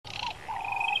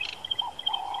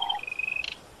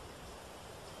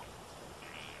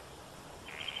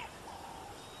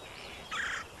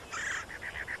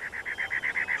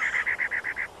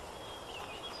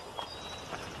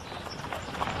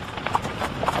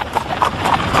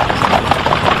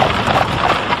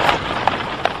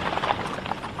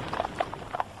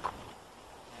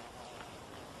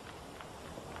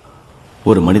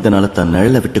ஒரு மனிதனால தன்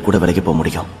நிழலை விட்டு கூட விலகி போக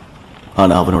முடியும்.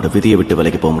 ஆனா அவனோட விதியை விட்டு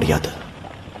விலகி போக முடியாது.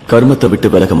 கர்மத்தை விட்டு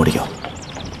விலக முடியும்.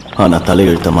 ஆனா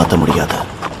தலையெழுத்த மாற்ற முடியாது.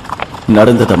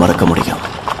 நடந்ததை மறக்க முடியும்.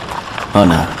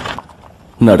 ஆனா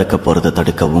நடக்க போறதை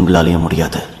தடுக்க உங்களாலேயும்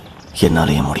முடியாது,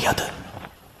 என்னாலேயும் முடியாது.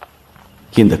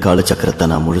 இந்த காலச்சக்கரத்தை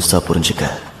நான் முழுசா புரிஞ்சுக்க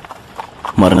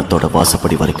மரணத்தோட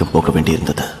வாசப்படி வரைக்கும் போக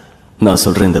வேண்டியிருந்தது. நான்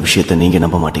சொல்ற இந்த விஷயத்தை நீங்க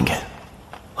நம்ப மாட்டீங்க,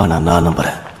 ஆனா நான்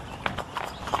நம்புறேன்.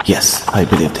 S, I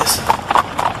believe this.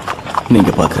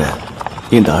 நீங்க பார்க்குற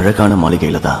இந்த அழகான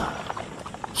மாளிகையில தான்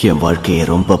என் வாழ்க்கையை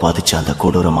ரொம்ப பாதிச்ச அந்த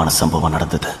கொடூரமான சம்பவம்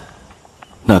நடந்தது.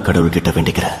 நான் கடவுள்கிட்ட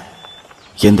வேண்டிக்கிறேன்,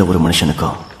 எந்த ஒரு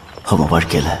மனுஷனுக்கும் அவன்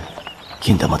வாழ்க்கையில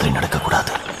இந்த மாதிரி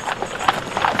நடக்கக்கூடாது.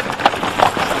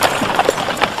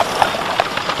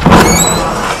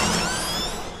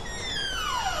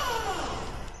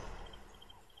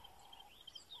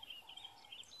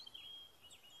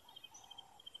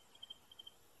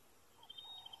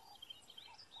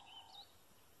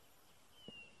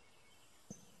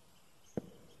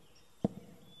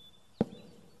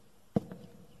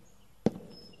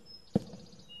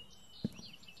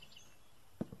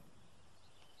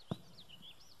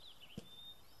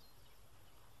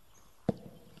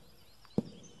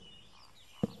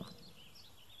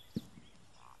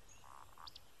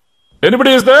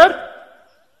 Anybody is there?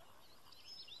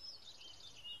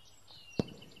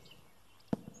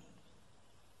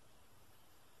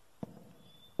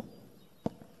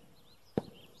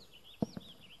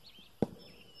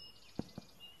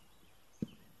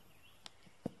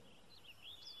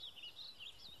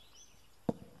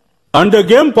 அந்த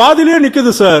கேம் பாதியிலே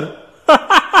நிக்குது சார்.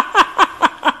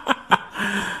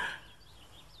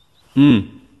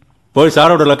 போய்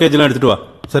சாரோட லக்கேஜ் எல்லாம் எடுத்துட்டு வா.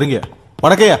 சரிங்க.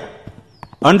 வணக்கையா.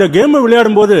 அந்த கேம்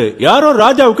விளையாடும் போது யாரோ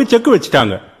ராஜாவுக்கு செக்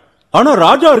வச்சுட்டாங்க. ஆனா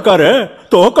ராஜா இருக்காரு,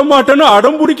 தோக்க மாட்டேன்னு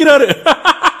அடம் பிடிக்கிறாரு.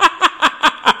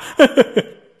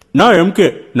 நான் எம்கே,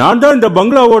 நான் தான் இந்த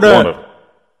பங்களாவோட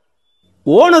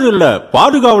ஓனர் இல்ல,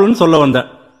 பாதுகாவலன்னு சொல்ல வந்தேன்.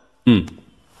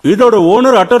 இதோட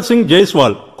ஓனர் அட்டர் சிங்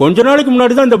ஜெய்ஸ்வால். கொஞ்ச நாளைக்கு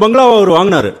முன்னாடி தான் இந்த பங்களாவை அவர்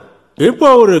வாங்கினாரு. இப்போ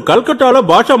அவரு கல்கட்டால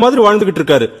பாஷா மாதிரி வாழ்ந்துகிட்டு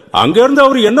இருக்காரு. அங்க இருந்து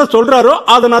அவர் என்ன சொல்றாரோ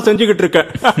அதை நான் செஞ்சுக்கிட்டு இருக்கேன்.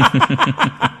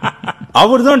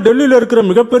 அவர் தான் டெல்லியில இருக்கிற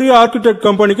மிகப்பெரிய ஆர்கிடெக்ட்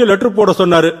கம்பெனிக்கு லெட்டர் போட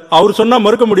சொன்னாரு. அவர் சொன்னா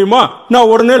மறுக்க முடியுமா? நான்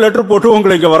உடனே லெட்டர் போட்டு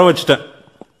உங்களை இங்க வர வச்சுட்டேன்.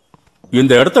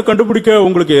 இந்த இடத்தை கண்டுபிடிக்க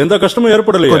உங்களுக்கு எந்த கஷ்டமும்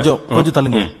ஏற்படலையா? கொஞ்சம்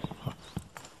தள்ளுங்க.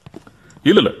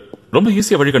 இல்ல ரொம்ப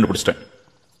ஈஸியா வழி கண்டுபிடிச்சிட்டேன்.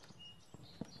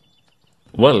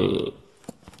 வெல்,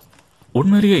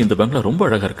 உண்மையிலேயே இந்த பங்களா ரொம்ப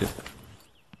அழகா இருக்கு.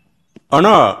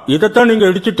 ஆனா இதைத்தான் நீங்க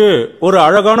இடிச்சிட்டு ஒரு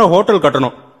அழகான ஹோட்டல்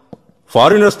கட்டணும்.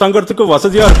 ஃபாரினர்ஸ் தங்கறதுக்கு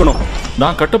வசதியா இருக்கணும்.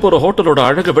 நான் கட்ட போற ஹோட்டலோட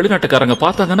அழக வெளிநாட்டுக்காரங்க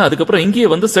பார்த்தாங்கன்னா அதுக்கப்புறம் இங்கேயே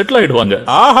வந்து செட்டில் ஆயிடுவாங்க.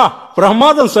 ஆஹா,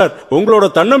 பிரமாதம் சார். உங்களோட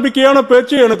தன்னம்பிக்கையான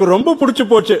பேச்சு எனக்கு ரொம்ப பிடிச்சு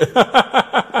போச்சு.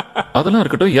 அதெல்லாம்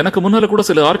இருக்கட்டும், எனக்கு முன்னால கூட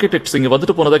சில ஆர்கிடெக்ட்ஸ் இங்க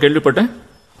வந்துட்டு போனதா கேள்விப்பட்டேன்.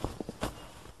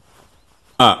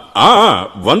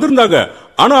 வந்திருந்தாங்க.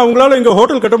 ஆனா அவங்களால இங்க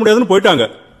ஹோட்டல் கட்ட முடியாதுன்னு போயிட்டாங்க.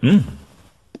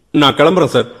 நான்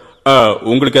கிளம்புறேன் சார்.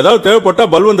 உங்களுக்கு ஏதாவது தேவைப்பட்டா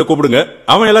பல்வந்த கூப்பிடுங்க,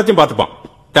 அவன் எல்லாத்தையும் பார்த்துப்பான்.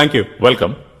 தேங்க்யூ.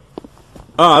 வெல்கம்.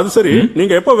 அது சரி,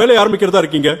 நீங்க எப்ப வேலையை ஆரம்பிக்கிறதா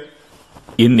இருக்கீங்க?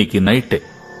 இன்னைக்கு நைட்டு.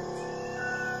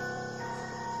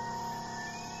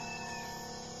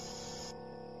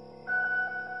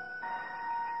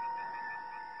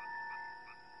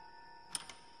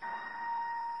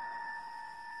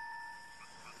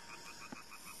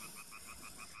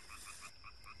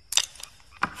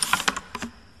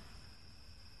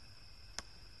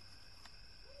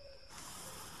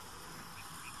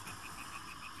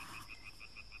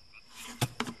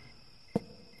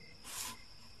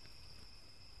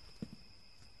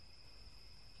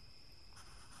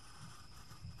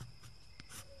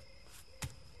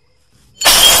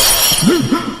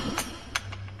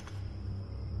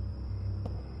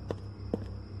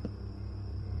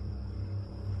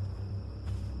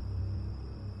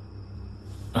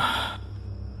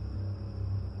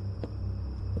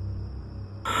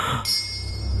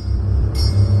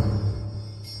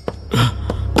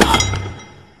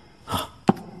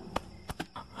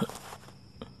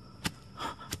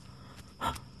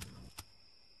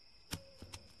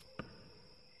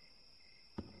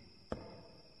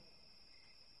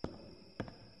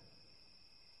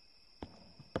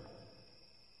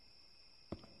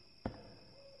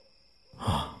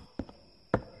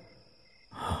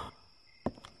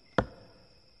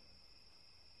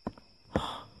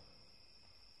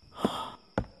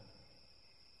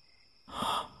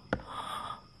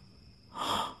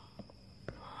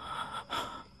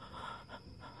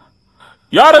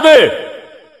 யார் அது?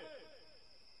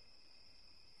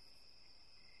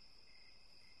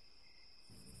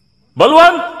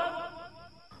 பல்வான்?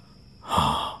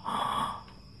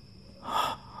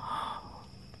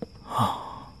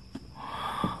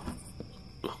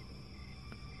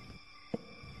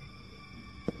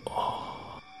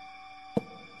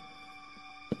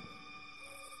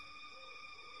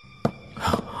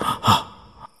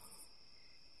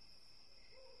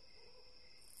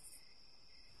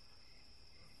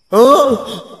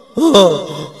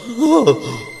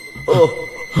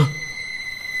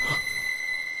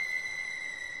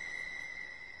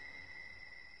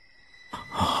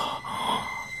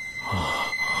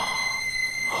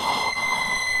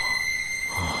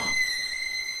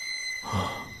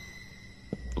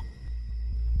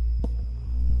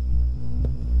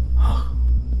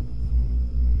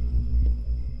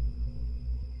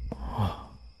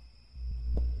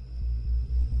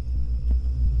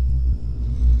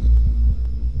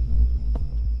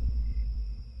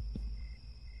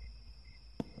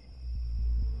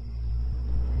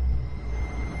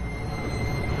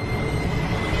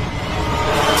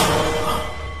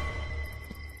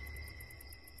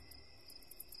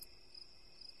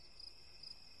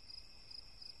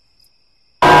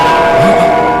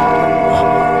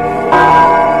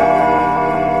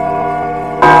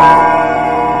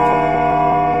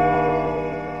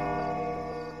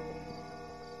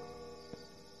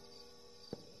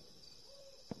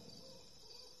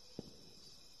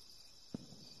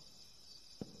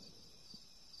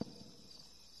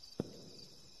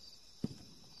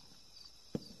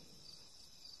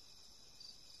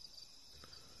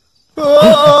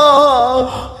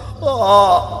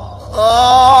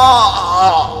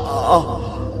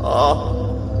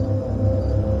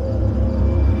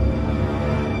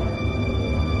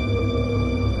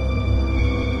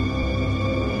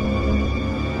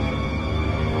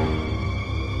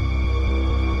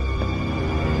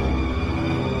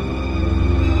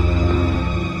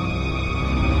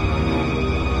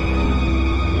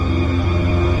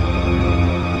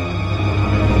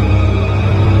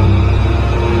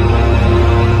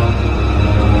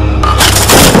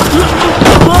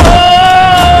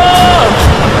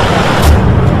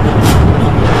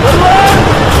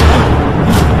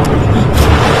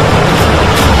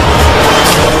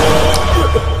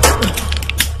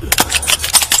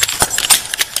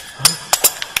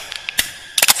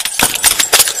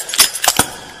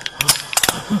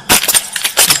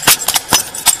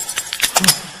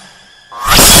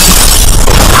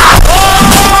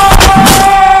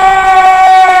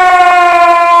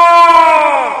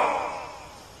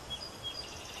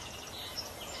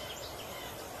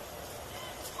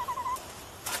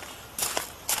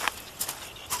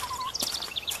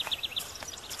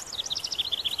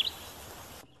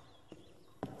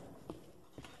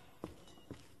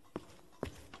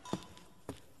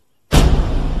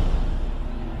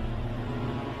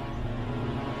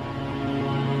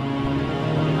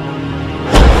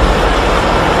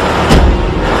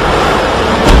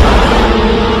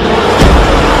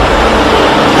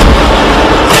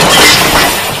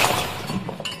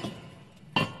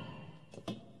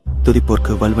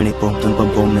 துதிப்போர்க்கு வல்வினை போம்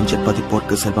துன்பம் போம் நெஞ்சில்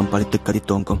பதிப்போர்க்கு செல்வம் பழித்து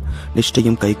கதித்தோங்கும்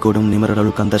நிஷ்டையும் கைகூடும்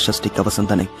நிமரருள் கந்த சஷ்டி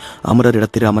கவசந்தனை அமரர்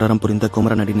இடத்திற்கு அமரரம் புரிந்த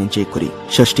குமரனடி நெஞ்சே குறி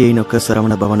ஷஷ்டியை நோக்க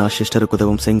சரவண பவனா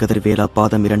சிஷ்டருக்குதவும் செங்கதிர் வேலா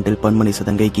பாதம் இரண்டில் பன்மணி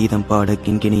சதங்கை கீதம் பாட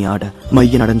கிங்கினி ஆட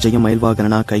மைய நடஞ்சையும்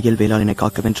மயில்வாகனா கையில் வேளாளினை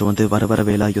காக்கவென்று வந்து வரவர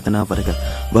வேலா யுதனா வருக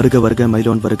வருக வருக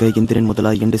மயிலோன் வருக இந்திரன்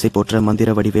முதலா எண்டிசை போற்ற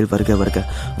மந்திர வடிவேல் வருக வருக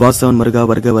வாசவன் மருகா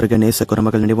வருக வருக நேச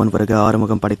குரமகள் நினைவன் வருக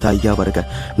ஆறுமுகம் படைத்த ஐயா வருக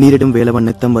நீரிடும் வேலவன்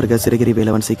நித்தம் வருக சிறகிரி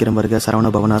வேலவன் சீக்கிரம் வருக சரவண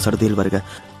பவனா சடுதியில் வருக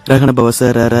ரகண பவச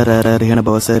ரிஹண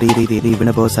பவச ரீ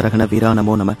வினபவ சரகண வீரா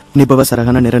நமோ நம நிபவ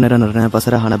சரகண நிரநிர நரண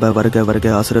வசரஹணப வருக வருக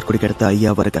அசுரர் குடிக்கெடுத்த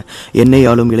ஐயா வருக என்னை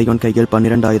ஆளும் இளையோன் கையில்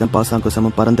 12,000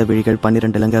 பாசாங்குசமும் பரந்த விழிகள்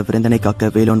 12 இலங்க விருந்தனை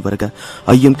காக்க வேலோன் வருக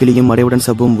ஐயும் கிளியும் அடைவுடன்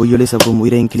சவ்வும் உயொலி சவ்வும்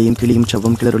உயிரையும் கிளியும்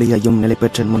சவ்வும் கிளறொலி ஐயும்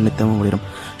நிலைப்பெற்ற முன் நித்தமும் உயிரும்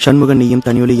சண்முகன் நீயும்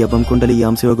தனியொலி எவ்வம் குண்டலி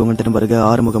யாம் சிவகுமந்தன் வருக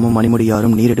ஆறுமுகமும்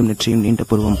மணிமுடியாரும் நீரிடும் நெற்றியும் நீண்ட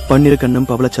புருவம் பன்னிரு கண்ணும்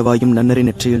பவளச்சவாயும் நன்னறி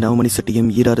நெற்றியில் நவமணி சட்டியும்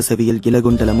ஈராறு செவியில்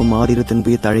இலகுண்டலமும் ஆதிரு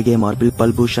தின்புய தழகிய மார்பில்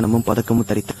பல்பூஷணமும் பதக்கமும்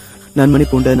தரித்து நன்மணி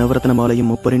பூண்ட நவரத்ன மாலையும்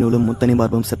முப்பரி நூலும் முத்தனி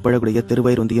மார்பும் செப்பழகுடைய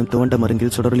திருவயிறுந்தியும் துவண்ட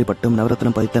மருங்கில் சுடரொலி பட்டும்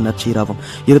நவரத்னம் பதித்த நற்சீராவும்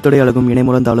இருத்துடை அழகும்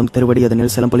இணைமுழந்தாலும் திருவடி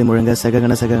அதனில் சிலம்பொலி முழங்க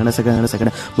சககன சககன சககன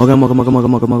சகன முக முக முக முக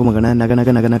முக முக முகன நக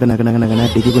நக நக நக நக நக நகன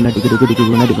டிகுன டிகுடுகு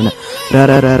டிகுன டிகுன ர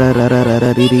ர ர ர ர ர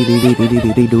ர ரி ரி ரி ரி ரி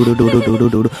ரி ரி டூடு டூடு டூடு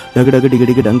டூடு டகு டகு டிகு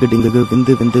டிகு டங்கு டிங்குகு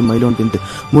விந்து விந்து மயிலோன் விந்து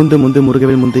முந்து முந்து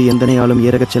முருகவில் முந்து எந்தனை ஆளும்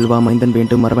ஏரகச் செல்வா மைந்தன்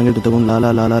வேண்டும் மரபங்கள் துதவும்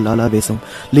லாலா லாலா லாலா வேசம்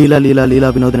லீலா லீலா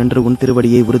லீலா வினோதன் என்று உன்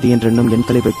திருவடியை உறுதி என்றென்னும் என்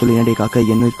தலை வைத்துள் இனடை காக்க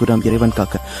என்னுயிர் குram இறைவன்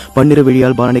காக்க பன்னிரு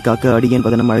விழியால் பாலனை காக்க அடியேன்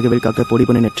பதனம் அழகவேல் காக்க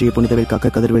பொடிபனை நெற்றியை புனிதவேல்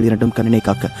காக்க கதிர்வேல் இரண்டும் கண்ணினை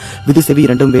காக்க விதி செவி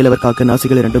இரண்டும் வேலவர் காக்க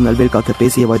நாசிகள் இரண்டும் நல்வேல் காக்க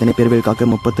பேசிய வாய்தனை பெருவேல் காக்க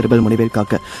முப்பத்திருபல் முனிவேல்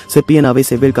காக்க செப்பிய நாவை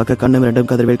செவ்வேல் காக்க கண்ணும் இரண்டும்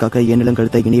கதிர்வேல் காக்க எண்ணிலம்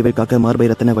கழுத்த இனியவேல் காக்க மார்பை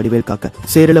ரத்தன வடிவேல் காக்க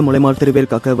சேரில முளைமால் திருவேல்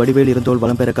காக்க வடிவேல் இருந்தோல்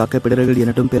வளம் பெற காக்க பிடர்கள்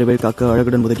இரண்டும் பெருவேல் காக்க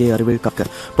அழகுடன் முதுகை அறிவேல் காக்க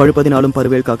பழுப்பதினாலும்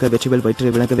பருவேல் காக்க வெற்றிவேல்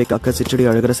வயிற்று விளங்கவே காக்க சிற்றடி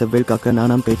அழகர செவ்வேல் காக்க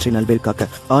நானாம் பேற்றை நல்வேல் காக்க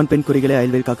ஆண் பெண் குறிகளை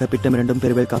அயல்வேல் காக்க பிட்டம் இரண்டும்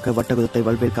பெருவேல் காக்க வட்டகுதத்தை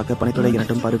வல்வேல் காக்க காக்க பனைத்தொடை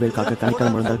இரண்டும் பருவேல் காக்க கணைக்கால்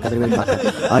முழந்தால் கதிர்வேல் காக்க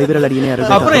ஆய்விரல் அடியினை அறுவேல்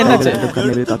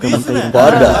கண்ணவேல் காக்க முன்கை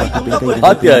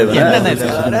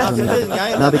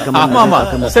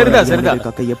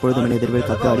காக்க எப்பொழுதும் எதிர்வேல்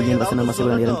காக்க அடியின் வசன மசவ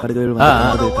நேரம் கடுகுவேல்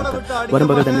காக்க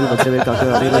வரும்பகல் தண்ணில் வஜ்ரவேல் காக்க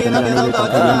அரைவேல் தண்ணில் அணைவேல்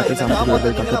காக்க இயமத்தை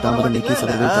சாமத்தில் காக்க தாமதம் நீக்கி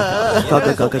சதவேல் காக்க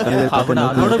காக்க கனவேல் காக்க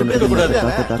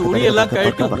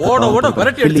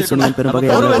பில்லி சுனியன் பெரும்பகை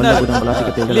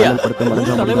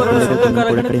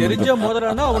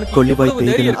கொல்லிவாய்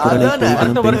பெய்களின் குரலை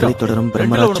பெய்களும் பெண்களை தொடரும்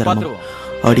பிரம்மராட்சரமும்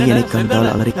அடியனை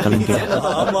கண்டால் அலறி கலங்கிட.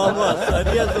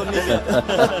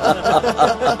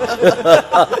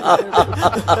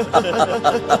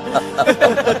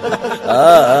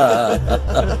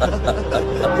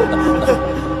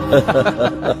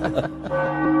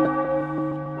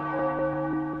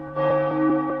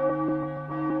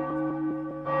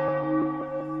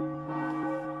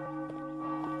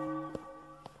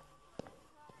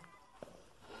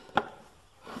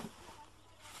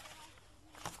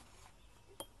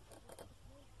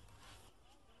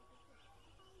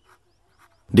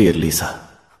 டியர் லீசா,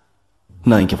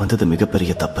 நான் இங்க வந்தது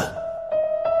மிகப்பெரிய தப்பு.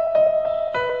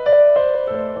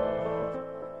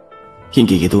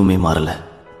 இங்க எதுவுமே மாறல.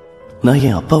 நான்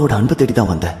என் அப்பாவோட அன்பு தேடி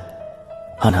தான் வந்தேன்.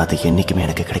 ஆனா அது என்னைக்குமே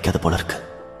எனக்கு கிடைக்காத போல இருக்கு.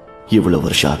 இவ்வளவு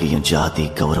வருஷம் ஆகியும் ஜாதி,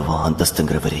 கௌரவம்,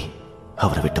 அந்தஸ்துங்கிற வரி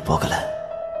அவரை விட்டு போகல.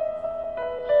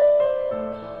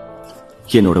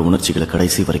 என்னோட உணர்ச்சிகளை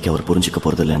கடைசி வரைக்கும் அவர் புரிஞ்சுக்க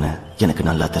போறது இல்லைன்னு எனக்கு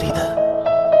நல்லா தெரியுது.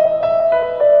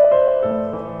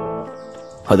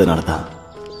 அதனாலதான்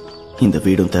இந்த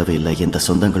வீடும் தேவையில்லை, எந்த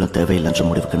சொந்தங்களும் தேவையில்லைன்ற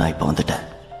முடிவுக்கு நான் இப்ப வந்துட்டேன்.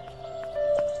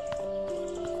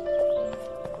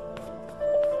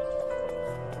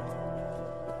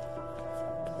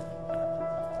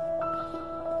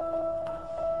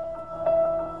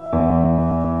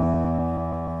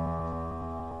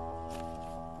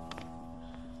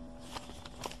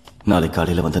 நாளை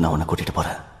காலையில வந்து நான் உன்னை கூட்டிட்டு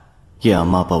போறேன். என்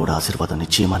அம்மா அப்பாவோட ஆசீர்வாதம்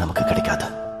நிச்சயமா நமக்கு கிடைக்காது.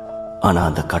 ஆனா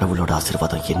அந்த கடவுளோட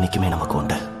ஆசீர்வாதம் என்னைக்குமே நமக்கு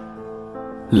உண்டு.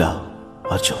 லவ்,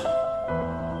 அர்ஜுன்.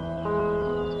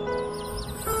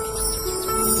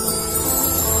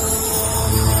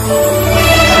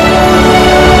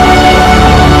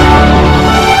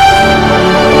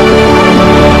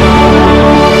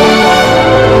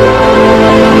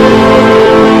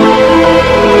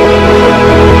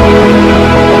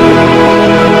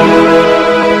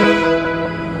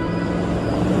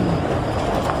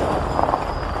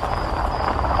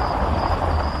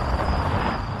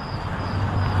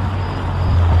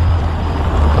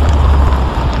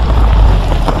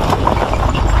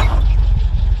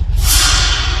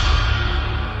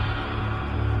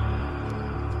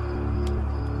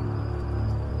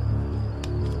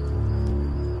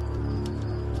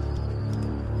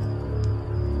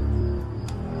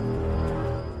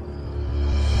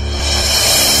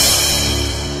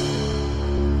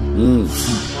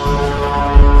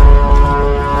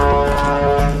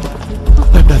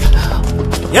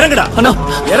 இறங்குடா அண்ணா,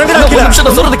 இறங்குடா. ஒரு நிமிஷம்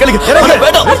நான் சொல்றது கேளுங்க.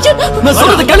 வேண்டாம், நான்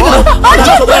சொல்றது கேளுங்க.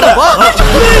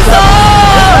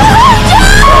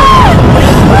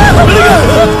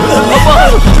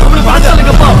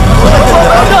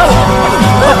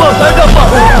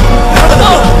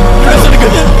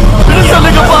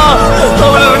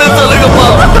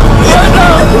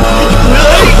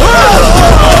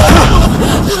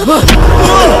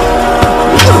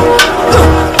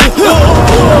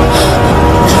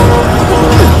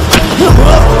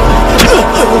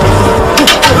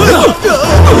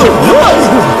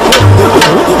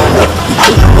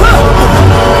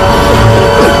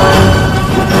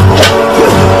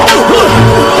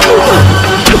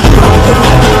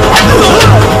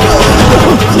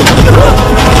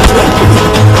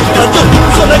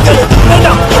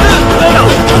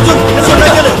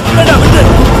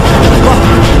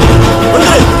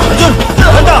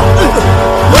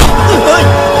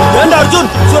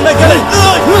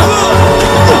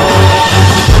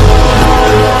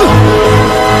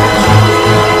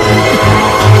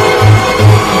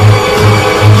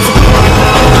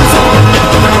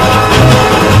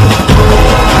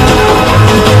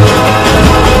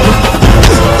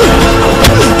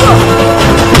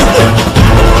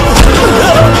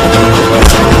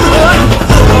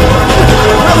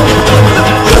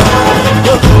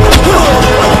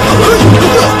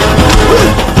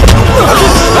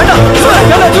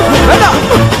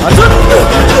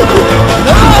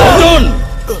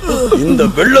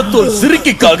 வெள்ளத்தோல்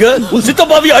சிறுக்கிக்காக உன்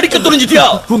சித்தப்பாவை அடிக்க துணிஞ்சிட்டியா?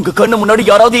 உங்க கண்ணு முன்னாடி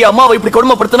யாராவது என் அம்மாவை இப்படி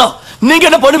கொடுமைப்படுத்தினா நீங்க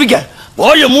என்ன பண்ணுவீங்க?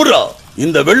 வாய மூடுறா.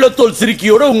 இந்த வெள்ளத்தோல்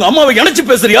சிறுக்கியோட உங்க அம்மாவை இணைச்சு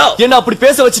பேசுறியா? என்ன அப்படி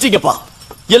பேச வச்சிட்டீங்கப்பா.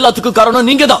 எல்லாத்துக்கும் காரணம்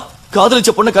நீங்க தான்.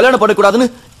 காதலிச்ச பொண்ணு கல்யாணம் பண்ணக்கூடாதுன்னு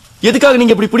எதுக்காக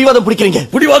நீங்க இப்படி பிடிவாதம் பிடிக்கிறீங்க?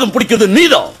 பிடிவாதம் பிடிக்கிறது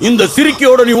நீதான். இந்த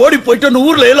சிரிக்கையோட நீ ஓடி போயிட்டு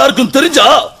ஊர்ல எல்லாருக்கும் தெரிஞ்சா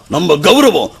நம்ம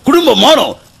கௌரவம், குடும்ப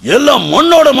மானம் எல்லாம்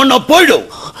மண்ணோட மண்ணா போயிடும்.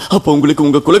 அப்ப உங்களுக்கு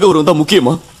உங்க குலகௌரவம் தான்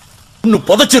முக்கியமா? இன்னும்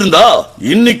புதைச்சிருந்தா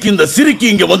இன்னைக்கு இந்த சிரிக்கி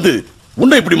இங்க வந்து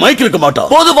உன்னை இப்படி மயக்கிருக்க மாட்டா.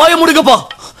 போது வாய முடிங்கப்பா.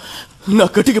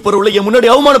 நான் கட்டிக்க போறவளை என் முன்னாடி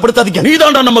அவமானப்படுத்தாதீங்க.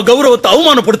 நீதாண்டா நம்ம கௌரவத்தை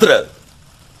அவமானப்படுத்துற.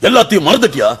 எல்லாத்தையும்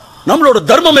மறந்துட்டியா? நம்மளோட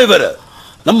தர்மமே வேற,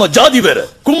 நம்ம ஜாதி வேற,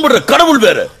 கும்பிடுற கடவுள்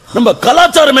வேற, நம்ம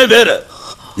கலாச்சாரமே வேற.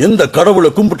 எந்த கடவுளை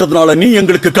கும்பிட்டதுனால நீ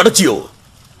எங்களுக்கு கிடைச்சியோ,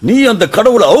 நீ அந்த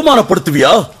கடவுளை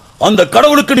அவமானப்படுத்துவியா? அந்த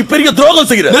கடவுளுக்கு நீ பெரிய துரோகம்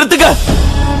செய்யற. நிறுத்துங்க.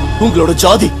 உங்களோட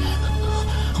ஜாதி,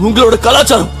 உங்களோட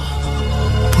கலாச்சாரம்,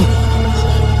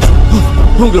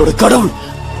 உங்களோட கடவுள்,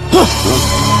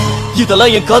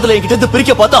 இதெல்லாம் என் காதல என்கிட்ட இருந்து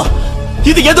பிரிக்க பார்த்தா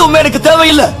இது எதுவுமே எனக்கு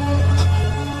தேவையில்லை.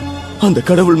 அந்த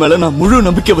கடவுள் மேல நான் முழு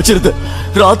நம்பிக்கை வச்சிருந்தேன்.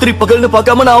 ராத்திரி பகல்னு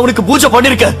பார்க்காம நான் அவனுக்கு பூஜை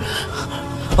பண்ணிருக்கேன்.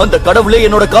 அந்த கடவுளே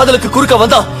என்னோட காதலுக்கு குறுக்க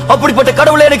வந்தா அப்படிப்பட்ட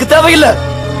கடவுளே எனக்கு தேவையில்லை.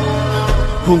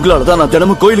 உங்களாலதான் நான்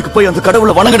தினமும் கோயிலுக்கு போய் அந்த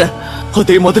கடவுளை வணங்கினேன்.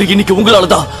 அதே மாதிரி இன்னைக்கு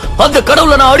உங்களாலதான் அந்த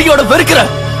கடவுளை நான் அடியோட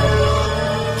வெறுக்கிறேன்.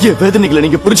 என் வேதனைகளை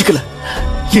நீங்க புரிஞ்சுக்கல.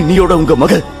 இன்னியோட உங்க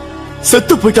மகள்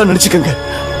செத்து போயிட்டா நினைச்சுக்கங்க.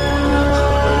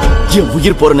 என்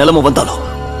உயிர் போற நிலைமை வந்தாலும்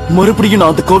மறுபடியும்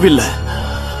நான் அந்த கோவில்ல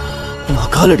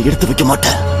நான் காலடி எடுத்து வைக்க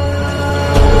மாட்டேன்.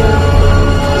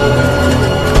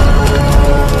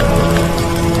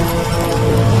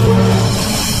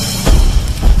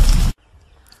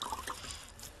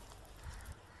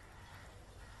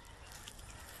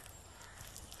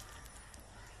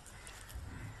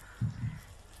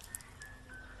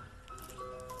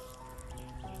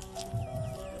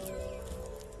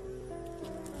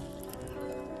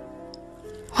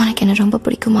 உனக்கு என்ன ரொம்ப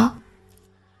பிடிக்குமா?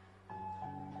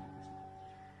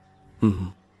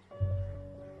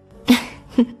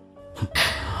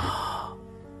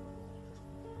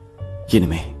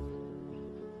 இனிமே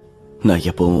நான்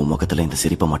எப்பவும் உன் முகத்துல இந்த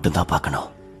சிரிப்பை மட்டும்தான் பார்க்கணும்.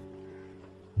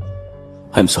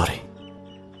 I'm sorry.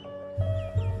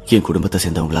 என் குடும்பத்தை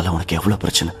சேர்ந்தவங்களால உனக்கு எவ்வளவு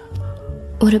பிரச்சனை?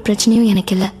 ஒரு பிரச்சனையும்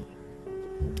எனக்கு இல்ல.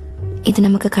 இது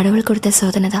நமக்கு கடவுள் கொடுத்த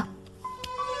சோதனை தான்.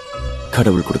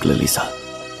 கடவுள் கொடுக்கல லீசா,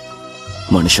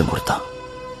 மனுஷன் கொடுத்தான்.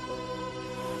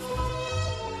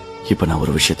 இப்ப நான்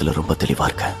ஒரு விஷயத்துல ரொம்ப தெளிவா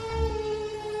இருக்கேன்.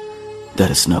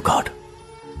 There is no God.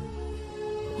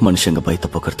 மனுஷங்க பயத்தை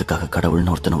போக்குறதுக்காக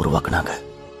கடவுள்னு ஒருத்தனை உருவாக்குனாங்க.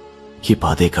 இப்ப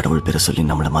அதே கடவுள் பேரை சொல்லி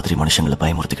நம்மள மாதிரி மனுஷங்களை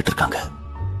பயமுறுத்திக்கிட்டு இருக்காங்க.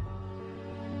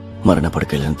 மரண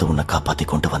படுக்கையில இருந்து உன்னை காப்பாத்தி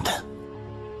கொண்டு வந்தேன்.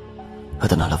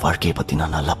 அதனால வாழ்க்கையை பத்தி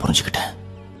நான் நல்லா புரிஞ்சுக்கிட்டேன்.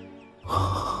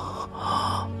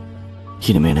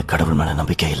 இனிமே எனக்கு கடவுள் மேல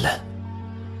நம்பிக்கை இல்லை.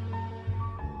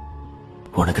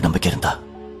 உனக்கு நம்பிக்கை இருந்தா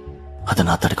அதை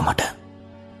நான் தடுக்க மாட்டேன்.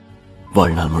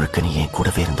 வாழ்நாள் முழுக்க நீ என்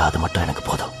கூடவே இருந்தா அது மட்டும் எனக்கு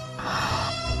போதும்.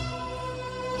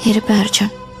 இருப்பேன்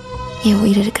அர்ஜுன். என்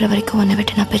உயிர் இருக்கிற வரைக்கும் உன்னை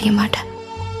விட்டு நான் பிரிய மாட்டேன்.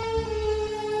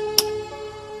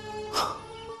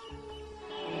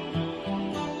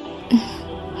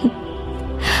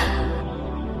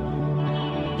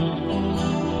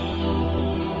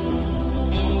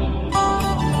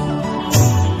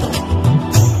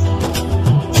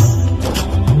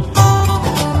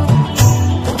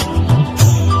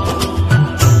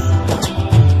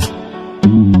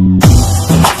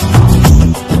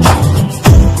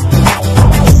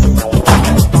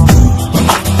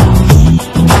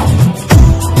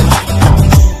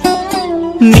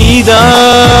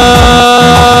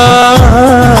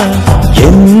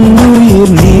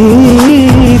 என்னுயிர்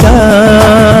நீதான்.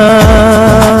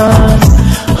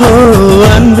 ஓ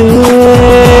அன்பே,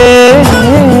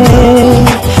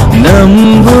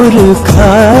 நம்பொரு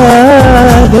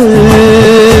காதல்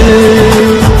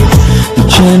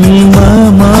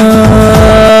ஜன்மமா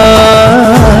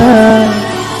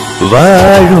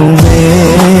வாழுமே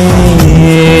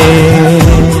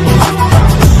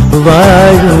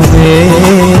வாழுமே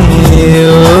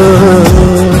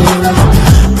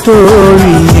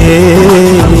தோழியே.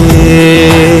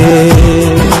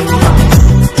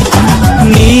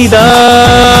 நீதான்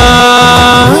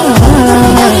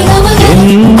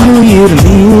என்னுயிர்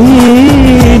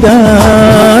நீதான்.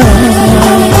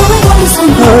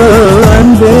 ஓ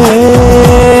அன்பே,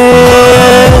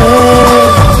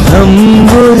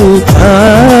 நம்பொரு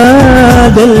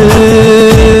காதல்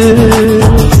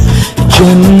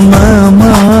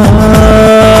ஜன்மமா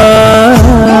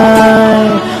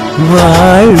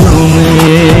வாழுமே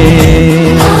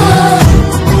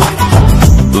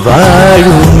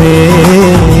வாழுமே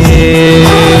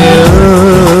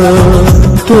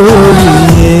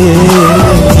தோழியே.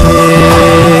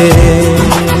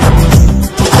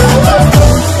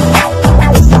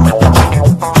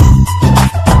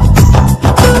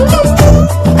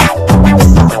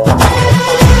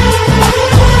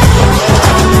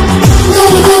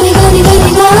 Gari gari gari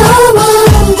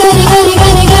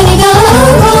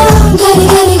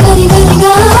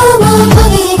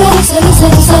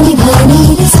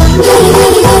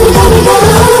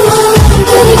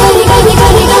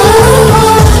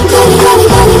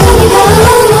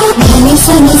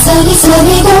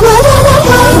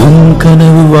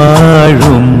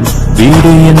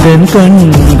எந்தன்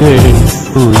கண்கள்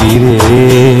உயிரே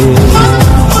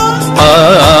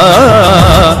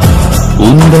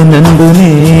உந்தன் அன்பு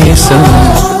நேசம்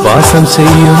வாசம்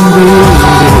செய்யும்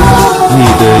வீடு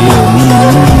இதயம்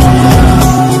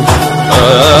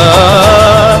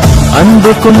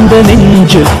அன்பு கொண்ட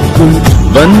நெஞ்சுக்குள்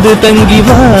வந்து தங்கி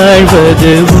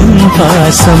வாழ்வது உன்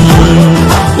பாசம்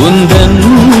உந்தன்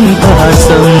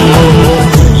பாசம்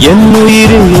என்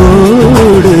உயிரில்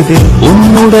ஓடுது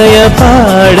உன்னுடைய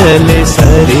பாடலே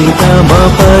சரிகம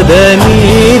பத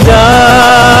நீதா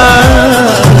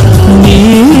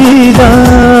நீதா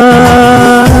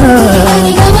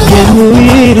என்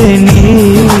உயிர்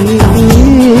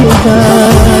நீதா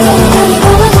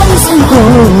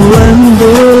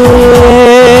வந்தே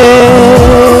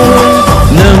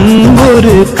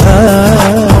நம்பொரு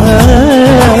காடு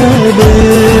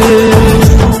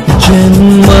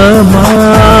ஜன்மமா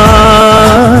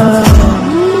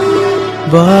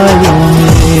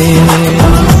வாழுமே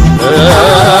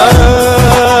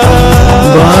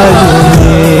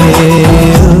வாழுமே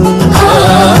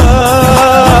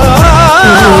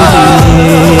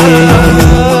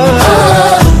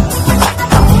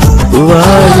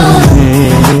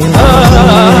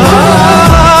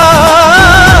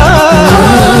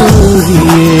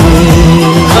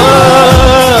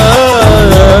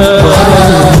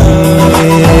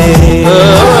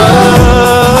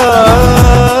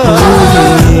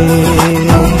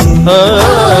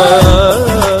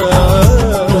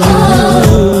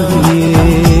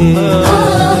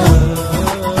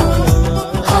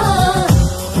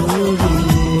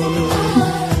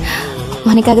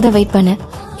உனக்காக தான் வெயிட் பண்ண.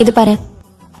 இது பாரு,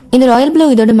 இந்த ராயல் ப்ளூ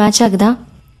இதோட மேட்ச் ஆகுதா?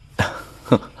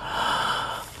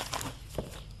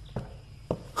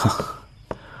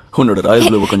 உன்னோட ராயல்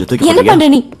ப்ளூவை கொஞ்சம் தூக்கி என்ன பண்ற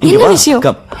நீ? என்ன விஷயம்?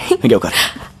 கம் இங்க உட்கார்.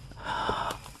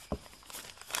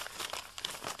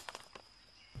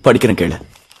 படிக்கிறேன் கேளு.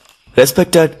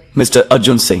 ரெஸ்பெக்டட் மிஸ்டர்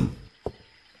அர்ஜுன் சிங்,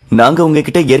 நாங்க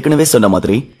உங்ககிட்ட ஏற்கனவே சொன்ன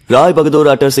மாதிரி ராய்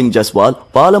பகதூர் அட்டர் சிங் ஜஸ்வால்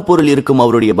பாலம்பூரில் இருக்கும்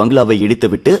அவருடைய பங்களாவை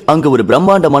இடித்துவிட்டு அங்கு ஒரு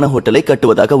பிரம்மாண்டமான ஹோட்டலை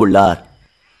கட்டுவதாக உள்ளார்.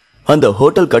 அந்த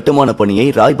ஹோட்டல் கட்டுமான பணியை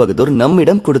ராய் பகதூர்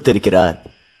நம்மிடம் கொடுத்திருக்கிறார்.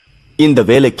 இந்த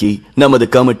வேலைக்கு நமது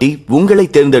கமிட்டி உங்களை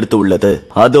தேர்ந்தெடுத்து உள்ளது.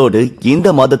 அதோடு இந்த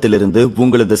மாதத்திலிருந்து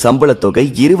உங்களது சம்பள தொகை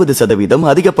 20%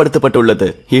 அதிகப்படுத்தப்பட்டுள்ளது.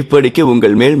 இப்படிக்கு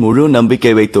உங்கள் மேல் முழு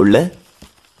நம்பிக்கை வைத்துள்ள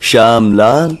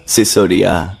Shamlal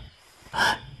Sisodia.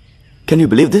 Can you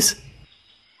believe this?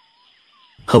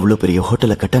 அவ்வளவு பெரிய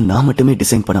ஹோட்டலை கட்ட நான் மட்டுமே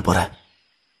டிசைன் பண்ண போறேன்.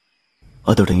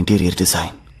 அதோட இன்டீரியர்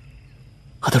டிசைன்,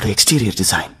 அதோட எக்ஸ்டீரியர்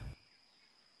டிசைன்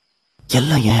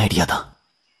எல்லாம் என் ஐடியா தான்.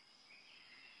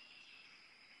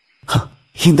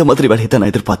 இந்த மாதிரி வேலையை தான்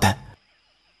நான் எதிர்பார்த்தேன்.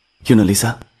 You know,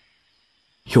 Lisa,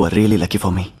 you are really lucky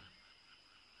for me.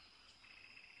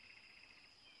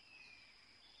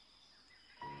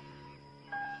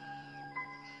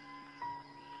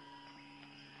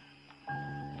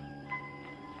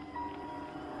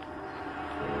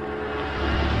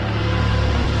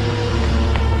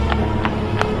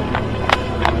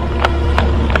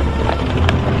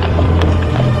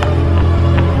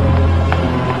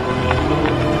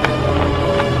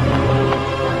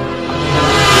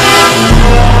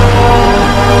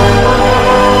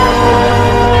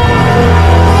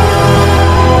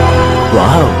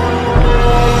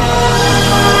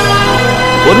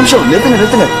 ஒரு நிமிஷம் நிறுத்துங்க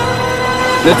நிறுத்துங்க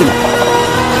நிறுத்துங்க.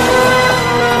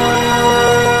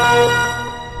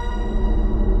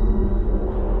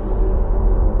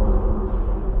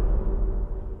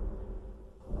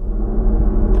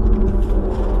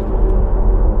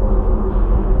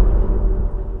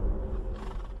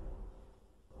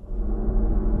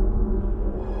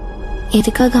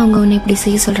 எதுக்காக அவங்க உன்னை இப்படி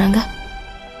செய்ய சொல்றாங்க?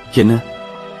 என்ன?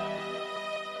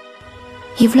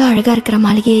 இவ்வளவு அழகா இருக்கிற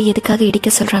மாளிகையை எதுக்காக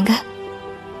இடிக்க சொல்றாங்க?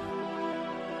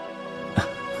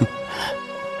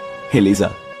 லீசா,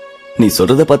 நீ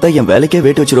சொல்றத பார்த்தா என் வேலைக்கே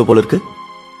வேட்டு வச்சிருவ போல இருக்கு.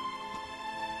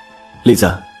 லீசா,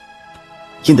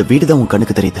 இந்த வீடு தான் உன்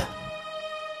கண்ணுக்கு தெரியுது.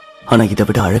 ஆனா இதை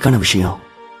விட அழகான விஷயம்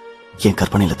என்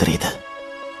கற்பனையில தெரியுது.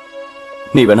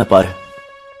 நீ வேணா பாரு,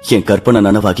 என் கற்பனை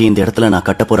நனவாகி இந்த இடத்துல நான்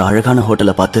கட்ட போற அழகான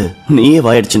ஹோட்டலை பார்த்து நீயே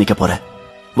வாயடிச்சு நிக்க போற.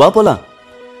 வா போலாம்.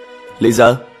 Lisa,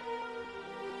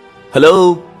 hello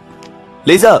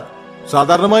Lisa.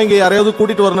 சாதாரணமா இங்க யாரையாவது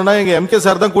கூட்டிட்டு வரணும்னா எங்க எம்கே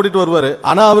சார் தான் கூட்டிட்டு வருவாரு.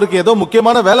 ஆனா அவருக்கு ஏதோ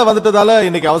முக்கியமான வேலை வந்துட்டதால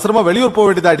இன்னைக்கு அவசரமா வெளியூர் போக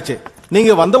வேண்டியதாயிடுச்சு.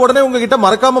 நீங்க வந்த உடனே உங்ககிட்ட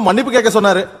மறக்காம மன்னிப்பு கேட்க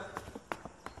சொன்னாரு.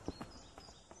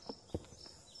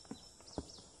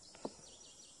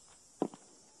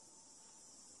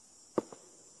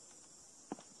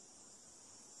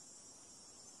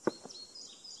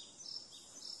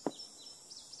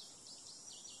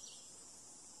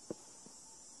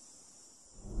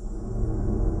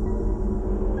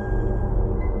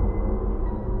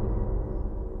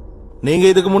 நீங்க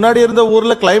இதுக்கு முன்னாடி இருந்த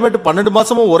ஊர்ல கிளைமேட் 12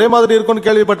 மாசமும் ஒரே மாதிரி இருக்கும்னு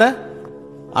கேள்விப்பட்டேன்.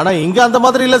 ஆனா இங்க அந்த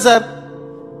மாதிரி இல்ல சார்.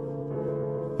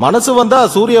 மனசு வந்தா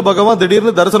சூரிய பகவான்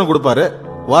திடீர்னு தரிசனம் கொடுப்பாரு,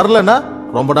 வரலன்னா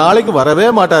ரொம்ப நாளைக்கு வரவே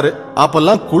மாட்டாரு.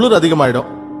 அப்பெல்லாம் குளிர் அதிகமாயிடும்.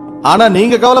 ஆனா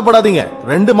நீங்க கவலைப்படாதீங்க,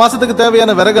 2 மாசத்துக்கு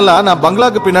தேவையான விறகெல்லாம் நான்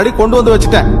பங்களாக்கு பின்னாடி கொண்டு வந்து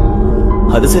வச்சுட்டேன்.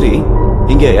 அது சரி,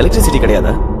 இங்க எலக்ட்ரிசிட்டி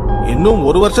கிடையாதா? இன்னும்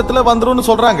 1 வருஷத்துல வந்துரும்னு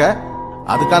சொல்றாங்க.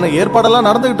 அதுக்கான ஏற்பாடெல்லாம்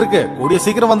நடந்துகிட்டு இருக்கு. கூடிய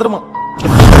சீக்கிரம் வந்துருமா?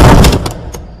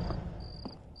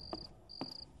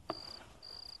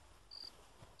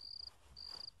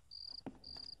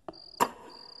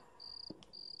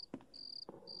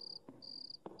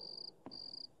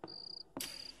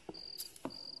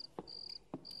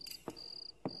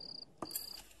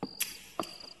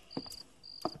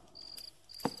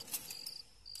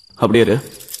 அப்படியே இரு.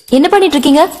 என்ன பண்ணிட்டு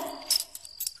இருக்கீங்க?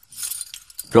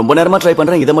 ரொம்ப நேரமா ட்ரை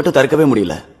பண்றேன், இதை மட்டும் திறக்கவே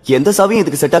முடியல. எந்த சாவியும்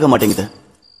இதுக்கு செட் ஆக மாட்டேங்குது.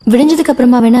 விடிஞ்சதுக்கு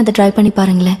அப்புறமா வேணா அதை ட்ரை பண்ணி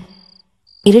பாருங்களேன்.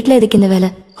 இருட்டுல எதுக்கு இந்த வேலை?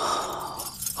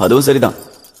 அதுவும் சரிதான்.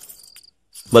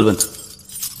 பல்வந்த்,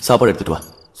 சாப்பாடு எடுத்துட்டு வா.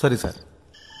 சரி சார்.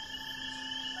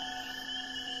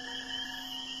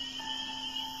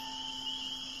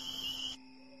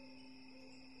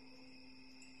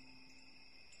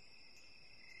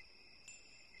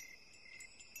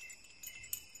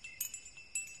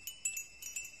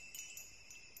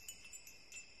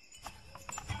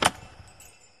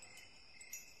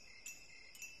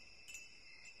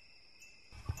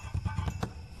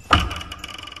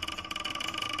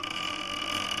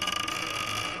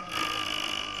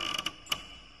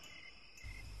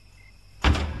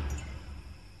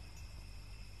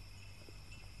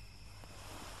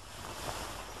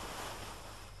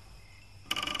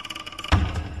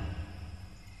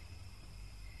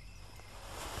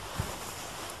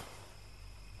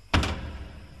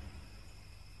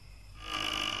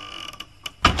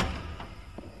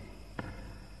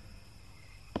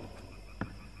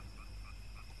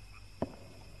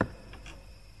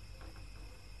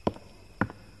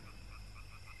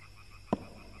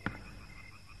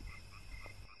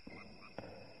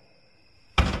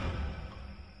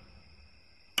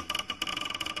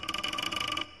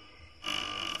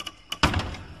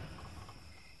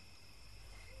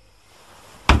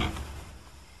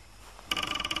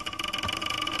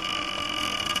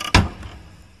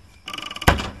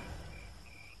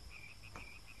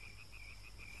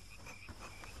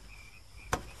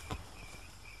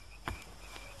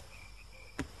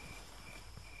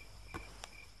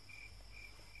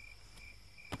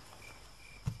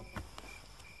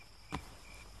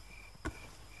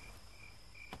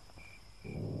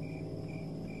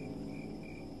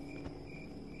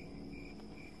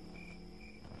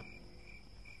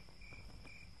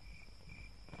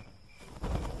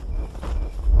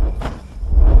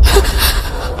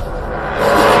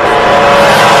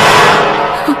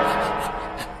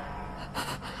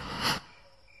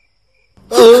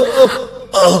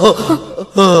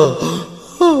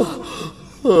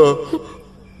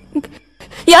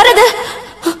 யார் அது?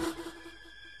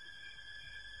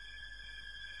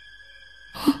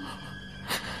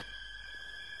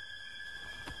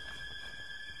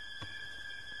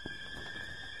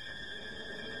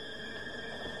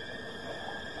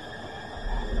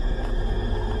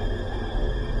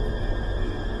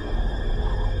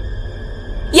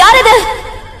 யார் அது?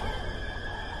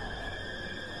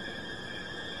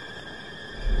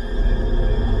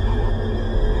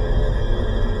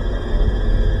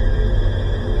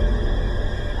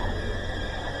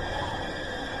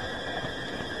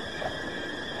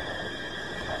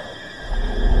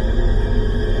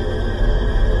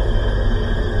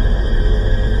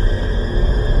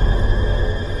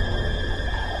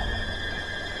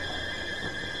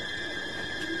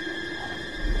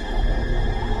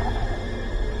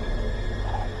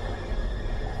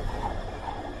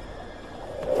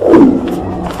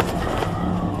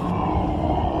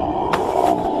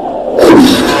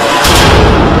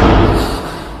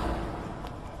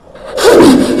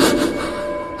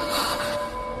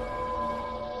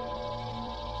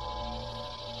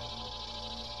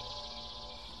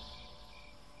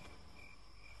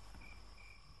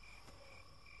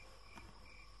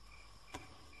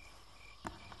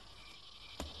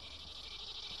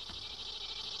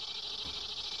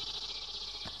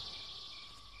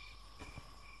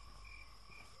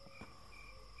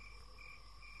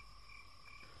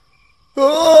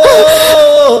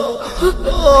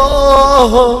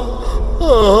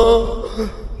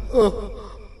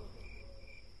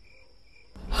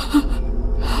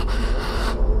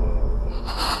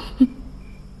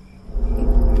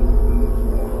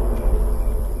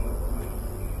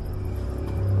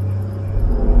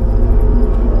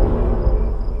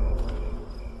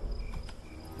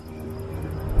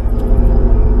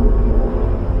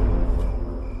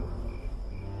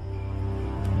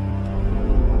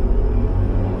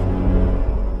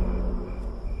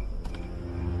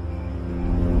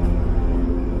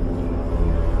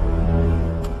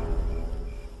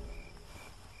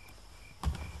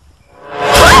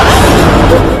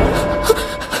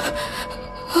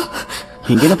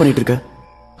 இங்க என்ன பண்ணிட்டு இருக்க?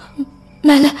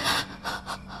 மேல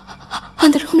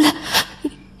அந்த ரூம்ல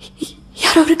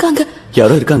யாரோ இருக்காங்க.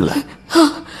 யாரோ இருக்காங்களா?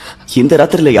 இந்த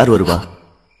ராத்திரில யார் வருவா?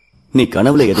 நீ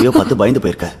கனவுல எதையோ பார்த்து பயந்து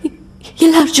போயிருக்க.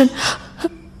 இல்ல அர்ஜுன்,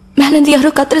 மேல இருந்து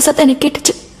யாரோ கத்துற சத்தம் எனக்கு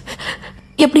கேட்டுச்சு.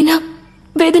 எப்படின்னா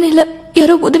வேதனையில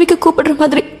யாரோ உதவிக்கு கூப்பிடுற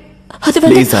மாதிரி.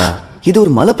 அது லேசா, இது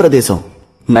ஒரு மலை பிரதேசம்.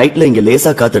 நைட்ல இங்க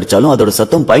லேசா காத்தடிச்சாலும் அதோட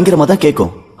சத்தம் பயங்கரமா தான்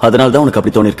கேட்கும். அதனாலதான் உனக்கு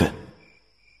அப்படி தோணிருக்கு.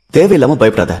 தேவையில்லாம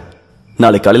பயப்படாத.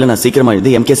 நாளை காலையில நான் சீக்கிரமா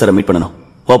எழுந்து MK சாரை மீட் பண்ணணும்.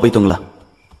 வா போய் தூங்கலாம்.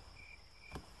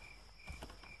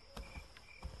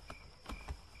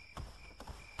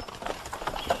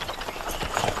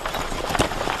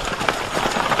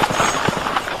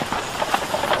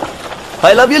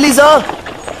 I love you, Lisa.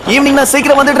 Evening நான்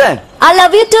சீக்கிரம் வந்துடுறேன். I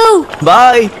love you too.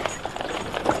 Bye.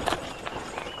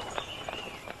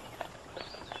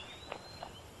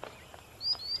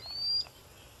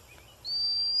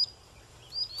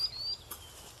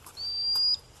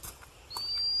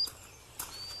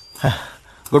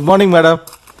 Good morning madam.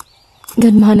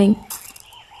 Good morning.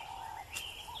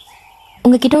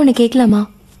 உங்ககிட்ட ஒண்ணு கேட்கலாமா?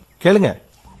 கேளுங்க.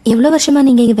 எவ்வளவு வருஷமா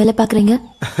நீங்க இங்க வேலை பாக்குறீங்க?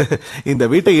 இந்த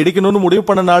வீட்டை இடிக்கணும்னு முடிவு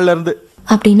பண்ண நாள்ல இருந்து.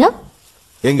 அப்படின்னா?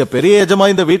 எங்க பெரிய எஜமா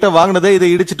இந்த வீட்டை வாங்கினதே இதை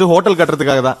இடிச்சிட்டு ஹோட்டல்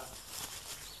கட்டுறதுக்காக தான்.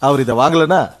 அவர் இதை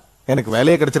வாங்கலன்னா எனக்கு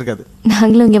வேலையே கிடைச்சிருக்காது.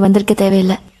 நாங்களும் இங்க வந்திருக்க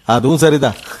தேவையில்லை. அதுவும்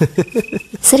சரிதான்.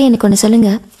 சரி, எனக்கு ஒண்ணு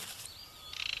சொல்லுங்க.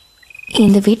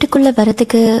 இந்த வீட்டுக்குள்ள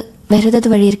வரதுக்கு வேற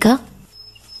ஏதாவது வழி இருக்கா?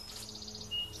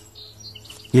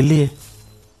 இல்லையே.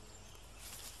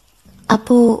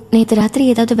 அப்போ நேத்து ராத்திரி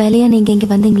ஏதாவது வேலையா நீங்க இங்க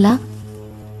வந்தீங்களா?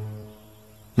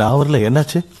 நான் வரல.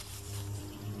 என்னாச்சு?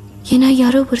 ஏன்னா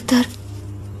யாரோ ஒருத்தர்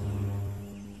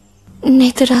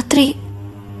நேத்து ராத்திரி.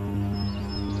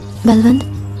 பல்வந்த்,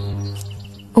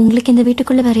 உங்களுக்கு இந்த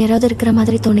வீட்டுக்குள்ள வேற யாராவது இருக்கிற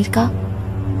மாதிரி தோணிருக்கா?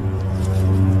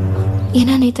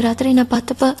 ஏன்னா நேத்து ராத்திரி நான்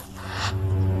பார்த்தப்ப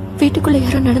வீட்டுக்குள்ள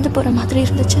யாரோ நடந்து போற மாதிரி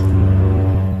இருந்துச்சு.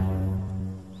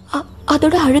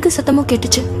 அதோட அழுகு சத்தமும்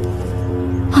கேட்டுச்சு.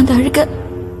 அந்த அழுக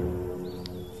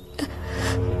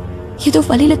ஏதோ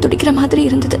வலியில துடிக்கிற மாதிரி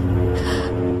இருந்தது.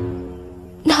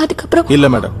 நான் அதுக்கப்புறம் இல்ல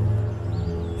மேடம்,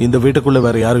 இந்த வீட்டுக்குள்ள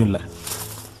வேற யாரும் இல்ல.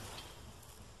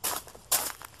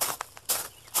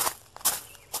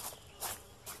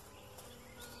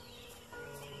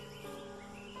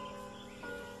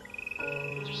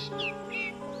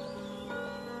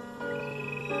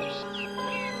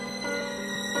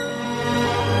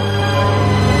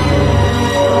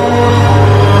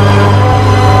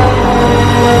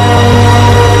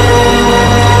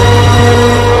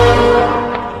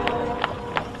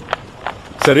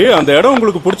 சரி, அந்த இடம்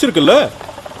உங்களுக்கு பிடிச்சிருக்குல்ல?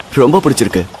 ரொம்ப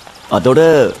பிடிச்சிருக்கு. அதோட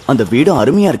அந்த வீடும்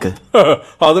அருமையா இருக்கு.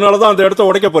 அதனாலதான் அந்த இடத்த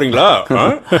உடைக்க போறீங்களா?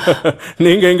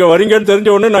 நீங்க இங்க வரீங்கன்னு தெரிஞ்ச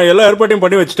உடனே நான் எல்லா ஏற்பாட்டையும்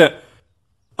பண்ணி வச்சிட்டேன்.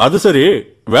 அது சரி,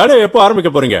 வேலையை எப்போ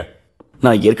ஆரம்பிக்க போறீங்க?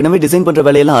 நான் ஏற்கனவே டிசைன் பண்ற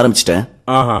வேலையெல்லாம் ஆரம்பிச்சிட்டேன்.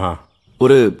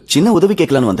 ஒரு சின்ன உதவி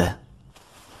கேட்கலான்னு வந்தேன்.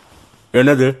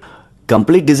 என்னது?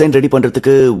 கம்ப்ளீட் டிசைன் ரெடி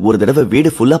பண்றதுக்கு ஒரு தடவை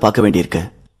வீடு ஃபுல்லா பார்க்க வேண்டியிருக்கு.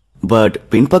 பட்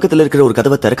பின்பக்கத்துல இருக்கிற ஒரு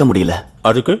கதவை திறக்க முடியல.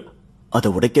 அதுக்கு அதை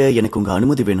உடைக்க எனக்கு உங்க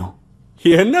அனுமதி வேணும்.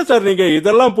 என்ன சார் நீங்க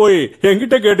இதெல்லாம் போய்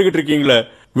என்கிட்ட கேட்டுக்கிட்டு இருக்கீங்களே?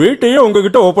 வீட்டையே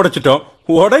உங்ககிட்ட ஒப்படைச்சிட்டோம்.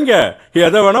 உடைங்க,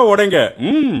 எதை வேணா உடைங்க.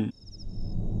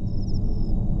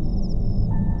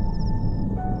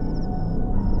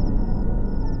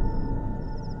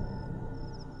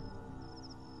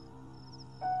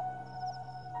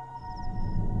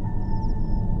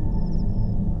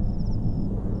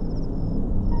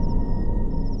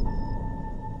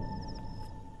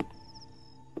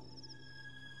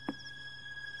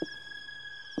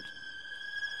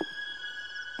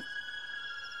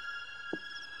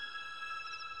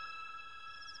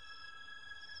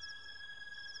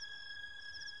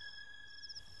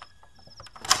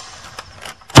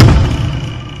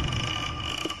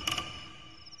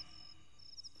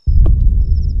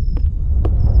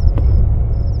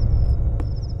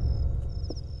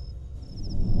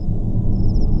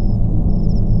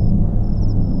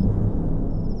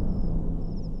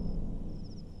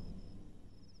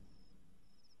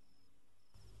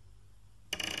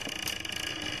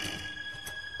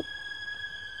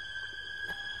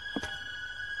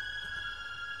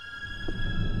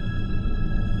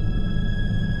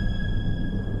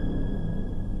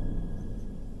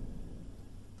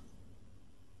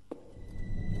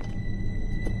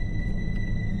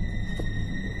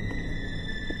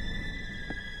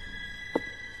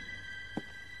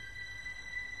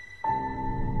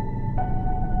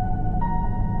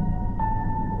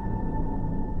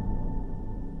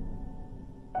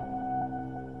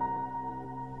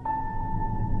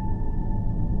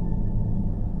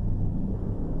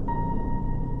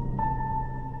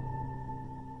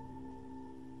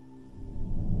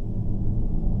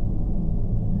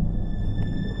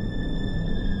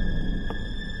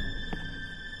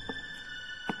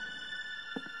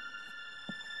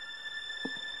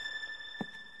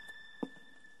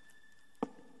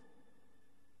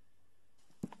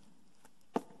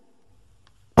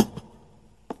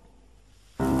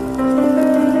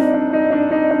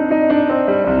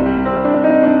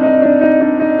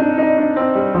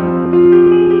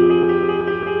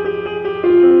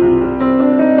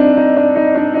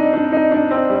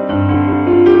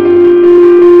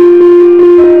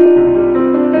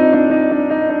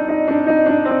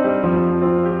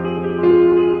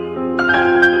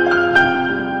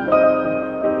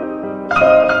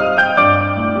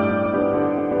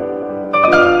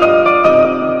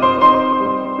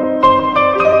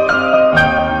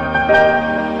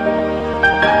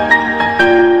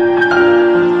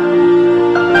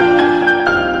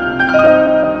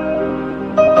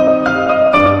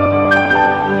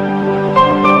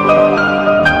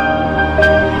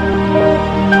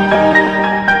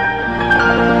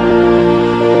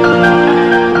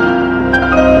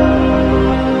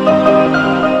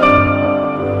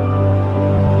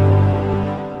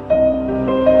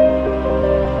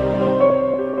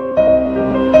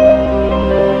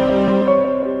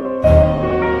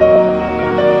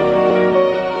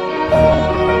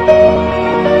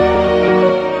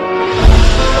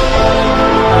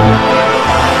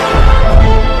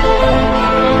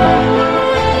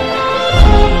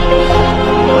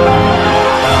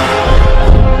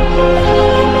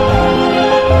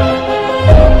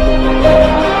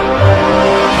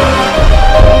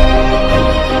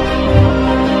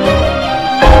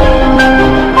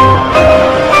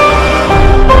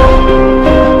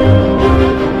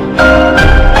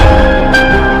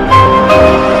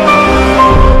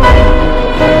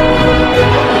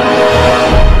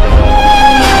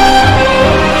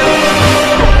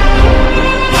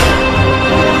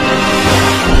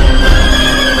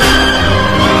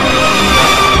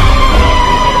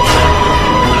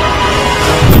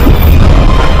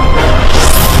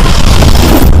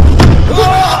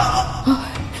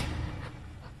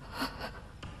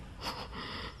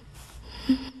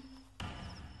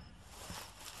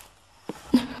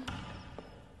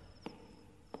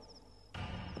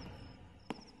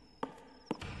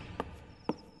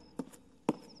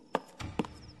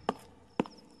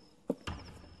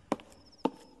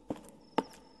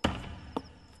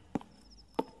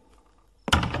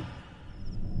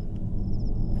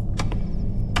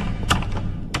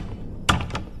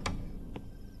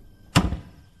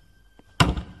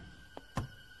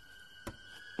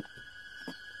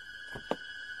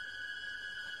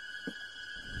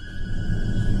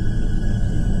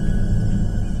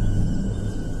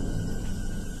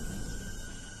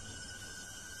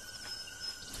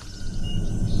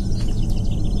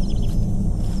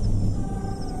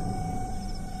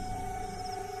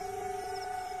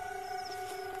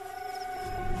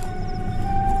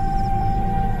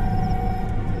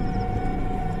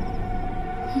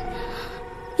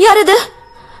 யாரது?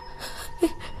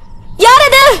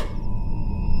 யாரது?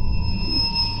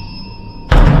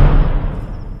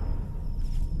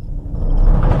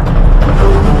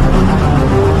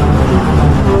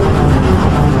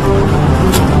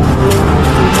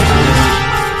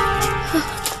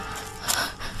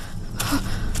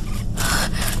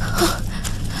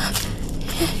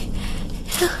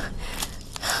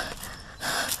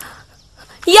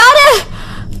 யாரு?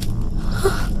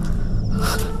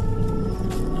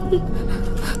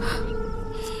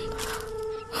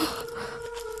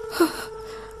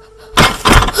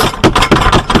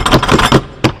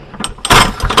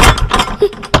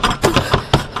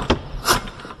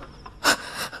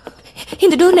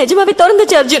 இந்த டோர் நிஜமாவே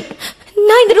திறந்துச்சு அர்ஜுன்.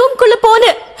 நான் இந்த ரூம்குள்ள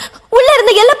போனேன். உள்ள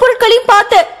இருந்த எல்லா பொருட்களையும்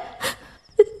பார்த்தேன்.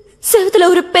 செவத்துல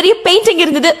ஒரு பெரிய பெயிண்டிங்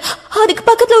இருந்தது. அதுக்கு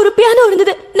பக்கத்துல ஒரு பியானோ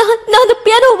இருந்தது. நான் அந்த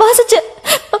பியானோ வாசிச்சேன்.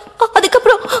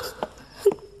 அதுக்கப்புறம்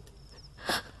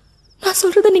நான்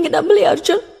சொல்றத நீங்க நம்பலையா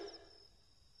அர்ஜுன்?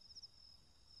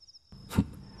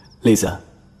 லீசா,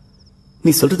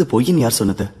 நீ சொல்றது பொய்ன்னு யார்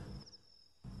சொன்னது?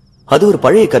 அது ஒரு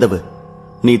பழைய கதவு.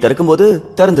 நீ திறக்கும்போது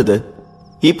திறந்தது.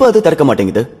 இப்ப அது திறக்க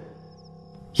மாட்டேங்குது.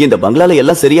 இந்த பங்களால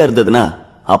எல்லாம் சரியா இருந்ததுன்னா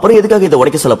அப்புறம் எதுக்காக இதை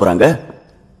உடைக்க சொல்ல போறாங்க?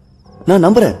 நான்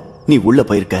நம்புறேன். நீ உள்ள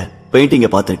போயிருக்க, பெயிண்டிங்க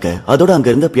பார்த்திருக்க, அதோட அங்க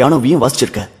இருந்த பியானோவையும்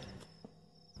வாசிச்சிருக்க.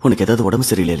 உனக்கு ஏதாவது உடம்பு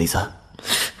சரியில்லை லீசா?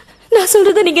 நான்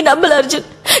சொல்றத நீங்க நம்பல அர்ஜுன்.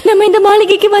 நம்ம இந்த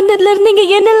மாளிகைக்கு வந்ததுல இருந்து இங்க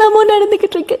என்னெல்லாமோ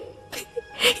நடந்துகிட்டு இருக்கு.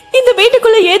 இந்த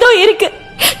வீட்டுக்குள்ள ஏதோ இருக்கு.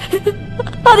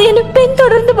 அது என்ன பின்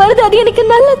தொடர்ந்து வருது. அது எனக்கு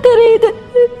நல்லா தெரியுது.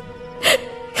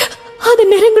 அது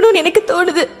நெருங்கணும்னு எனக்கு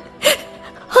தோணுது.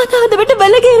 ஆனா அதை விட்டு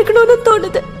விலகி இருக்கணும்னு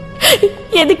தோணுது.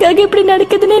 எதுக்காக இப்படி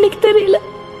நடக்குதுன்னு எனக்கு தெரியல.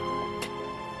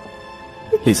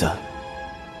 லீசா,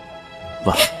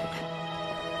 வா.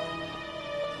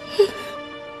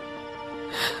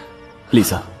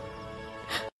 லீசா,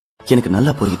 எனக்கு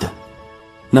நல்லா புரியுது.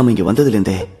 நம்ம இங்க வந்ததுல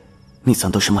இருந்தே நீ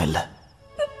சந்தோஷமா இல்ல.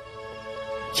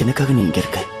 எனக்காக நீ இங்க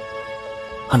இருக்க.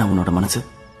 ஆனா உன்னோட மனசு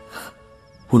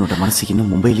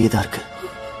இன்னும் மும்பையிலேயே தான் இருக்கு.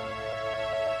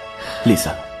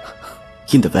 லீசா,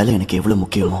 இந்த வேலை எனக்கு எவ்வளவு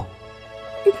முக்கியமோ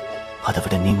அதை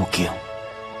விட நீ முக்கியம்.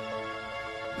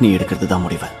 நீ எடுக்கிறது தான்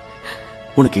முடிவு.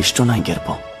 உனக்கு இஷ்டம்னா இங்க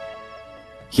இருப்போம்,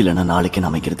 இல்லைன்னா நாளைக்கு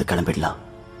நாம இங்கிருந்து கிளம்பிடலாம்.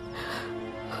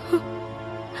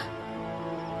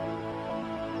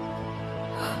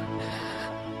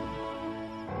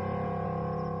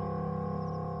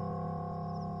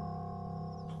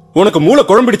 உனக்கு மூளை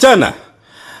குழம்பிடுச்சா என்ன?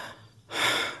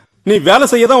 நீ வேலை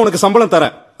செய்ய தான் உனக்கு சம்பளம்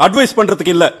தரேன், அட்வைஸ்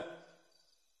பண்றதுக்கு இல்ல.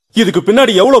 இதுக்கு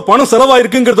பின்னாடி எவ்வளவு பணம்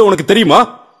செலவாயிருக்குங்கிறது உனக்கு தெரியுமா?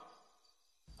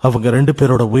 அவங்க 2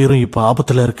 பேரோட உயிரும் இப்ப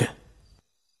ஆபத்துல இருக்கு.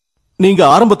 நீங்க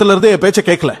ஆரம்பத்துல இருந்தே என் பேச்ச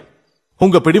கேட்கல.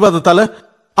 உங்க பிடிவாதத்தால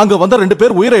அங்க வந்த 2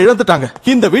 பேர் உயிரை இழந்துட்டாங்க.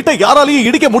 இந்த வீட்டை யாராலையும்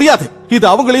இடிக்க முடியாது. இது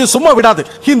அவங்களையும் சும்மா விடாது.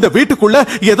 இந்த வீட்டுக்குள்ள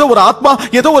ஏதோ ஒரு ஆத்மா,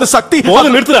 ஏதோ ஒரு சக்தி.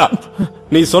 போதும், நிறுத்துறா.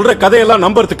 நீ சொல்ற கதையெல்லாம்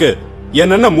நம்புறதுக்கு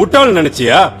என்ன முட்டாள்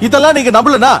நினைச்சியா? இதெல்லாம் நீங்க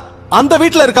நம்பலனா அந்த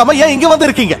வீட்டுல இருக்காம ஏன் இங்க வந்து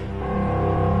இருக்கீங்க?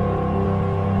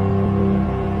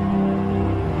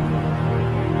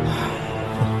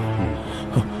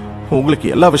 உங்களுக்கு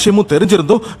எல்லா விஷயமும்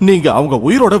தெரிஞ்சிருந்தும் நீங்க அவங்க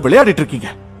உயிரோட விளையாடிட்டு இருக்கீங்க.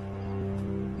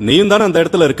 நீயும் தானே அந்த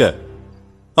இடத்துல இருக்க.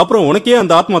 அப்புறம் உனக்கே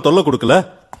அந்த ஆத்மா தொல்லை கொடுக்கல?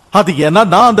 அது ஏன்னா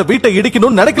நான் அந்த வீட்டை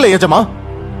இடிக்கணும்னு நினைக்கல எஜமா.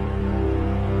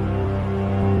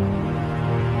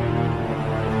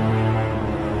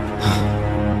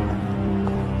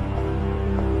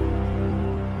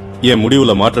 என்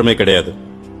முடிவுல மாற்றமே கிடையாது.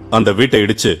 அந்த வீட்டை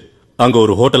இடிச்சு அங்க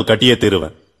ஒரு ஹோட்டல் கட்டியே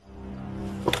தீருவேன்.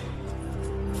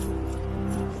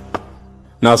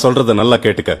 நான் சொல்றத நல்லா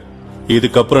கேட்டுக்க.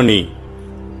 இதுக்கப்புறம் நீ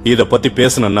இத பத்தி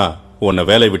பேசணும்னா உன்னை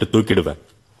வேலையை விட்டு தூக்கிடுவேன்.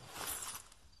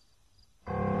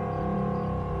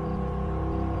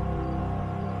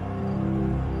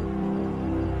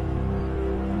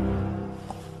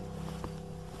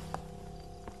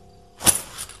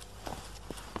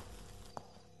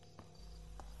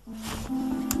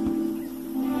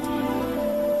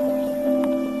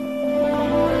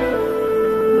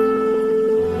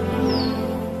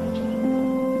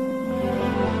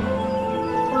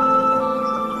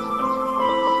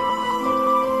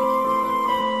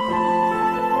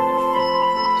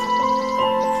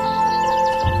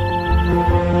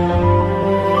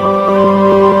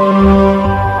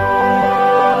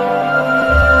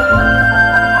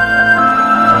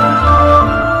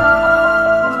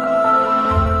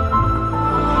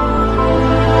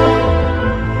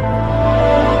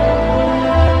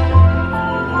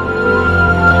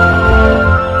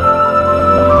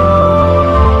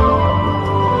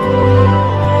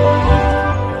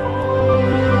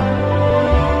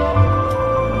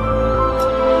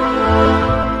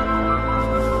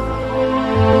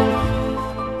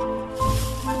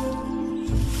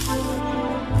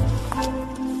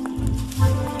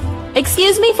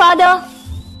 Excuse me father.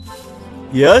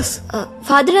 S.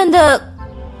 Father, அந்த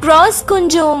கிராஸ்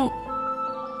கொஞ்சம்.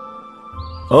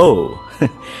 ஓ,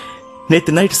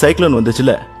 நேத்து நைட் சைக்ளோன்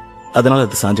வந்துச்சுல, அதனால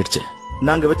அது சாஞ்சிடுச்சு.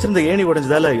 நாங்க வச்சிருந்த ஏணி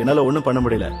உடைஞ்சதால என்னால ஒண்ணும் பண்ண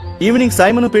முடியல. ஈவினிங்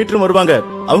சைமனும் பீட்டரும் வருவாங்க,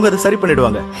 அவங்க அதை சரி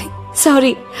பண்ணிடுவாங்க.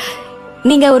 சாரி,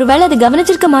 நீங்க ஒருவேளை அதை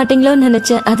கவனிச்சிருக்க மாட்டீங்களோன்னு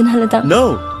நினைச்சேன், அதனாலதான். No,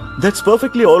 that's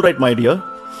perfectly all right my dear.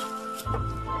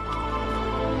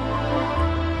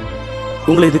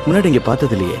 உங்களை இதுக்கு முன்னாடி இங்க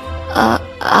பார்த்தது இல்லையே.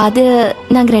 அது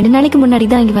நாங்க 2 நாளைக்கு முன்னாடி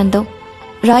தான் இங்க வந்தோம்.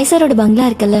 ராய் சாரோட பங்களா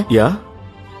இருக்குல்ல, யா,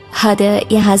 அது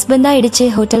என் ஹஸ்பண்ட் தான் இடிச்சு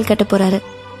ஹோட்டல் கட்ட போறாரு.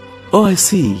 ஓ, ஐ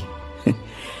see.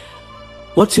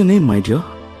 What's your name, my dear?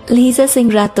 Lisa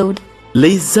Singh Rathod.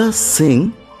 Lisa Singh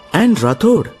and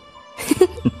Rathod.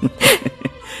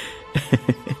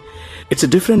 It's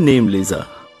a different name, Lisa.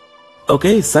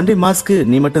 Okay, Sunday mask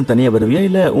நீ மட்டும் தனியா வருவியா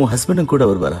இல்ல உன் ஹஸ்பண்டும் கூட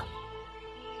வருவாரா?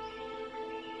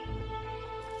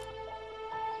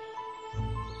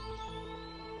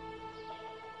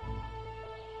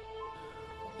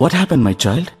 What happened, my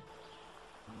child?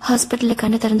 ஹாஸ்பிட்டல்ல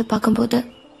கண்ணை திறந்து பார்க்கும்போது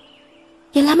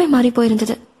எல்லாமே மாறி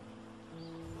போயிருந்தது.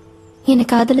 என்னை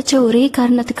காதலிச்ச ஒரே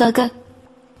காரணத்துக்காக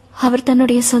அவர்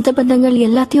தன்னுடைய சொந்த பந்தங்கள்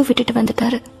எல்லாத்தையும் விட்டுட்டு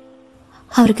வந்துட்டாரு.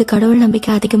 அவருக்கு கடவுள்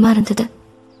நம்பிக்கை அதிகமா இருந்தது.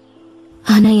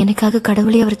 ஆனா எனக்காக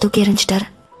கடவுளே அவர் தூக்கி எறிஞ்சிட்டாரு.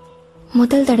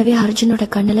 முதல் தடவை அர்ஜுனோட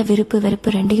கண்ணுல விருப்பு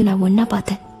வெறுப்பு ரெண்டையும் நான் ஒன்னா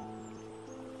பார்த்தேன்.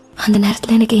 அந்த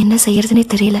நேரத்துல எனக்கு என்ன செய்யறதுனே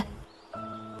தெரியல.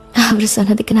 அவர்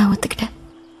சொன்னதுக்கு நான் ஒத்துக்கிட்டேன்.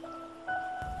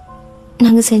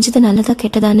 நாங்க செஞ்சது நல்லதா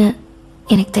கெட்டதான்னு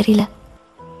எனக்கு தெரியல.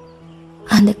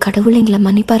 அந்த கடவுள் எங்களை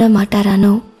மன்னிப்பாரா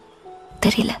மாட்டாரானோ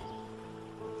தெரியல.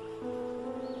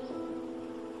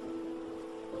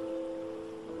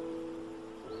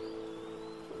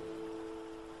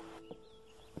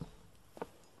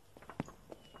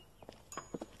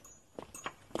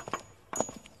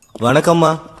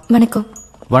 வணக்கம்மா. வணக்கம்.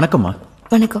 வணக்கம்மா.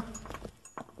 வணக்கம்.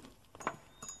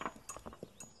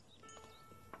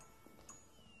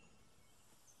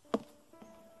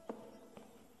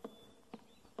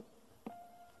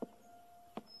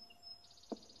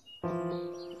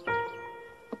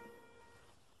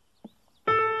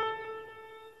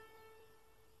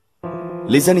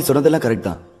 லிசா, நீ சொன்னதெல்லாம் கரெக்ட்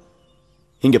தான்.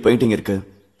 இங்க பெயிண்டிங் இருக்கு,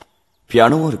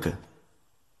 பியானோவும் இருக்கு.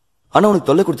 ஆனா உனக்கு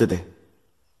தொல்லை கொடுத்தது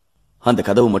அந்த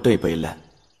கதவு மட்டும் இப்ப இல்ல.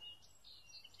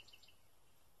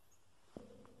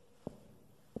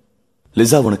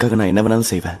 லிசா, உனக்காக நான் என்ன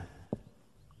வேணாலும் செய்வேன்.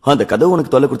 அந்த கதவு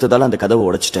உனக்கு தொல்லை கொடுத்ததால அந்த கதவை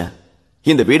உடைச்சிட்டேன்.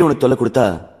 இந்த வீடு உனக்கு தொல்லை கொடுத்தா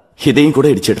இதையும் கூட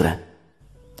இடிச்சிடுறேன்.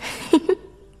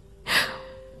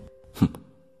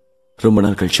 ரொம்ப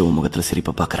நாள் கழிச்சு உன் முகத்துல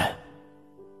சிரிப்பை பாக்குறேன்.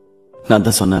 நான்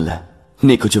தான் சொன்னேன்ல,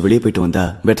 நீ கொஞ்சம் வெளியே போயிட்டு வந்தா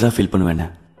பெட்டரா ஃபீல் பண்ணுவேன்னு.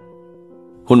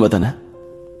 உண்மைதானே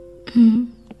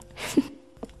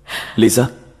லீசா?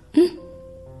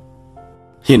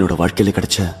 என்னோட வாழ்க்கையில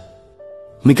கிடைச்ச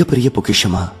மிகப்பெரிய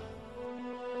பொக்கிஷமா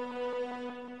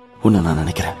உன்னை நான்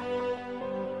நினைக்கிறேன்.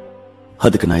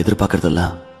 அதுக்கு நான்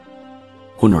எதிர்பார்க்கறதெல்லாம்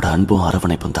உன்னோட அன்பும்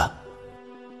அரவணைப்பும் தான்.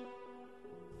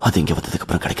 அது இங்க வந்ததுக்கு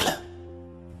அப்புறம் கிடைக்கல.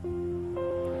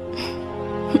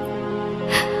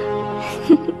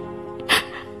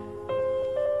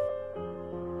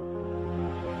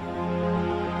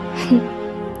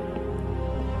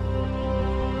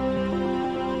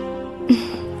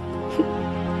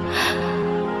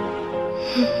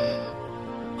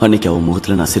 அன்னைக்கு அவன்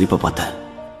முகத்துல நான் சிரிப்பை பார்த்தேன்.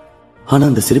 ஆனா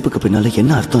அந்த சிரிப்புக்கு பின்னால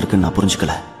என்ன அர்த்தம் இருக்குன்னு நான்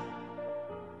புரிஞ்சுக்கல.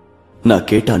 நான்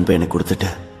கேட்ட அன்பை எனக்கு கொடுத்துட்டு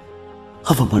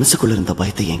அவன் மனசுக்குள்ள இருந்த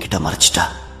பயத்தை என்கிட்ட மறைச்சிட்டா.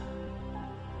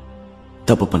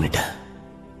 தப்பு பண்ணிட்டேன்.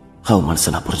 அவன்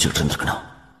மனசை நான் புரிஞ்சுக்கிட்டு இருந்திருக்கணும்.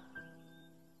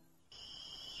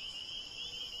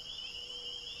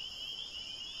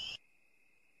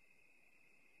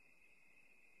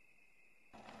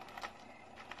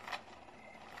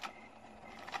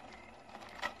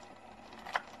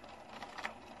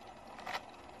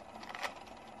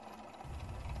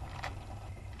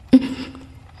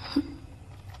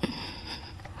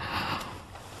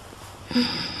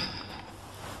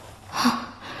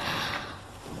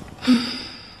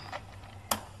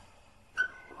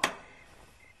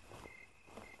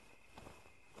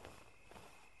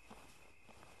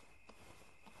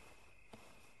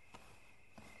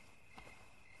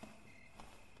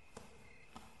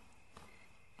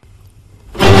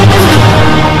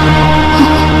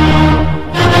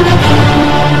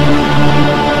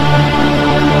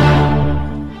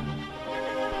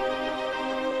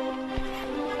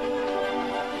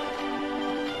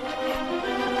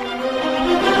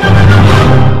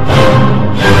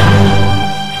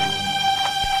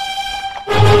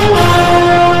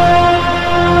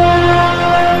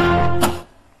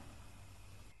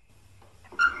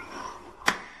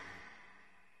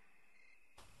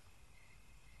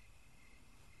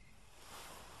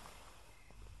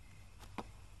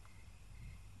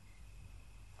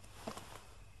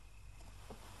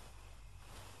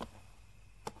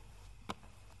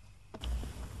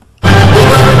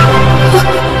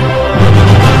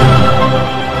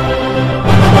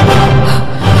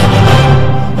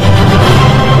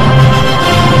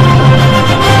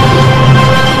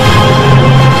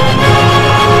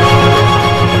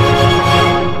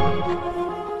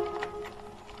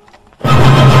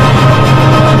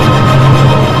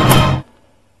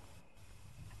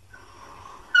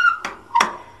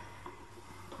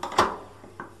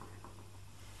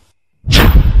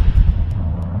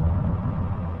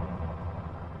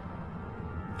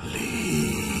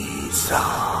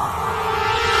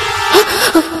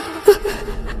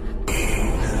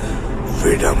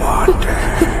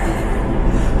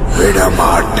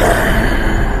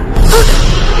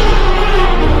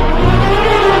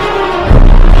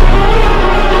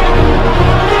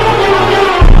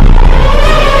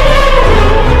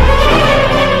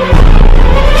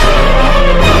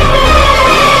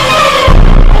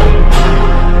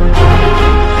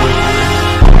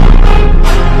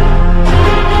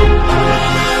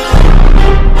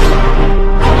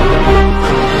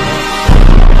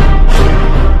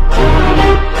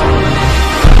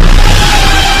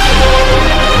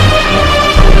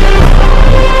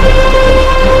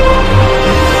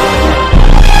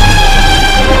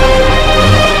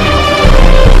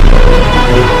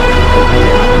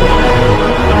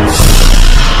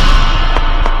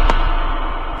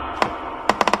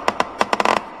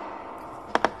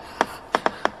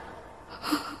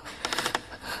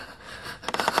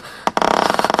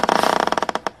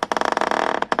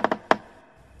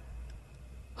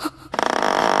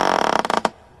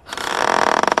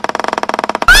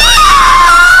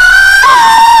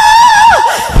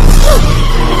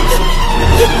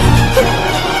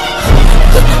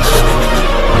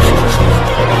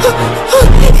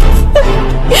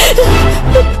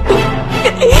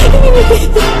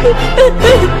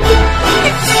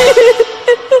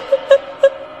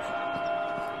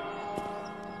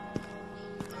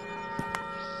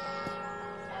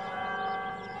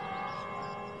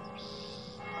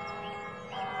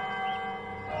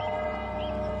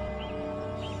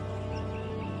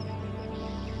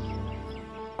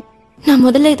 நான்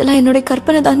முதல்ல இதெல்லாம் என்னோட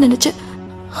கற்பனை தான் நினைச்சேன்.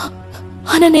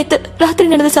 ஆனா நேத்து ராத்திரி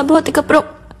நடந்த சம்பவத்துக்கு அப்புறம்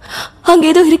அங்க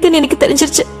ஏதோ இருக்குன்னு எனக்கு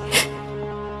தெரிஞ்சிருச்சு.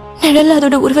 நிழல்ல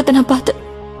அதோட உருவத்தை நான் பார்த்தேன்,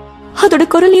 அதோட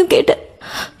குரலையும் கேட்டேன்.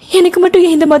 எனக்கு மட்டும்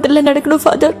ஏன் இந்த மாதிரில நடக்கணும்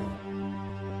ஃபாதர்?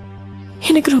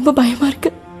 எனக்கு ரொம்ப பயமா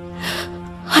இருக்கு.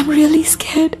 I'm really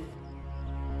scared.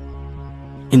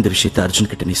 இந்த விஷயத்தை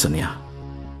அர்ஜுன் கிட்ட நீ சொன்னியா?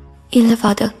 இல்ல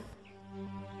ஃபாதர்.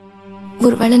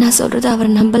 ஒருவேளை நான் சொல்றது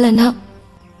அவர் நம்பலன்னா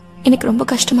எனக்கு ரொம்ப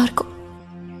கஷ்டமா இருக்கும்.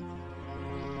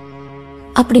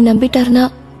 அப்படி நம்பிட்டாருன்னா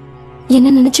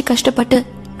என்ன நினைச்சு கஷ்டப்பட்டு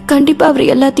கண்டிப்பா அவர்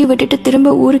எல்லாத்தையும் விட்டுட்டு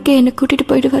திரும்ப ஊருக்கே என்னை கூட்டிட்டு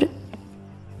போயிடுவாரு.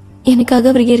 எனக்காக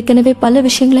அவர் ஏற்கனவே பல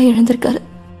விஷயங்களை இழந்திருக்காரு.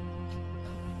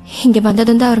 இங்க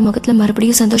வந்ததும் தான் அவர் முகத்துல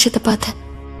மறுபடியும் சந்தோஷத்தை பார்த்தேன்.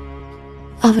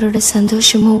 அவரோட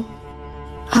சந்தோஷமும்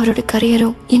அவரோட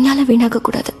கரியரும் என்னால வீணாக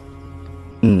கூடாது.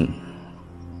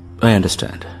 I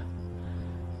understand.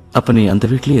 அப்ப நீ அந்த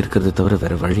வீட்லயே இருக்கிறத தவிர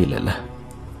வேற வழி இல்லைல்ல?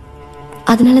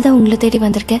 அதனாலதான் உங்களை தேடி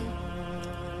வந்திருக்கேன்.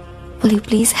 Will you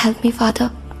please help me, Father?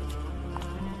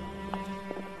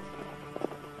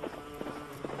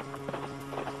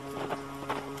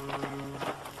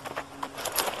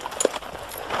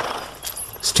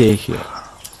 Stay here.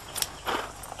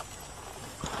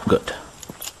 Good.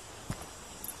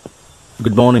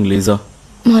 Good morning, Lisa.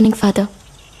 Morning, Father.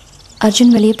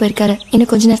 Arjun வெளியே போயிருக்காரு.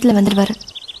 இன்னும் கொஞ்ச நேரத்துல வந்துடுவாரு.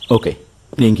 Okay,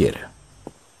 நீங்க இரு.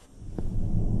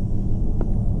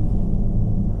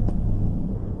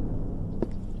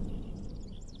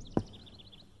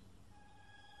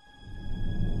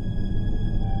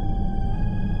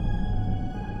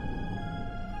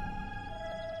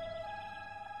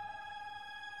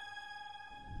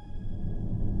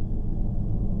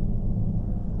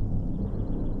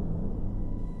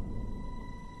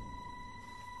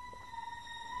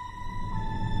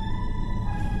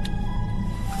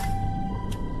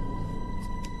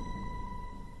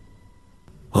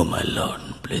 Oh my Lord,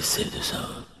 please save this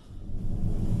house.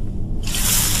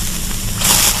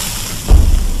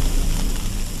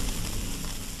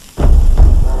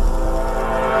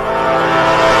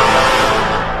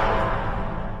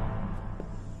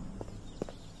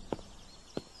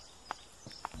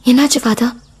 என்னாச்சு ஃபாதா?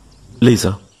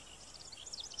 லீசா,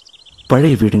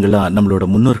 பழைய வீடுங்களா நம்மளோட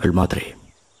முன்னோர்கள் மாதிரி.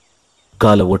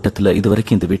 கால ஓட்டத்துல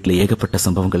இதுவரைக்கும் இந்த வீட்டுல ஏகப்பட்ட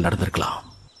சம்பவங்கள் நடந்திருக்கலாம்.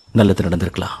 நல்லது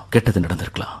நடந்திருக்கலாம், கெட்டது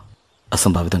நடந்திருக்கலாம்,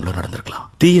 அசம்பாவிதங்களும் நடந்திருக்கலாம்.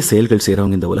 தீய செயல்கள்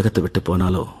செய்யறவங்க இந்த உலகத்தை விட்டு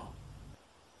போனாலோ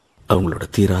அவங்களோட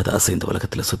தீராத ஆசை இந்த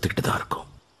உலகத்துல சுத்திக்கிட்டு தான் இருக்கும்.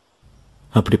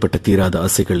 அப்படிப்பட்ட தீராத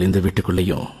ஆசைகள் இந்த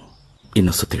வீட்டுக்குள்ளேயும்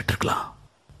இன்னும் சுத்திக்கிட்டு இருக்கலாம்.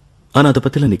 ஆனா அதை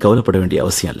பத்தில நீ கவலைப்பட வேண்டிய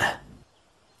அவசியம் இல்லை.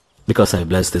 Because I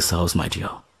plus this house my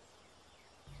dear.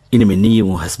 இனிமே நீயும்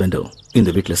உன் ஹஸ்பண்டும் இந்த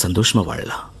வீட்டுல சந்தோஷமா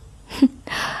வாழலாம்.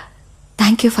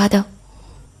 Thank you father.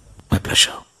 My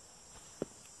pleasure.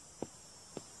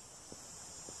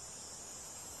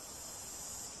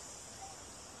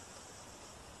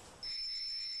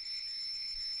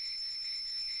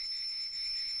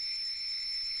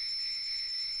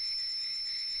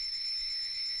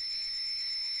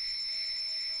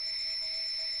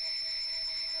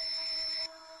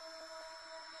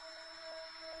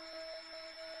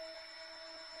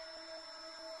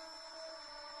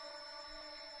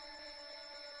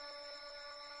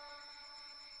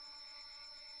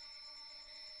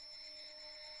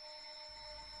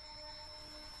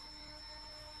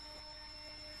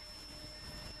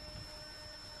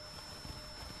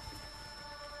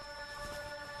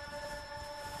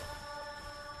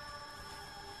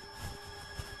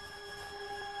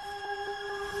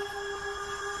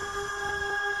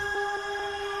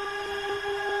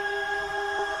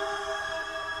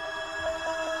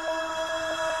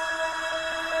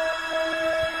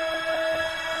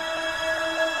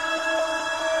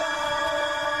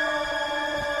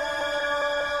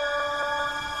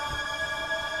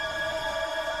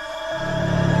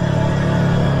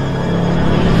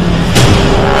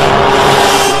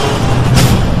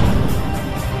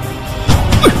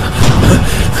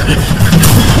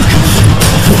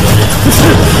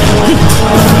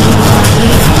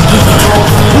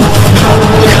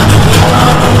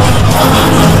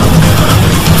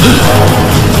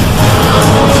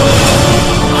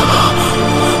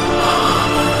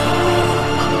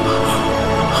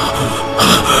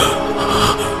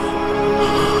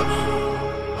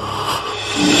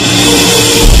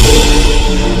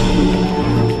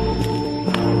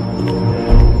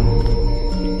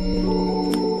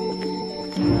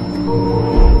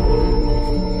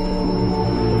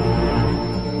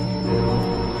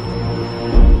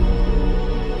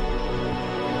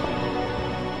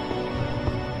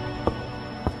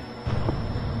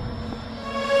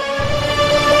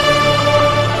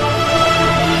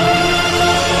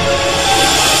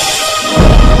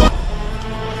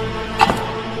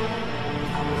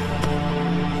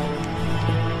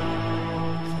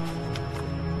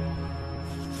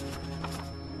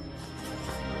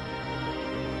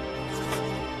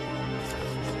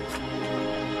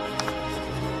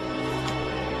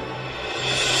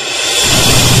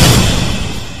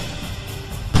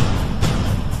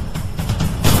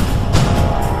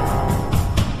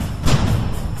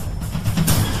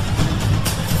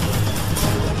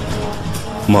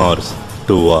 Mars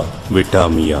டுவா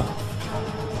விட்டாமியா.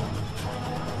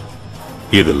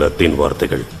 இது லத்தீன்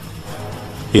வார்த்தைகள்.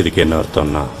 இதுக்கு என்ன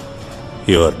அர்த்தம்னா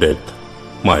யுவர் டெத்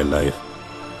மை லைஃப்.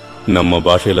 நம்ம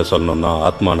பாஷையில சொல்லணும்னா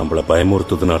ஆத்மா நம்மளை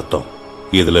பயமுறுத்துதுன்னு அர்த்தம்.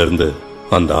 இதுல இருந்து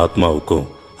அந்த ஆத்மாவுக்கும்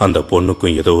அந்த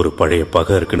பொண்ணுக்கும் ஏதோ ஒரு பழைய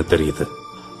பகை இருக்குன்னு தெரியுது.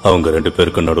 அவங்க 2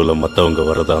 பேருக்கும் நடுவுல மத்தவங்க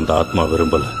வர்றத அந்த ஆத்மா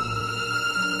விரும்பல.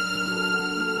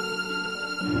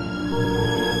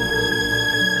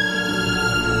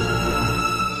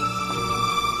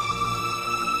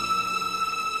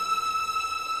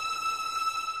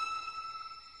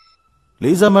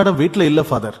 லீசா மேடம் வீட்ல இல்ல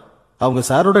ஃபாதர். அவங்க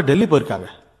சாரோட டெல்லி போயிருக்காங்க.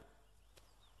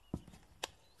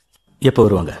 எப்ப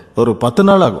வருவாங்க? ஒரு 10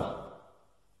 நாள் ஆகும்.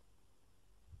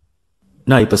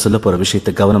 நான் இப்ப சொல்ல போற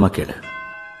விஷயத்தை கவனமா கேளு.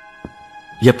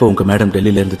 எப்ப உங்க மேடம்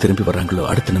டெல்லியில இருந்து திரும்பி வர்றாங்களோ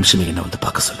அடுத்த நிமிஷமே என்ன வந்து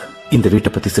பார்க்க சொல்லு. இந்த வீட்டை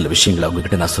பத்தி சில விஷயங்களை அவங்க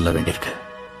கிட்ட நான் சொல்ல வேண்டியிருக்கு.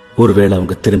 ஒருவேளை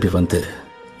அவங்க திரும்பி வந்து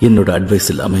என்னோட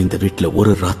அட்வைஸ் இல்லாம இந்த வீட்டுல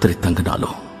ஒரு ராத்திரி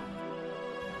தங்கினாலும்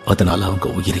அதனால அவங்க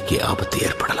உயிருக்கே ஆபத்து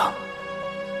ஏற்படலாம்.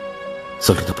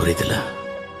 சொல்றது புரியுதுல்ல?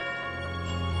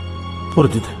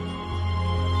 புரிஞ்சுது.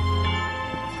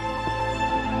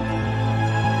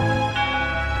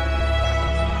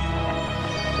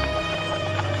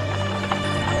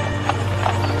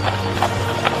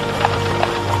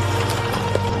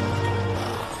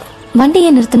 வண்டியை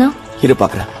நிறுத்தினா இரு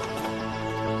பாக்குறேன்.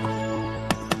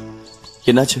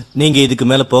 என்னாச்சு? நீங்க இதுக்கு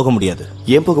மேல போக முடியாது.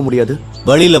 ஏன் போக முடியாது?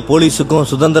 வழியில போலீஸுக்கும்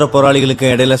சுதந்திர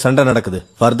போராளிகளுக்கும் இடையில சண்டை நடக்குது.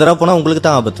 ஃபர்தரா போனா உங்களுக்கு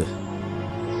தான் ஆபத்து.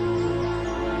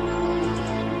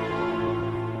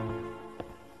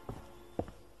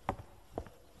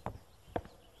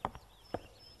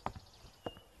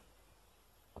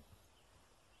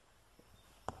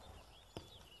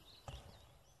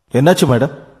 என்னாச்சு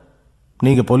மேடம்?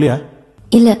 நீங்க போலியா?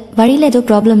 இல்ல, வழியில ஏதோ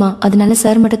ப்ராப்ளமா, அதனால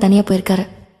சார் மட்டும் தனியா போயிருக்காரு.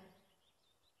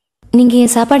 நீங்க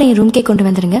என் சாப்பாடு என் ரூம்கே கொண்டு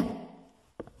வந்துருங்க.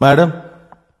 மேடம்,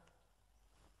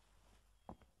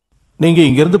 நீங்க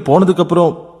இங்கிருந்து போனதுக்கு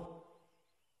அப்புறம்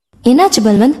என்னாச்சு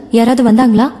பல்வந்த்? யாராவது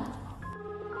வந்தாங்களா?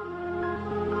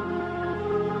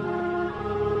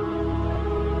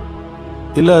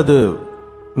 இல்ல, அது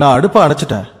நான் அடுப்ப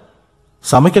அணைச்சிட்டேன்.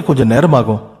 சமைக்க கொஞ்சம்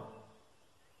நேரமாகும்.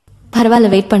 பரவாயில்ல,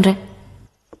 வெயிட் பண்றேன்.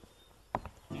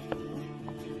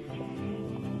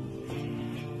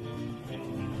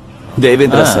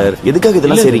 தேவேந்திரா சார், எதுக்காக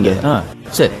இதெல்லாம் செய்றீங்க?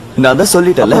 சரி, நான் தான்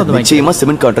சொல்லிட்டேன்ல, நிச்சயமா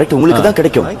சிமெண்ட் கான்ட்ராக்ட் உங்களுக்கு தான்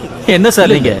கிடைக்கும். என்ன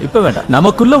சார் நீங்க இப்ப வேண்டாம்.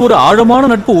 நமக்குள்ள ஒரு ஆழமான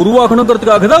நட்பு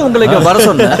உருவாகணுங்கிறதுக்காக தான் உங்களை இங்க வர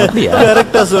சொன்னேன்.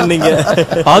 கரெக்டா சொன்னீங்க.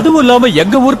 அதுவும் இல்லாம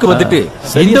எங்க ஊருக்கு வந்துட்டு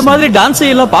இந்த மாதிரி டான்ஸ்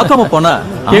எல்லாம் பார்க்காம போனா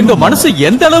எங்க மனசு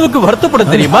எந்த அளவுக்கு வருத்தப்பட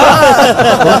தெரியுமா?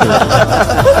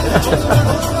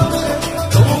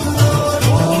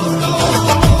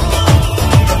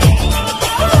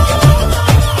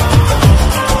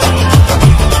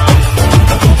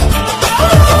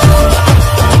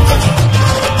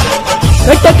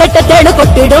 கெட்ட கெட்ட தேடு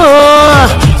கொட்டிடும்,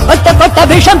 கொட்ட கொட்ட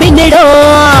விஷம்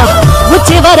பின்னிடும்,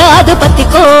 உச்சி வராது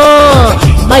பத்திக்கும்,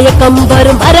 மயக்கம்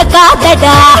வரும்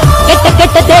மறக்காதடா. கெட்ட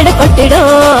கெட்ட தேடு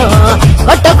கொட்டிடும்,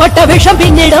 கொட்ட கொட்ட விஷம்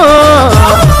பின்னிடும்,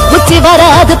 உச்சி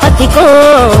வராது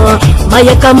பத்திக்கும்,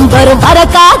 மயக்கம் வரும்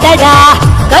மறக்காதடா.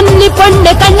 கன்னி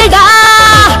பொண்ணு கண்ணுடா,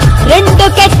 2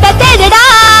 கெட்ட தேடுடா,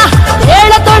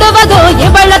 ஏழ தொடுவதோ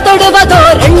இவள தொடுவதோ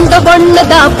 2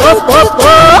 பொண்ணுதான். போ போ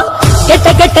போ. கெட்ட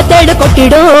கெட்ட தேடு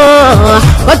கொட்டிடும்,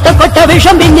 கொட்ட கொட்ட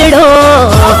விஷம்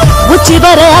பின்னிடும், உச்சி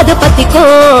வராது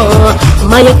பத்திக்கும்,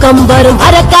 மயக்கம் வரும்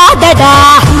மறக்காதடா.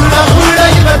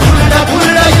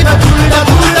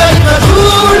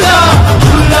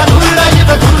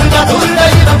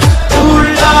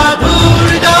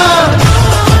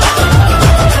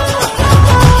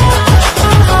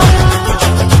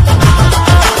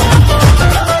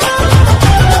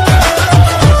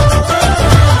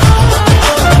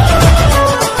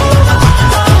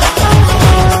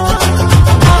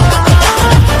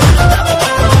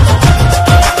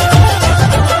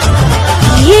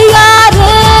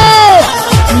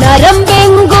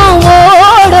 நரம்பெங்கும்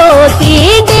ஓடோ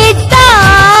தீண்டிட்டா,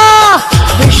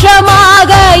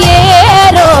 விஷமாக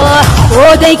ஏறோ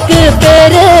போதைக்கு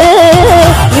பேரு,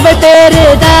 இவள் பேரு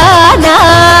தானா,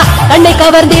 கண்ணை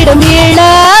கவர்ந்திடும்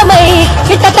இளமை,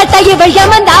 கிட்டத்தட்ட இவள்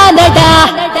யமந்தானடா.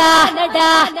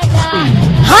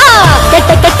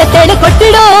 கெட்ட கெட்ட தேடு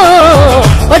கொட்டிடும்,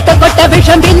 கொட்ட கொட்ட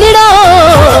விஷம் பின்னிடும்,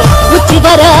 உச்சி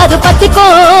வராது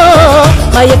பத்திக்கும்,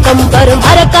 மயக்கம் வரும்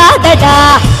மறக்காதடா.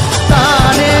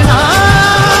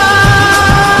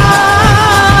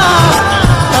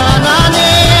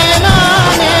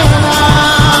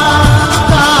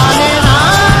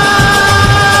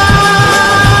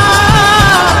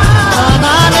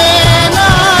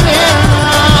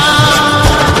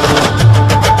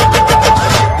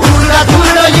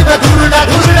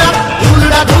 Duggal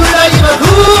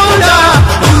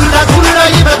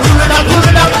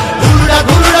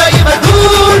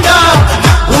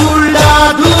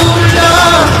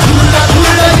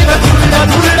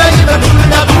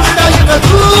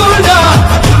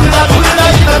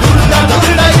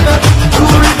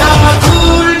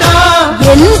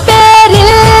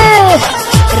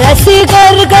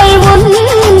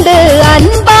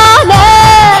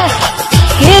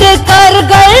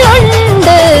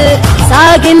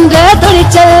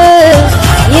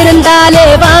கண்டாலே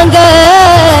வாங்க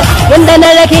எந்த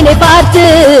அழகினை பார்த்து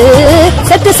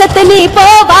சத்து சத்து நீ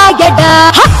போவாயடா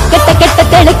கெட்ட கெட்ட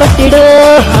தெளி கொட்டிடு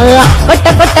கொட்ட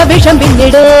கொட்ட விஷம்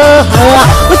பின்னிடு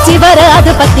உச்சி வர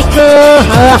அது பத்திக்கோ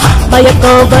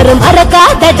மயக்கம் வரும்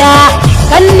மறக்காதடா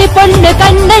கன்னி பொண்ணு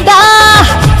கண்ணடா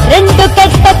ரெண்டு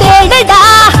கெட்ட தேடடா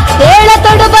தேள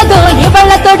தொடுவதோ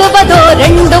இவள தொடுவதோ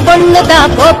ரெண்டு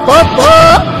பொண்ணுதான் போ போ போ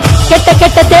கெட்ட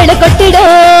கெட்ட தேளு கொட்டிடோ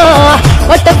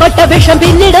கொட்ட கொட்ட விஷம்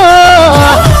பின்னிடோ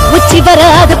உச்சி வர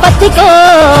அது பத்திக்கோ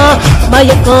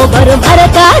மயக்கம் வரும்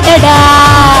மறக்காதடா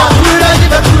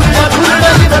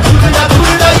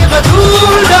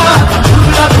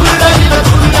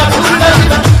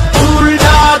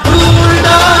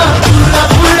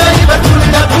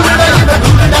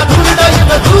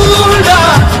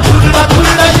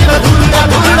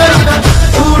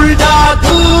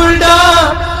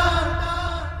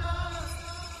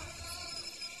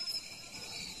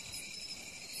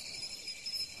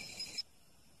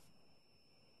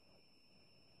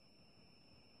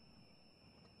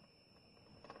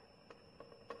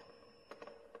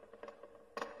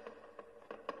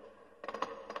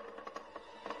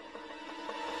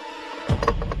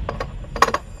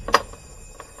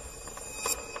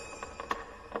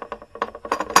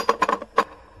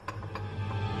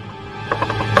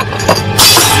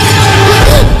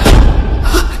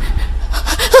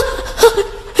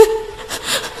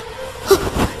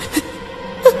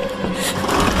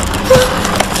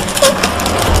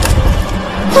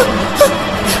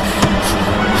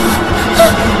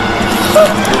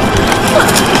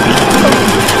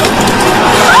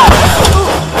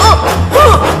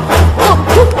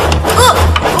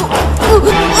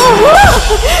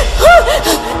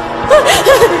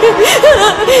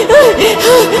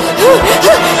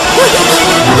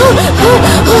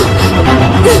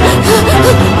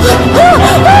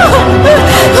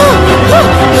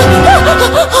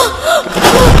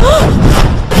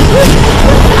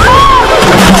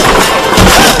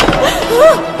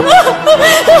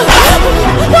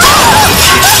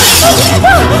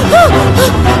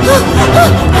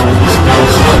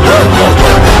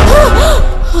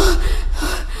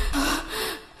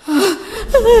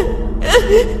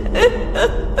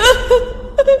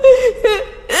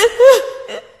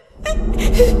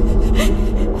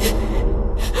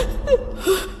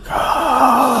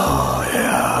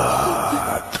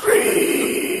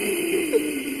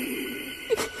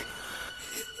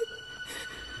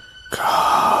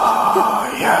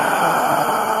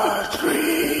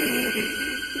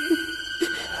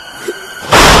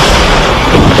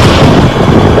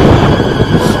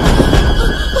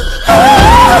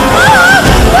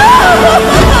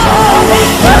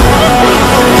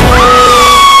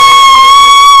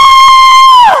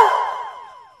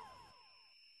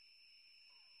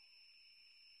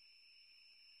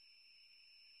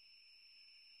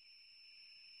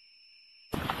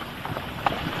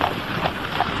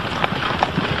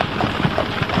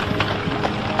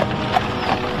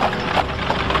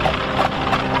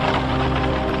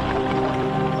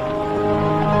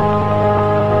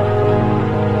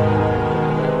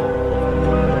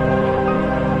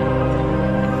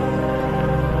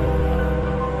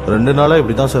ரெண்டு நாளா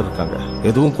இப்படிதான் சார் இருக்காங்க.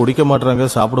 எதுவும் குடிக்க மாட்டாங்க,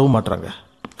 சாப்பிடவும் மாட்டாங்க.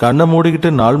 கண்ணை மூடிக்கிட்டு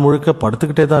நாள் முழுக்க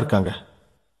படுத்துக்கிட்டே தான் இருக்காங்க.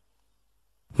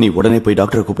 நீ உடனே போய்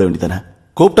டாக்டரை கூப்பிட வேண்டியதானே?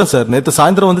 கூப்பிட்டேன் சார். நேற்று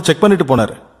சாயந்தரம் வந்து செக் பண்ணிட்டு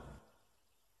போனாரு.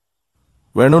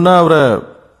 வேணும்னா அவரை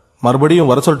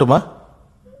மறுபடியும் வர சொல்லட்டுமா?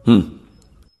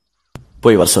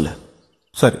 போய் வர சொல்லு.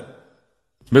 சரி.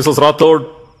 மிஸ்ஸஸ் ராத்தோட்,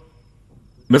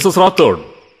 மிஸ்ஸஸ் ராத்தோட்,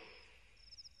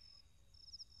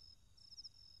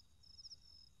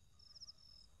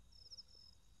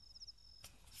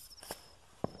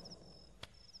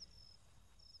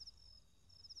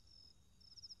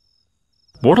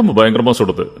 உடம்பு பயங்கரமா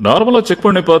சுடுது. நார்மலா செக்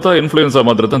பண்ணி பார்த்தா இன்ஃபுளுன்சா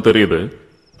மாதிரி தான் தெரியுது.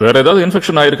 வேற ஏதாவது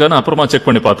இன்ஃபெக்ஷன் ஆயிருக்கான்னு அப்புறமா செக்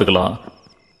பண்ணி பார்த்துக்கலாம்.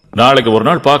 நாளைக்கு ஒரு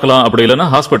நாள் பார்க்கலாம். அப்படி இல்லைன்னா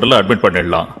ஹாஸ்பிட்டல்ல அட்மிட்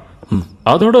பண்ணிடலாம்.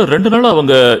 அதோட 2 நாள்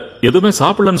அவங்க எதுவுமே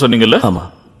சாப்பிடலன்னு சொன்னீங்கல்ல? ஆமா.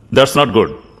 That's not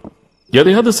good.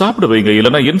 எதையாவது சாப்பிட வைங்க,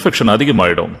 இல்லைன்னா இன்ஃபெக்ஷன்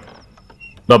அதிகமாயிடும்.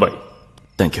 பாய்.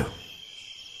 Thank you.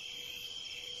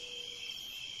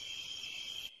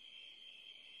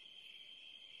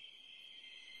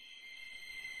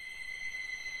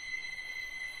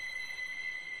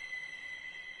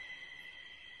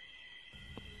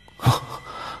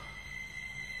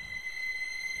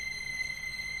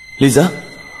 Lisa,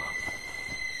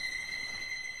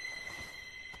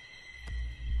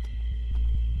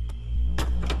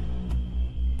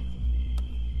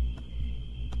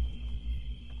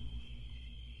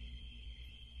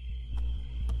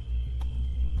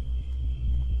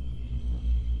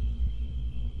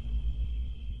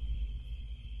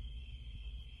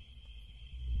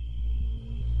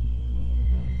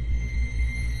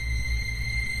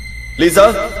 Lisa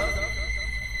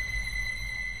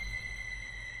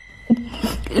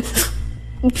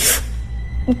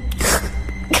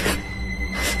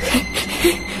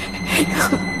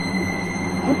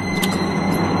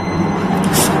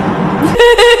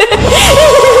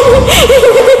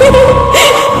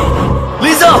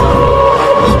Lisa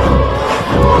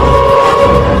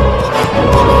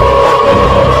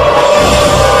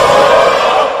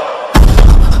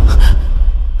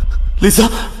Lisa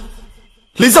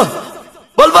Lisa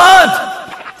Balwan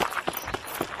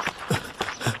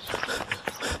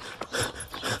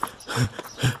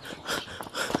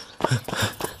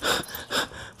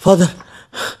father,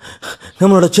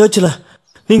 நம்மளோட சர்ச்சில்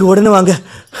நீங்க உடனே வாங்க.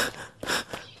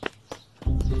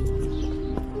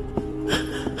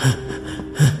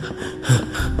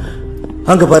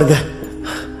 அங்க பாருங்க.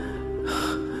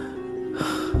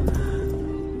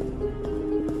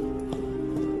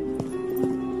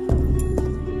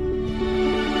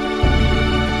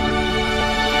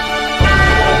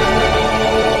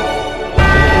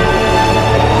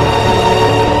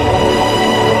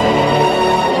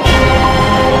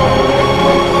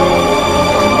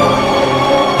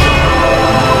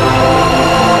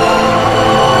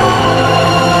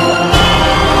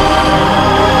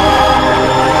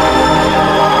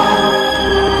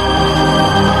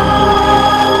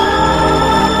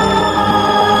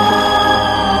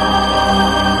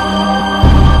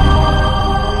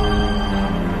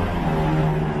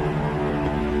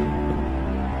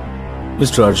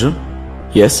 மிஸ்டர் அர்ஜுன்.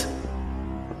 எஸ்.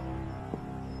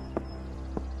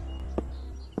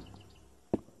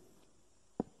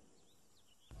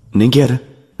 நீங்க யாரு?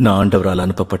 நான் ஆண்டவரால்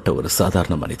அனுப்பப்பட்ட ஒரு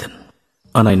சாதாரண மனிதன்.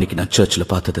 ஆனா இன்னைக்கு நான்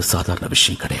சர்ச்சில் பார்த்தது சாதாரண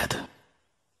விஷயம் கிடையாது.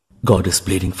 God is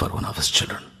bleeding for one of his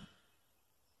children.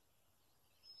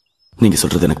 நீங்க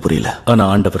சொல்றது எனக்கு புரியல. ஆனா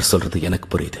ஆண்டவர் சொல்றது எனக்கு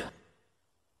புரியுது.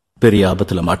 பெரிய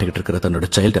ஆபத்துல மாட்டிக்கிட்டு இருக்கிற தன்னோட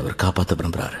சைல்டு அவர் காப்பாற்ற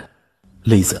விரும்புறாரு.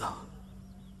 லீசா.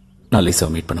 நான்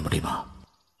லீசாவை மீட் பண்ண முடியுமா?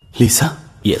 லீசா?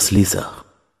 S, Lisa.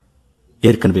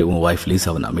 ஏற்கனவே உன் வைஃப்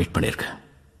லீசாவை நான் மீட் பண்ணியிருக்கேன்.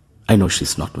 I know she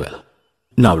is not well.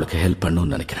 நான் அவளுக்கு ஹெல்ப்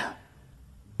பண்ணணும்னு நினைக்கிறேன்.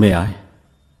 மே ஐ?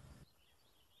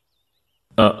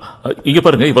 இங்க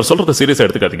பாருங்க, இவர் சொல்றத சீரியஸா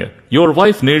எடுத்துக்காதீங்க. Your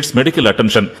wife needs medical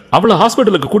attention. அவளை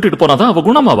ஹாஸ்பிட்டலுக்கு கூட்டிட்டு போனாதான் அவ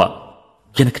குணமாவா.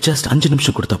 எனக்கு ஜஸ்ட் 5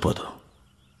 நிமிஷம் கொடுத்தா போதும்.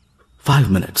 5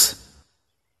 minutes.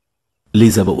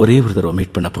 லீசாவை ஒரே ஒரு தடவை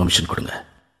மீட் பண்ண பெர்மிஷன் கொடுங்க.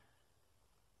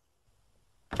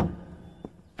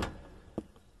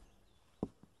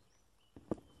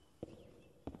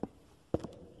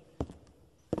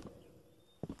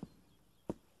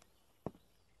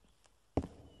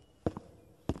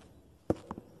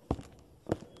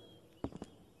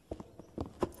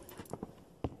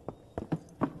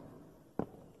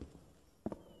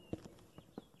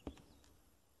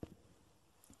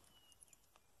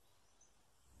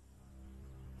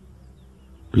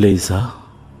 Lisa.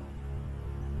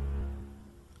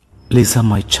 Lisa,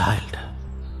 my child.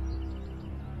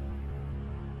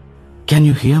 Can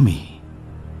you hear me?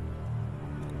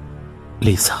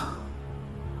 Lisa.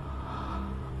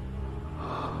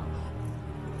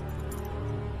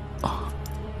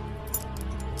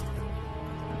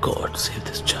 God save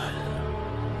this child.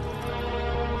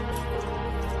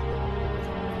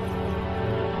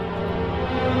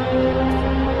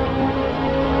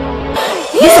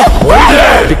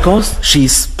 Because she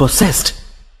is possessed.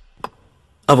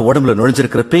 அவ உடம்புல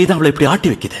நுழைஞ்சிருக்கிற பேய் தான் அவளை இப்படி ஆட்டி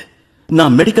வைக்குது.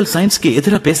 நான் மெடிக்கல் சயின்ஸ்க்கு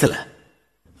எதிரா பேசல.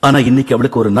 ஆனா இன்னைக்கு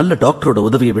அவளுக்கு ஒரு நல்ல டாக்டரோட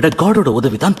உதவியை விட காடோட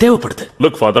உதவி தான் தேவைப்படுது.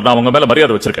 லுக் ஃபாதர், நான் உங்க மேல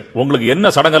மரியாதை வச்சிருக்கேன். உங்களுக்கு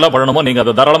என்ன சடங்கெல்லாம் பண்ணணுமோ நீங்க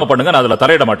அதை தாராளமா பண்ணுங்க. நான் அதுல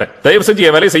தலையிட மாட்டேன். தயவு செஞ்சு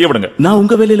என் வேலையை செய்ய விடுங்க. நான்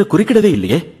உங்க வேலையில குறுக்கிடவே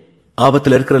இல்லையே.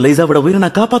 ஆபத்துல இருக்கிற லைசாவோட உயிரை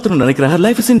நான் காப்பாற்றணும்னு நினைக்கிறேன். Her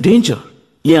life is in danger.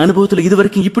 என் அனுபவத்துல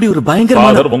இதுவரைக்கும் இப்படி ஒரு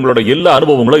பயங்கரமான உங்களோட எல்லா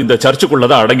அனுபவங்களும் இந்த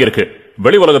சர்ச்சுக்குள்ளதான் அடங்கியிருக்கு.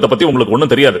 வெளி உலகத்தை பத்தி உங்களுக்கு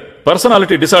ஒண்ணும் தெரியாது.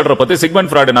 பர்சனாலிட்டி டிசார்டர் பத்தி சிக்மண்ட்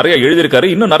ஃப்ராய்ட் நிறைய எழுதியிருக்காரு.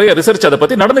 இன்னும் நிறைய ரிசர்ச் அதை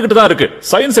பத்தி நடந்துகிட்டு தான் இருக்கு.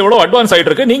 சயின்ஸ் எவ்வளவு அட்வான்ஸ்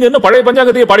ஆயிட்டு இருக்கு. நீங்க இன்னும் பழைய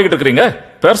பஞ்சாங்கத்தையே பாடிக்கிட்டு இருக்கீங்க.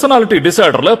 பர்சனாலிட்டி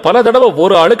டிசார்டர்ல பல தடவை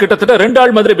ஒரு ஆளு கிட்டத்தட்ட 2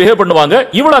 ஆள் மாதிரி பிஹேவ் பண்ணுவாங்க.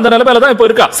 இவ்வளவு அந்த நிலைமையில தான் இப்ப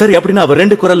இருக்கா. சரி, அப்படின்னா அவ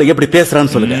 2 குரல்ல எப்படி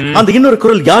பேசுறான்னு சொல்லுங்க. அந்த இன்னொரு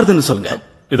குரல் யாருதுன்னு சொல்லுங்க.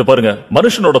 இது பாருங்க,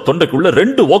 மனுஷனோட தொண்டைக்குள்ள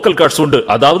 2 வோக்கல் கார்ட்ஸ் உண்டு.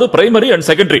 அதாவது பிரைமரி அண்ட்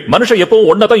செகண்டரி. மனுஷன் எப்பவும்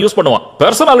ஒண்ணா தான் யூஸ் பண்ணுவான்.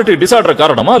 பர்சனாலிட்டி டிசார்டர்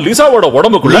காரணமா லிசாவோட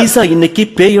உடம்புக்குள்ள லிசா இன்னைக்கு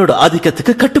பேயோட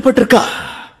ஆதிக்கத்துக்கு கட்டுப்பட்டு இருக்கா.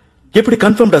 எப்படி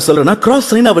கன்ஃபார்ம்டா சொல்றேன்னா, கிராஸ்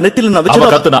சைன் அவ நெத்தில நான் வச்சு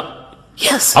கத்துனா.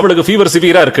 அவளுக்கு ஃபீவர்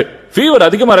சிவியரா இருக்கு. ஃபீவர்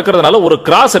அதிகமா இருக்கிறதுனால ஒரு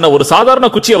கிராஸ் என்ன ஒரு சாதாரண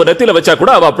குச்சி அவ நெத்தில வச்சா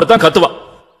கூட அவ அப்படித்தான் கத்துவா.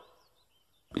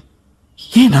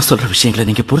 ஏன் நான் சொல்ற விஷயங்களை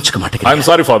நீங்க புரிஞ்சுக்க மாட்டேங்கிறீங்க? ஐ am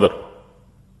sorry father.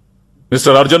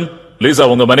 Mister Arjun, Lisa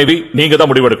உங்க மனைவி. நீங்க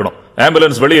தான் முடிவெடுக்கணும்.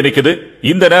 ஆம்புலன்ஸ் வெளியே நிக்குது.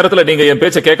 இந்த நேரத்துல நீங்க என்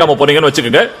பேச்சை கேட்காம போனீங்கன்னு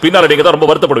வச்சுக்கோங்க, பின்னால நீங்க தான் ரொம்ப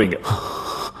வருத்தப்படுவீங்க.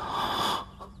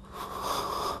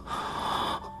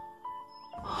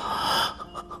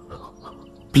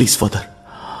 ப்ளீஸ் ஃபாதர்,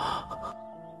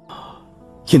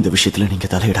 இந்த விஷயத்துல நீங்க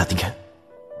தலையிடாதீங்க.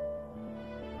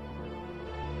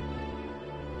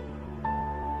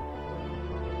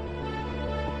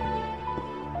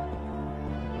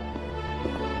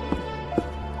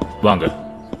 வாங்க.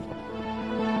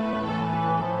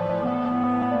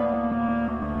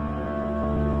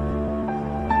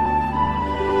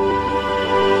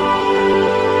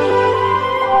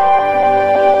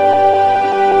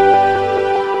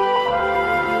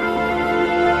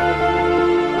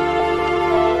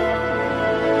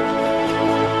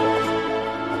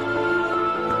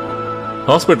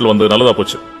 ஹாஸ்பிட்டல் வந்து நல்லதா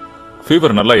போச்சு.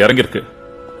 ஃபீவர் நல்லா இறங்கிருக்கு.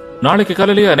 நாளைக்கு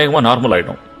காலையிலேயே அநேகமா நார்மல்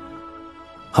ஆயிடும்.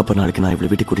 அப்ப நாளைக்கு நான்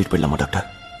இவ்வளவு வீட்டுக்கு கூட்டிட்டு போயிடலாமா டாக்டர்?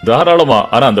 தாராளமா.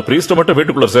 ஆனா அந்த பிரீஸ்ட மட்டும்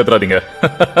வீட்டுக்குள்ள சேர்த்துறாதீங்க.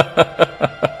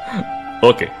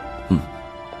 ஓகே.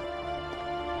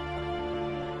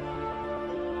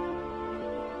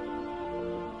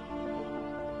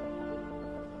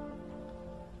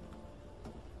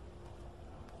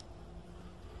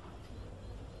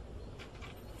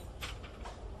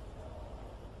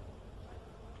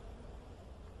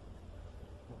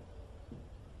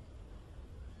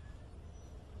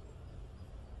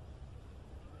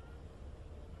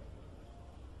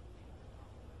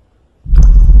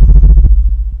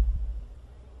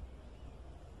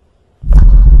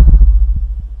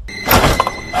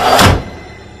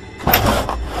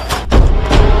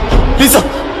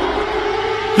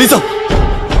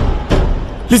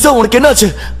 லிசா, உனக்கு என்னாச்சு?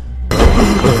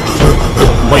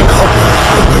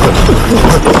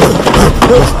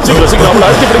 சீக்கிரம் அவளை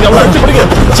அடிச்சு பிடிங்க, அவளை அடிச்சு பிடிங்க.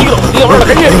 சீக்கிரம் நீ அவளோட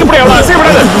கையை அடிக்க முடியும், அவளை அசைய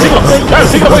விடாத.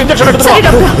 சீக்கிரம் போய் இன்ஜெக்ஷன் எடுத்து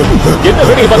என்ன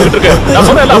வேடிக்கை பார்த்துட்டு இருக்க? நான்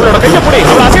சொன்னேன் அவளோட கையை பிடி,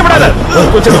 அவளை அசைய விடாத.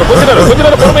 கொஞ்ச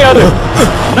நேரம் பொறுமையாரு.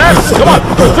 Come on,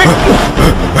 quick.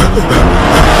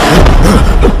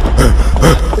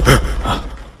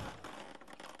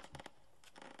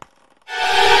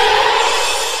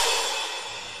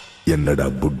 என்னடா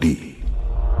புட்டி,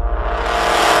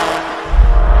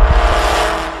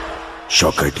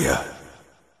 ஷாக் ஆயிட்டியா?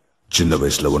 சின்ன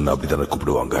வயசுல ஒன்னு அப்படித்தானே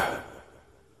கூப்பிடுவாங்க.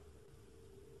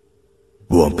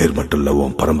 உன் பேர் மட்டும் இல்ல,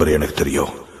 உன் பரம்பரை எனக்கு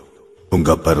தெரியும்.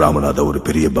 உங்க அப்பா ராமநாத ஒரு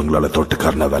பெரிய பங்களால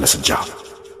தோட்டக்காரனா வேலை செஞ்சான்.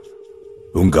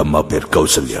 உங்க அம்மா பேர்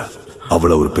கௌசல்யா,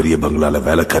 அவள ஒரு பெரிய பங்களால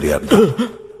வேலைக்காரியா இருந்தா.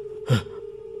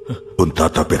 உன்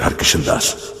தாத்தா பேர் ஹர்கிஷன்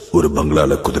தாஸ், ஒரு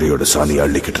பங்களால குதிரையோட சாணியை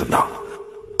அள்ளிக்கிட்டு இருந்தான்.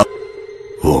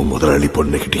 உன் முதலாளி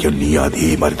பொண்ணுகிட்டையும் நீ அதே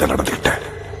மாதிரி தான் நடந்துகிட்ட.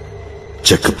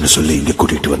 செக்அப்னு சொல்லி இங்க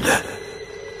கூட்டிட்டு வந்த.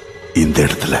 இந்த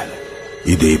இடத்துல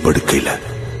இதே படுக்கையில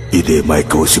இதே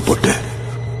மயக்க ஊசி போட்டு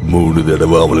 3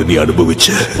 தடவை அவளை நீ அனுபவிச்ச.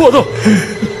 போதும்.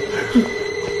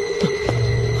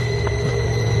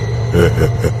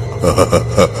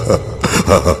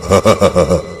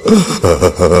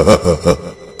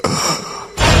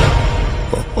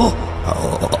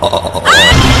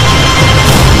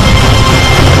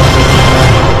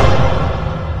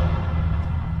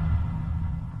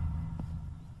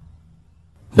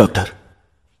 டாக்டர்,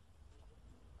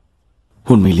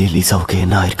 உண்மையிலேயே லீசாவுக்கு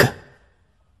என்ன ஆயிருக்கு?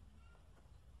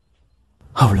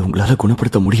 அவளை உங்களால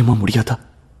குணப்படுத்த முடியுமா முடியாதா?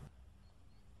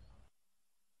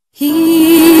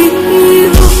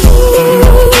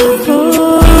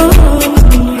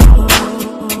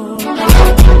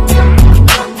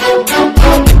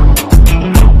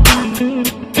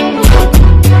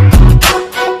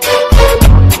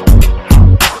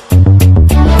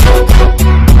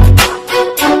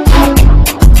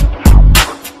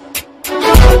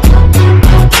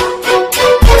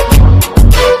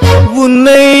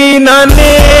 உன்னை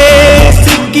நானே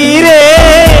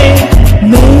சிக்கிறேன்,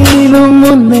 மேலும்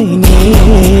உன்னை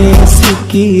நேசிக்கிறேன்.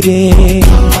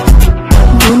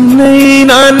 உன்னை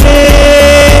நானே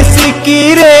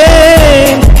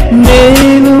சிக்கிறேன்,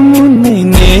 மேலும் உன்னை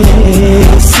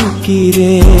நேசிக்கிறேன்.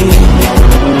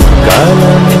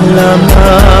 காலமெல்லாம்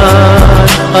நான்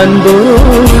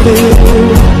அன்போடு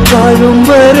வாழும்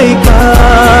வரை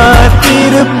காத்திருப்பேன்.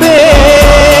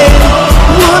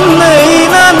 உன்னை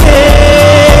நான்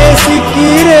நேசிக்கிறேன்,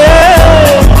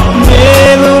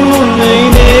 மேலும் உன்னை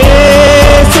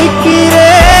நேசிக்கிறேன்.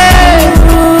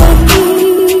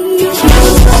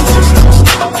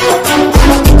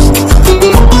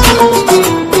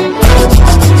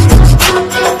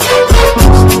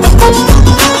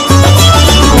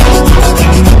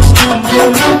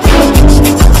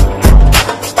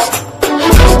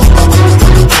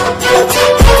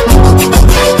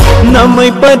 நம்மை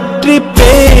பற்றி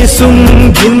பேசும்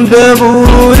இந்த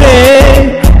ஊரே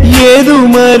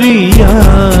ஏதுமறியாதுதானே.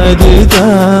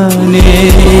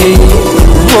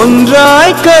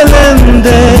 ஒன்றாய் கலந்த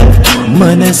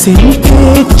மனசின்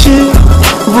பேச்சு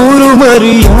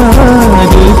உருமறியாதுதானே.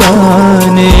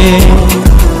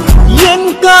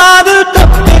 காதல்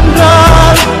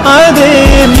தப்பென்றால் அதே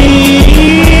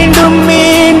மீண்டும்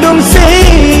மீண்டும்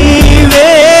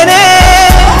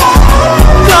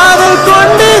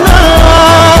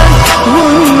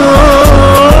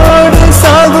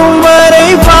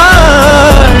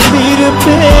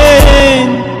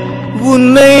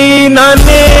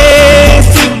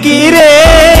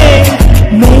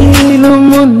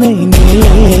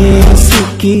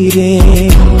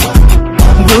நேசிக்கிறேன்,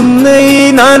 உன்னை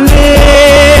நான்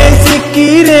நேசிக்கிறேன்,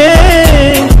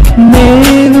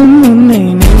 மேலும் உன்னை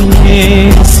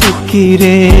நேசிக்கிறேன்.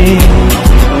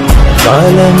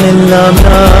 காலமெல்லாம்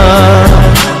நான்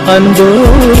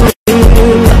அன்போடு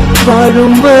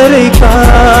வாழும் வரை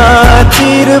காத்திருப்பேன்.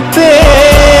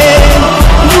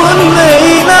 உன்னை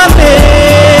நான்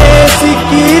நேசிக்கிறேன்,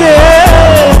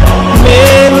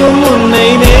 மேலும் உன்னை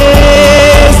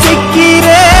நேசிக்கிறேன்.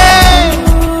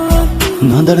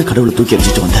 நான் தானே கடவுளை தூக்கி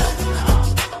எறிஞ்சிட்டு வந்தேன்.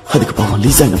 அதுக்கு பாவம்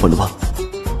லீசா என்ன பண்ணுவா?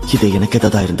 இதை எனக்கு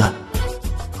ஏதாவது இருந்தா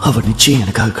அவ நிச்சயம்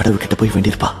எனக்காக கடவுள் கிட்ட போய்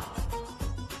வேண்டியிருப்பா.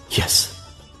 எஸ்,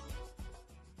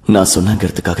 நான்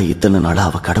சொன்னங்கிறதுக்காக இத்தனை நாளா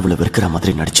அவ கடவுளை வெறுக்கிற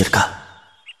மாதிரி நடிச்சிருக்கா.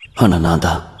 ஆனா நான்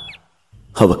தான்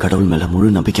அவ கடவுள் மேல முழு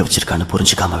நம்பிக்கை வச்சிருக்கான்னு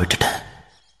புரிஞ்சுக்காம விட்டுட்டேன்.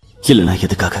 இல்லைனா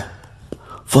எதுக்காக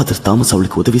ஃபாதர் தாமஸ்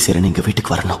அவளுக்கு உதவி செய்யறேன்னு எங்க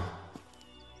வீட்டுக்கு வரணும்?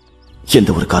 எந்த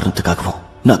ஒரு காரணத்துக்காகவும்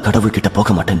நான் கடவுள் கிட்ட போக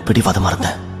மாட்டேன்னு பிடிவாதமா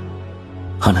இருந்தேன்.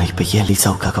 ஆனா இப்ப ஏன்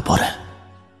லீசாவுக்காக போறேன்?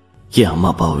 என் அம்மா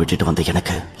அப்பாவை விட்டுட்டு வந்த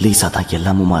எனக்கு லீசா தான்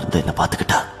எல்லாமுமா இருந்து என்ன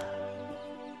பாத்துக்கிட்டா.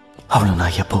 அவளை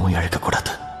நான் எப்பவும் இழக்க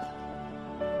கூடாது.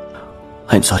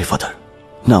 ஐம் சாரி ஃபாதர்,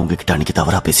 நான் உங்ககிட்ட அன்னைக்கு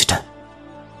தவறா பேசிட்டேன்.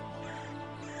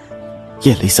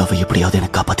 என் லீசாவை எப்படியாவது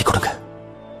எனக்கு காப்பாத்தி கொடுங்க.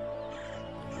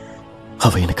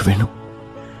 அவ எனக்கு வேணும்.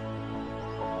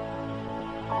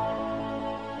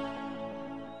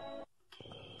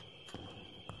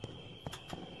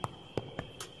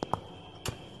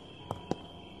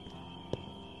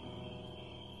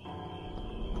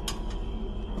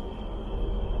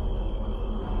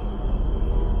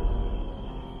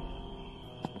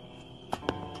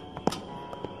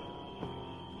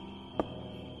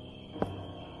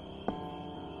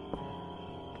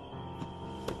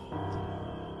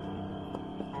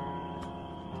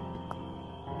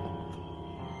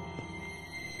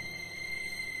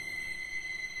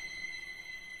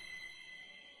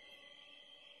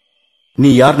 நீ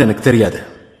யாருன்னு எனக்கு தெரியாது,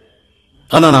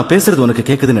 ஆனா நான் பேசுறது உனக்கு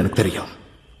கேக்குதுன்னு எனக்கு தெரியும்.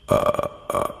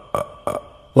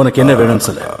 உனக்கு என்ன வேணும்னு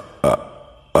சொல்லு.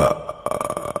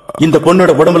 இந்த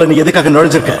பொண்ணோட உடம்புல நீ எதுக்காக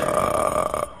நுழைஞ்சிருக்க?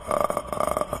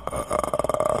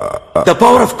 The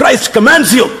power of Christ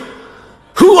commands you.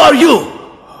 Who are you?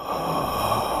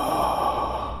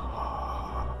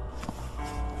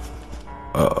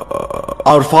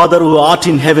 Our Father who art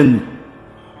in heaven,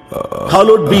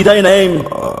 hallowed be thy name.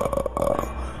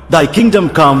 Thy kingdom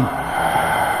come,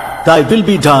 thy will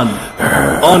be done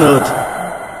on earth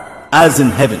as in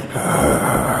heaven.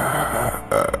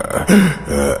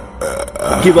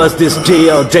 Give us this day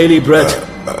our daily bread,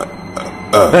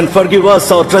 and forgive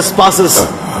us our trespasses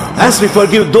as we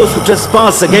forgive those who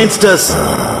trespass against us.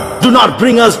 Do not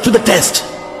bring us to the test,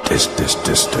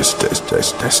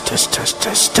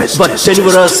 but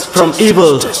deliver us from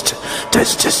evil.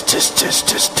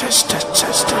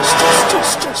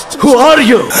 Who are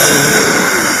you?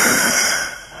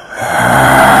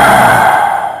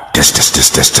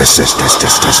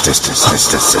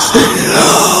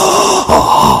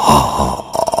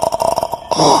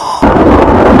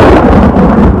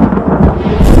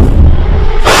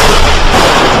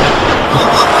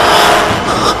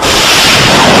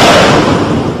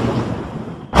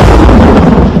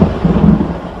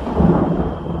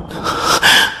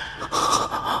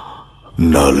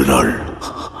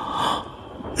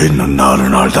 இன்னும் 4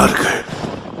 நாள் தான் இருக்கு.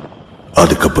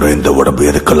 அதுக்கப்புறம் இந்த உடம்பு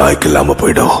எதுக்கு லாய்க்கு இல்லாம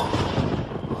போயிடும்.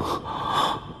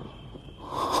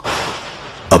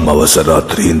 அமாவாசை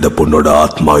ராத்திரி இந்த பொண்ணோட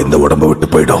ஆத்மா இந்த உடம்பை விட்டு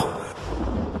போயிடும்.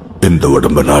 இந்த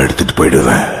உடம்பை நான் எடுத்துட்டு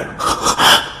போயிடுவேன்.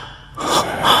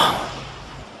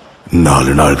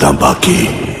 4 நாள் தான் பாக்கி.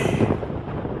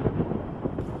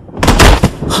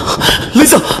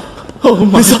 Lisa! Oh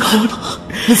my God!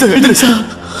 Lisa, Lisa!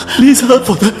 Lisa,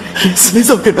 Father! Yes,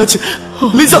 Lisa, okay, that's it.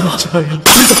 Lisa!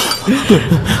 Lisa!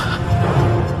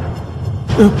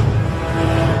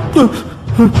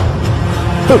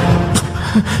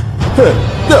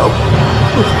 No!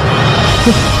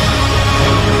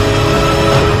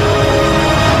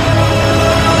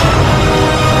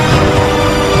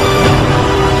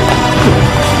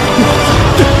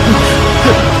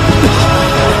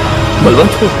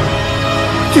 Balwant,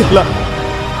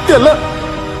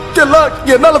 எல்லாம்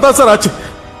என்னாலதான் சார் ஆச்சு.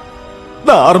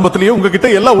 நான் ஆரம்பத்திலேயே உங்ககிட்ட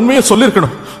எல்லா உண்மையும்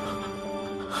சொல்லிருக்கணும்.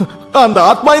 அந்த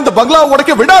ஆத்மா இந்த பங்களாவை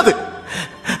உடைக்க விடாது.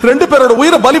 2 பேரோட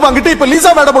உயிரை பலி வாங்கிட்டு இப்ப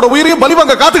லீசா மேடமோட உயிரையும் பலி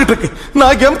வாங்க காத்துக்கிட்டு இருக்கு.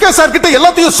 நான் எம்கே சார் கிட்ட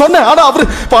எல்லாத்தையும் சொன்னேன். ஆனா அவரு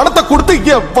பணத்தை கொடுத்து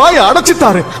என் வாயை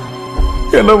அடைச்சிட்டாரு.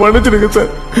 என்ன மன்னிச்சிடுங்க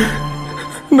சார்.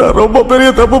 நான் ரொம்ப பெரிய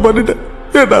தப்பு பண்ணிட்டேன்.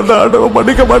 என்ன அந்த ஆண்டவன்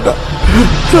மன்னிக்க மாட்டான்.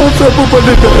 நான் தப்பு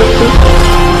பண்ணிட்டேன்.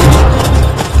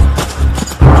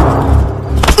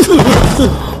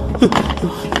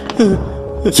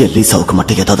 என் லீசாவுக்கு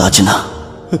மட்டும் ஏதாவது ஆச்சுன்னா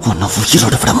உன்னை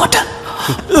உயிரோட விட மாட்டேன்.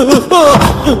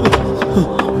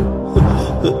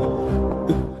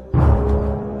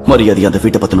 மரியாதை அந்த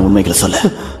வீட்டை பத்தின உண்மைகளை சொல்ல.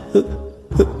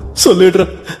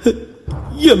 சொல்லிடுறேன்,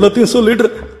 எல்லாத்தையும்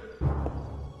சொல்லிடுறேன்.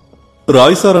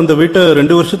 ராய் சார் அந்த வீட்டை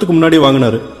 2 வருஷத்துக்கு முன்னாடி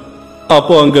வாங்கினாரு.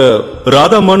 அப்போ அங்க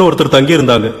ராதாமான்னு ஒருத்தர் தங்கி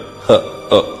இருந்தாங்க.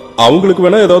 அவங்களுக்கு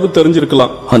வேணா ஏதாவது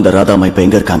தெரிஞ்சிருக்கலாம். அந்த ராதாமா இப்ப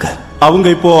எங்க இருக்காங்க? அவங்க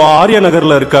இப்போ ஆர்யா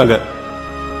நகர்ல இருக்காங்க.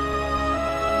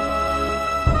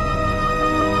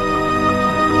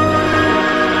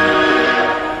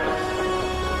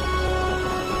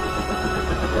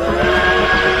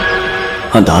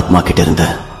 அந்த ஆத்மா கிட்ட இருந்த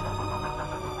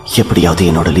எப்படியாவது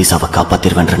என்னோட லீசாவை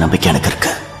காப்பாத்திருவேன்ற நம்பிக்கை எனக்கு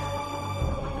இருக்கு.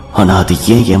 ஆனா அது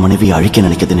ஏன் என் மனைவியை அழிக்க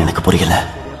நினைக்குதுன்னு எனக்கு புரியல.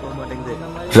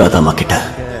 ராதாமா கிட்ட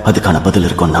அதுக்கான பதில்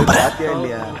இருக்கும்னு நம்புறேன்.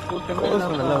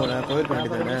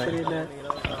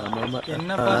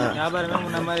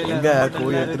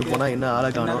 போனா என்ன ஆளை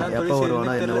காணோம், எப்ப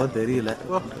வருவானோ என்னவோ தெரியல.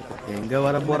 எங்க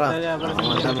வர போறான்?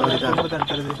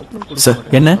 சார்,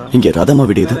 என்ன இங்க ராதாமா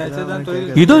வீடு?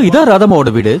 இது இதான்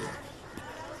ராதாமாவோட வீடு.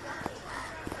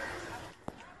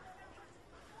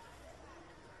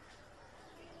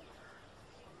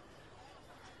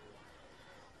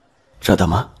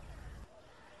 ராதாமா,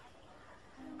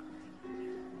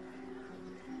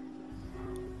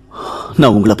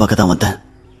 நான் உங்களை பார்க்க தான் வந்தேன்.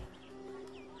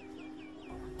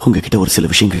 உங்ககிட்ட ஒரு சில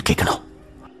விஷயங்கள் கேட்கணும்.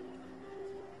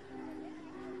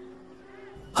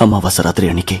 அமாவாசை ராத்திரி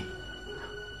அன்னைக்கு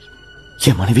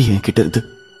என் மனைவி என்கிட்ட இருந்து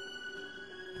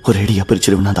ஒரு அடியா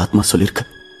பிரிச்சிருவேன் அந்த ஆத்மா சொல்லியிருக்கு.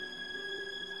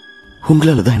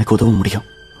 உங்களால தான் எனக்கு உதவ முடியும்.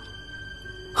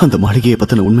 அந்த மாளிகையை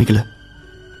பத்தின உண்மைகளை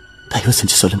தயவு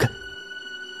செஞ்சு சொல்லுங்க.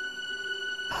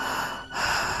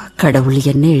 கடவுள்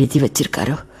என்ன எழுதி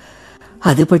வச்சிருக்காரோ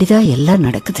அதுபடிதான் எல்லாம்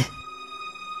நடக்குது.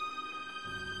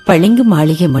 பளிங்கு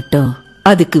மாளிகை மட்டும்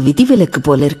அதுக்கு விதிவிலக்கு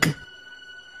போல இருக்கு.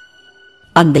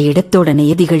 அந்த இடத்தோட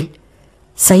நியதிகள்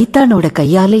சைத்தானோட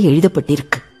கையாலே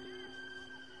எழுதப்பட்டிருக்கு.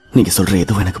 நீங்க சொல்ற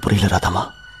எதுவும் எனக்கு புரியல ராதாமா.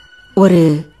 ஒரு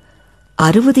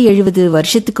 60-70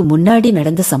 வருஷத்துக்கு முன்னாடி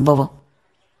நடந்த சம்பவம்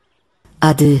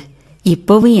அது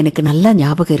இப்பவும் எனக்கு நல்லா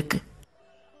ஞாபகம் இருக்கு.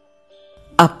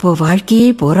 அப்போ வாழ்க்கையே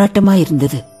போராட்டமா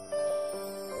இருந்தது.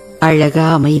 அழகா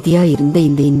அமைதியா இருந்த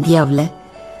இந்த இந்தியாவில்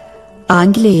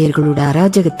ஆங்கிலேயர்களோட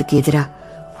அராஜகத்துக்கு எதிராக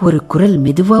ஒரு குரல்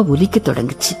மெதுவா ஒலிக்க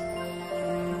தொடங்குச்சு.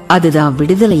 அதுதான்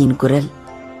விடுதலையின் குரல்.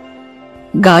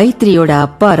 காயத்ரியோட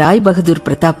அப்பா ராய் பகதூர்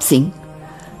பிரதாப் சிங்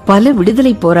பல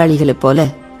விடுதலை போராளிகளை போல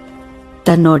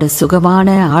தன்னோட சுகமான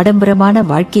ஆடம்பரமான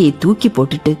வாழ்க்கையை தூக்கி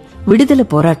போட்டுட்டு விடுதலை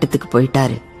போராட்டத்துக்கு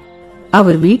போயிட்டாரு.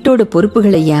 அவர் வீட்டோட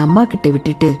பொறுப்புகளை என் அம்மா கிட்ட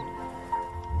விட்டுட்டு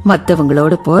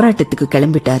மற்றவங்களோட போராட்டத்துக்கு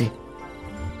கிளம்பிட்டாரு.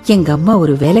 எங்க அம்மா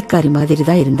ஒரு வேலைக்காரி மாதிரி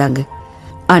தான் இருந்தாங்க.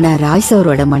 ஆனா ராய்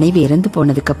சாரோட மனைவி இறந்து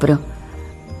போனதுக்கு அப்புறம்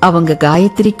அவங்க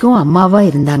காயத்ரிக்கும் அம்மாவா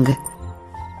இருந்தாங்க.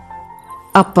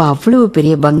 அப்ப அவ்வளவு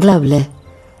பெரிய பங்களாவில்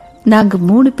நாங்க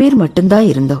 3 பேர் மட்டும்தான்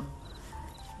இருந்தோம்.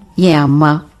 என்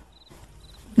அம்மா,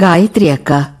 காயத்ரி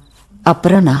அக்கா,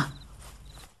 அப்புறம் நான்.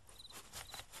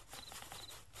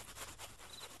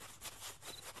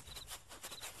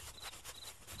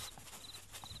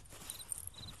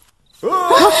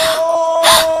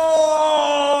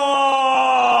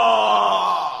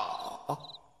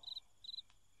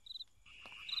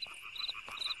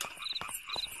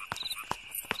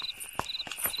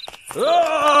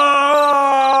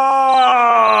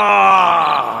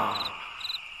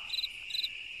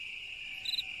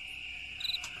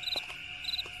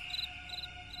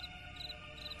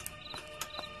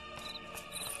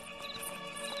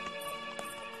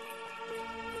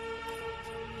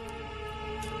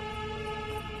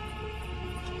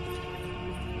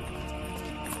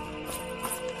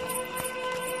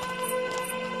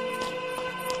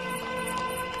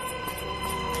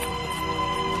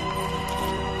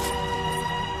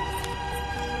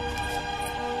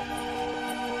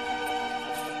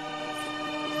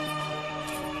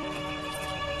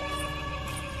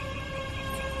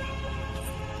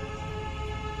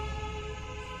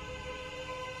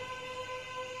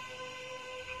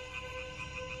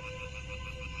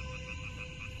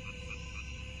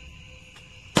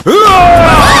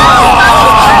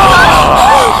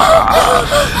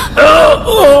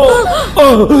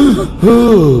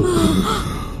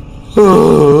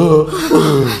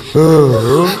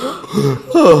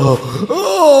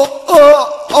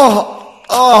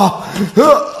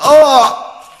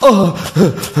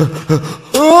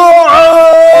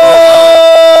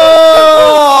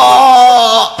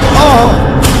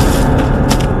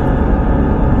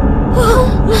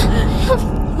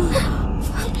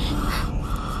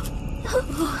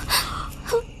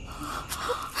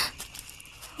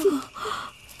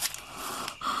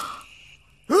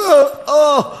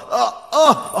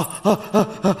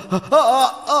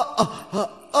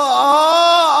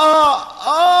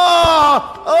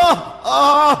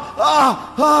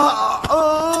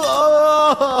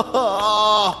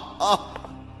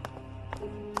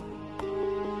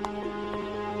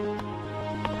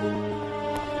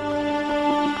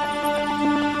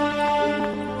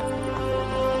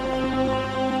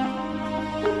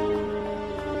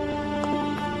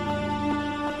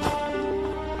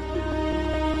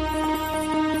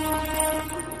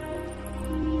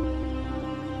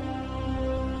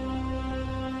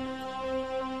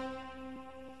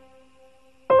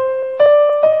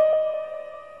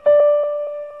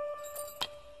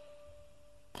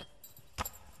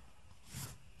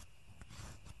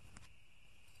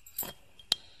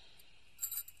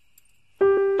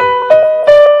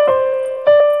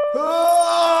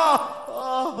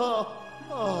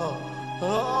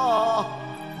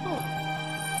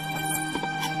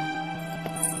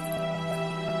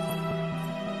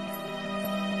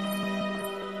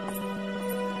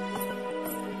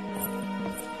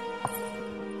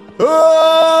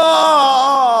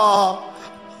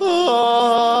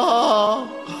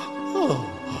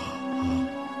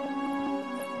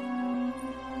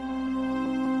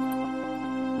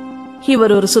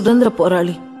 இவர் ஒரு சுதந்திர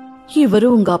போராளி.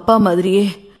 இவரும் உங்க அப்பா மாதிரியே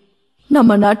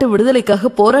நம்ம நாட்டு விடுதலைக்காக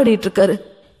போராடிட்டு இருக்காரு.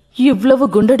 இவ்வளவு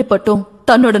குண்டடிப்பட்டும்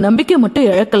தன்னோட நம்பிக்கை மட்டும்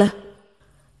இழக்கல.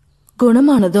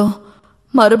 குணமானதும்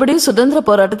மறுபடியும் சுதந்திர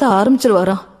போராட்டத்தை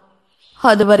ஆரம்பிச்சிருவாராம்.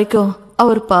 அது வரைக்கும்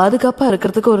அவர் பாதுகாப்பா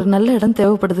இருக்கிறதுக்கு ஒரு நல்ல இடம்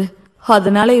தேவைப்படுது.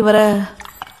 அதனால இவரை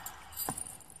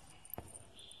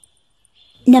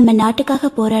நம்ம நாட்டுக்காக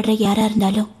போராடுற யாரா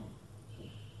இருந்தாலும்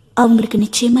அவங்களுக்கு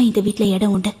நிச்சயமா இந்த வீட்டுல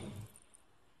இடம் உண்டு.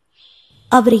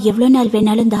 அவரு எவ்வளவு நாள்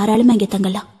வேணாலும் தாராளமா இங்க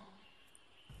தங்கலாம்.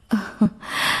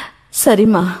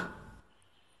 சரிம்மா.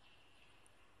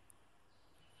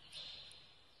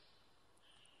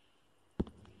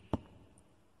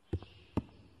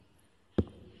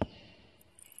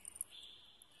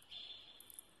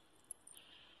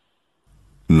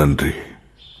 நன்றி.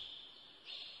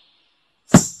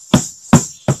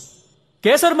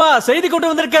 கேசர்மா, செய்தி கொண்டு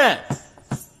வந்திருக்கேன்.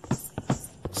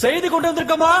 செய்தி கொண்டு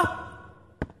வந்திருக்கமா?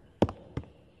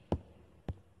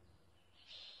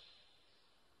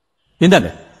 இந்தாங்க,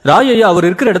 ராய் ஐயா அவர்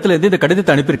இருக்கிற இடத்துல இருந்து இந்த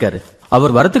கடிதத்தை அனுப்பியிருக்காரு.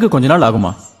 அவர் வரத்துக்கு கொஞ்ச நாள்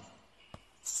ஆகுமா?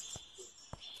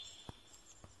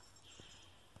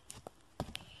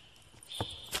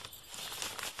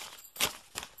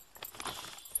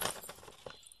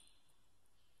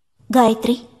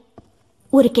 காயத்ரி,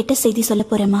 ஒரு கெட்ட செய்தி சொல்ல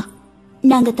போறேம்மா.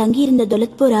 நாங்க தங்கியிருந்த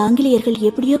தொலத்பூர் ஆங்கிலேயர்கள்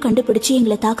எப்படியோ கண்டுபிடிச்சு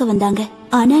எங்களை தாக்க வந்தாங்க.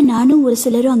 ஆனா நானும் ஒரு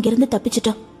சிலரும் அங்கிருந்து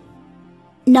தப்பிச்சிட்டோம்.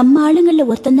 நம்ம ஆளுங்கள்ல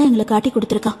ஒருத்தன் தான் எங்களை காட்டி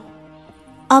கொடுத்திருக்கான்.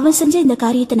 அவன் செஞ்ச இந்த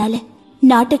காரியத்தினால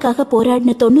நாட்டுக்காக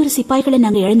போராடின 90 சிப்பாய்களை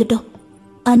நாங்க இழந்துட்டோம்.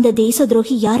 அந்த தேச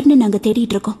துரோகி யாருன்னு நாங்க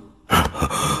தேடிட்டு இருக்கோம்.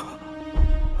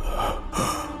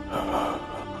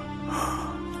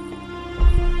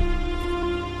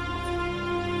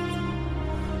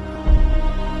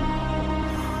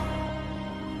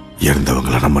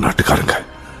 இறந்தவங்கள நம்ம நாட்டுக்காரங்க,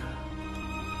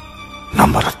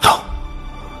 நம்ம ரத்தம்.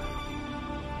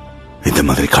 இந்த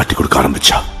மாதிரி காட்டி கொடுக்க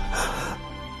ஆரம்பிச்சா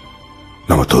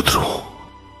நம்ம தோத்துருவோம்.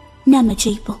 நாம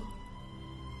ஜெயிப்போம்.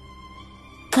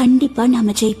 கண்டிப்பா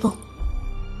நாம ஜெயிப்போம்.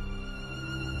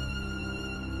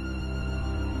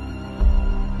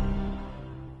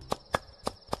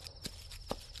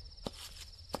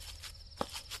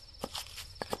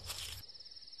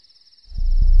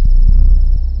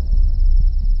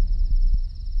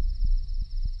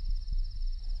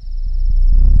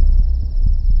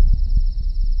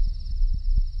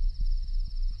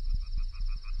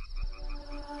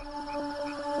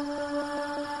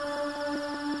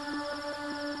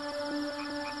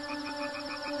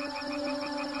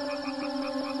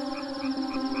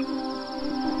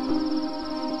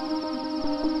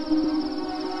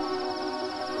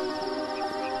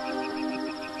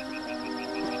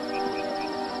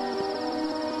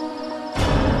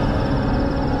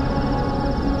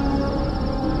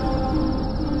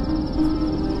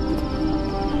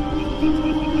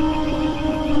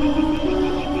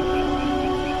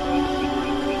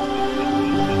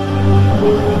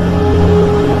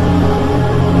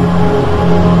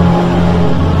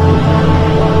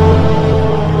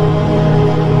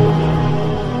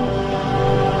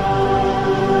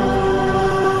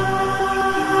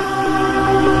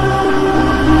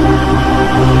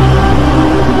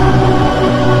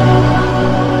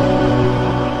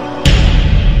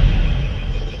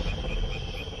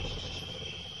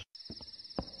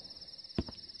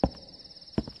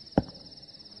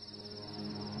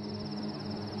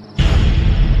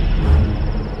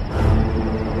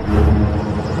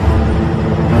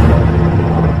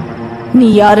 நீ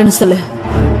யாருன்னு சொல்லு.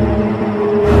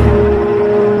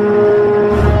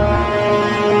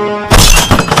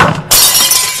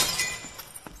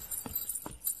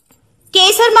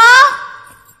 கேசர்மா,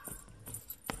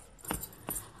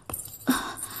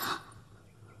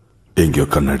 எங்கேயோ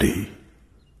கண்ணாடி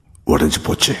உடைஞ்சு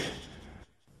போச்சு.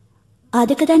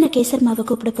 அதுக்குதான் நான் கேசர்மாவை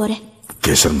கூப்பிட போறேன்.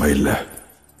 கேசர்மா இல்ல,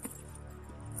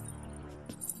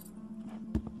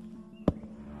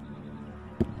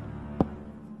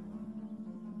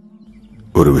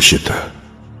 ஒரு விஷயத்த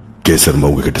கேசர்மா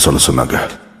உங்ககிட்ட சொல்ல சொன்னாங்க.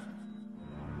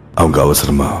 அவங்க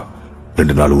அவசரமா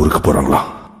 2 நாள் ஊருக்கு போறாங்களாம்.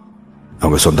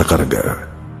 அவங்க சொந்தக்காரங்க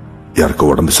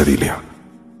யாருக்கும் உடம்பு சரியில்லையா.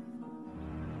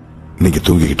 நீங்க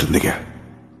தூங்கிக்கிட்டு இருந்தீங்க,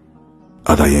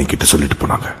 அதான் என்கிட்ட சொல்லிட்டு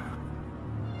போனாங்க.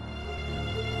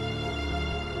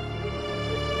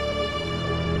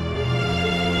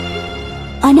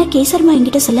 ஆனா கேசர்மா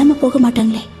என்கிட்ட சொல்லாம போக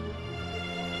மாட்டாங்களே.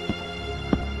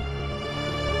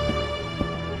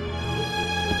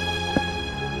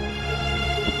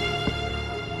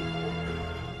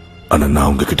 ஆனா நான்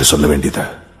உங்ககிட்ட சொல்ல வேண்டியத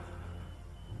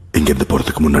இங்க இருந்து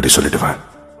போறதுக்கு முன்னாடி சொல்லிடுவேன்.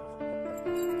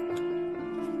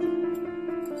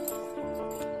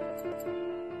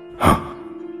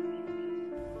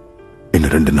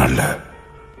 இன்னும் 2 நாள்ல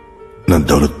நான்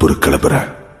தௌலத்பூர் கிளம்புறேன்.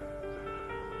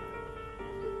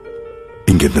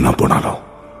 இங்கிருந்து நான் போனாலும்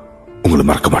உங்களை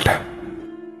மறக்க மாட்டேன்.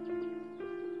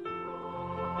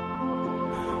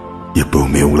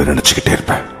 எப்பவுமே உங்களை நினைச்சுக்கிட்டே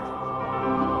இருப்பேன்.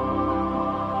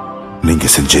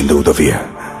 நீங்க செஞ்ச இந்த உதவிய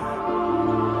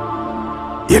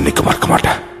என்னைக்கு மறக்க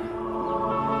மாட்டேன்.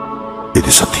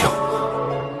 இது சத்தியம்.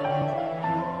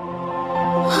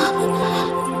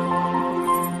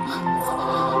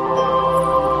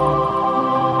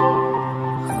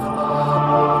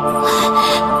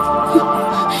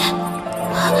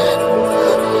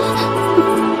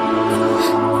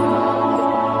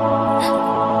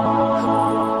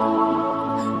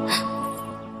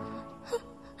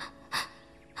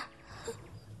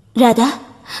 ராதா,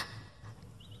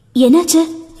 என்னாச்சு?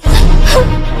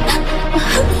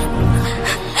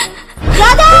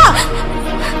 ராதா!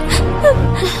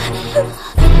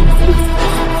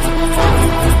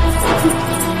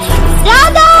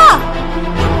 ராதா!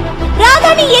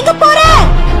 ராதா, நீ எங்க போற?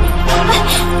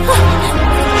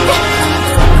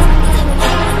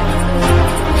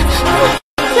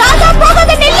 ராதா,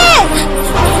 போகாத, நில்லு!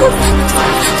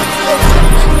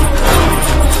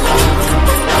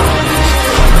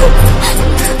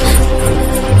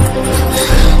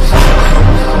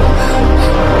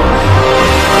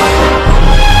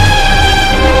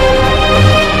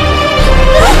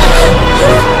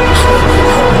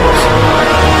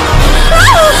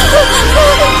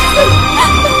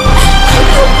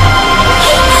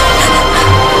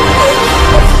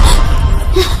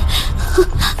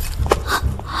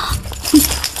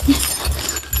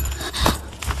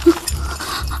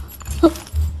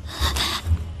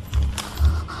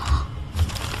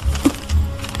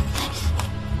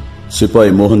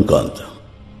 சிப்பாய் மோகன்காந்த்,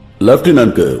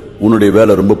 லெப்டினன்ட்க்கு உன்னுடைய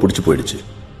வேலை ரொம்ப பிடிச்சு போயிடுச்சு.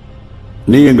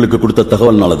 நீ எங்களுக்கு கொடுத்த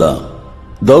தகவல்னாலதான்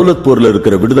தௌலத்பூர்ல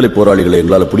இருக்கிற விடுதலை போராளிகளை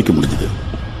எங்களால பிடிக்க முடிஞ்சது.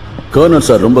 கர்னல்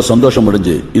சார் ரொம்ப சந்தோஷம்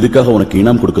அடைஞ்சு இதுக்காக உனக்கு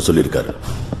இனாம் கொடுக்க சொல்லியிருக்காரு.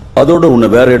 அதோட உன்னை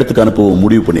வேற இடத்துக்கு அனுப்பவும்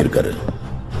முடிவு பண்ணியிருக்காரு.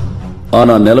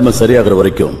 ஆனா நிலைமை சரியாகிற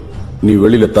வரைக்கும் நீ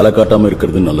வெளியில தலை காட்டாம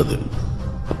இருக்கிறது நல்லது.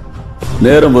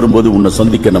 நேரம் வரும்போது உன்னை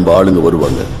சந்திக்க நம்ம ஆளுங்க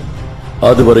வருவாங்க.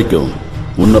 அது வரைக்கும்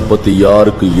உன்னை பத்தி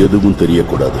யாருக்கு எதுவும்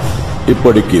தெரியக்கூடாது.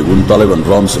 இப்படிக்கு உன் தலைவன்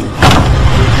ராம் சிங்.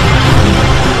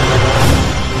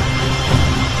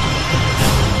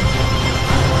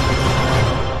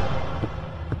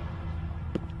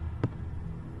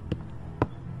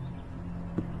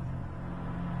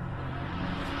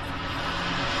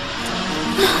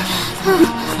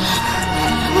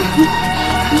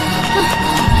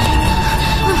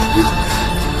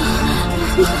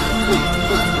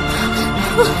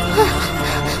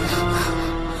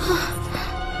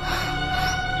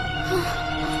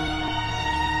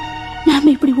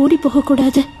 இப்படி ஓடி போக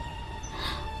கூடாது.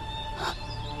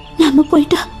 நாம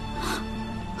போயிட்டா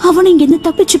அவன் இங்க இருந்து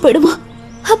தப்பிச்சு போயிடுவான்.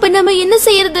 அப்ப நாம என்ன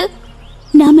செய்யறது?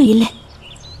 நாம இல்ல,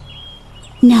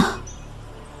 நான்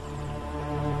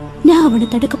அவனை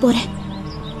தடுக்க போறேன்.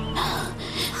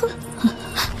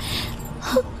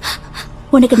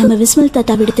 உனக்கு நம்ம விஸ்மல்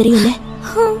தாத்தா வீடு தெரியும்ல?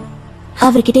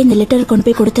 அவர்கிட்ட இந்த லெட்டர் கொண்டு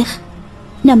போய் கொடுத்து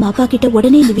நம்ம அப்பா கிட்ட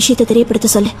உடனே இந்த விஷயத்தை தெரியப்படுத்த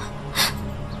சொல்லு.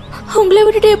 உங்களை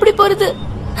விட்டுட்டு எப்படி போறது?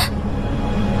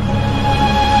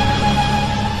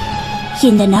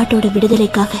 இந்த நாட்டோட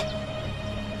விடுதலைக்காக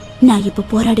நான் இப்ப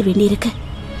போராட வேண்டியிருக்கு.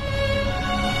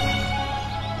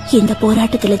 இந்த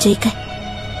போராட்டத்துல ஜெயிக்க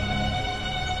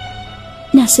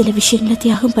நான் சில விஷயங்களை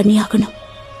தியாகம் பண்ணி ஆகணும்.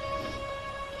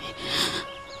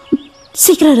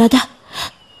 சீக்கிரம் ராதா,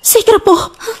 சீக்கிரம் போ.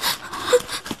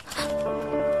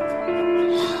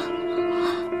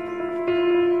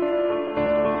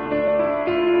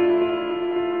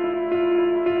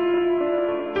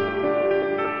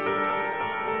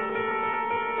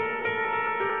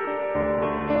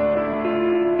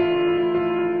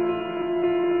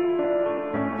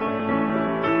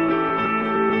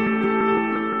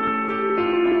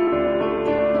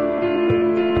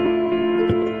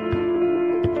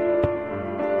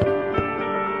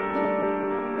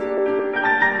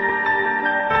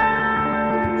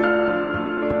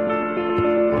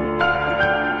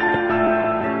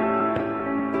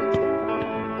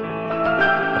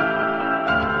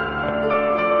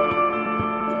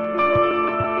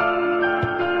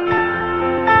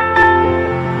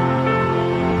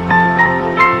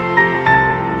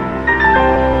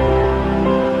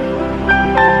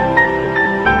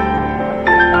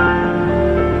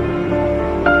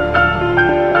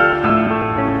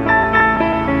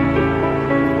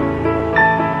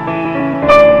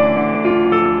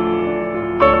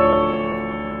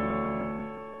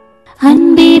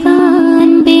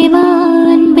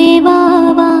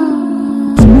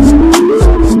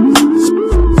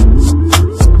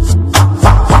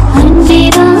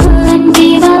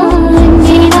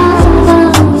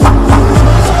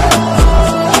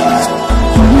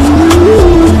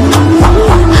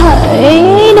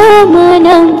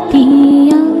 மனம்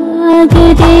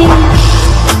தீயாகுதே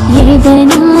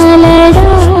எதனாலடா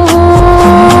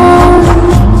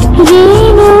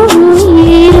ஏனோ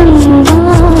உயிரும்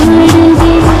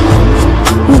வாடுதே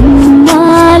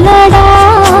உன்னாலடா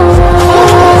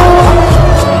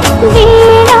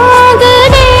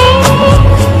வீணாகுதே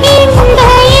இந்த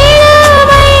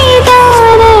இளமைதானடா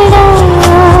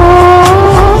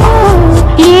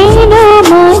ஏனோ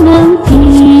மனம்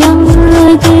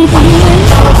தீயாகுதே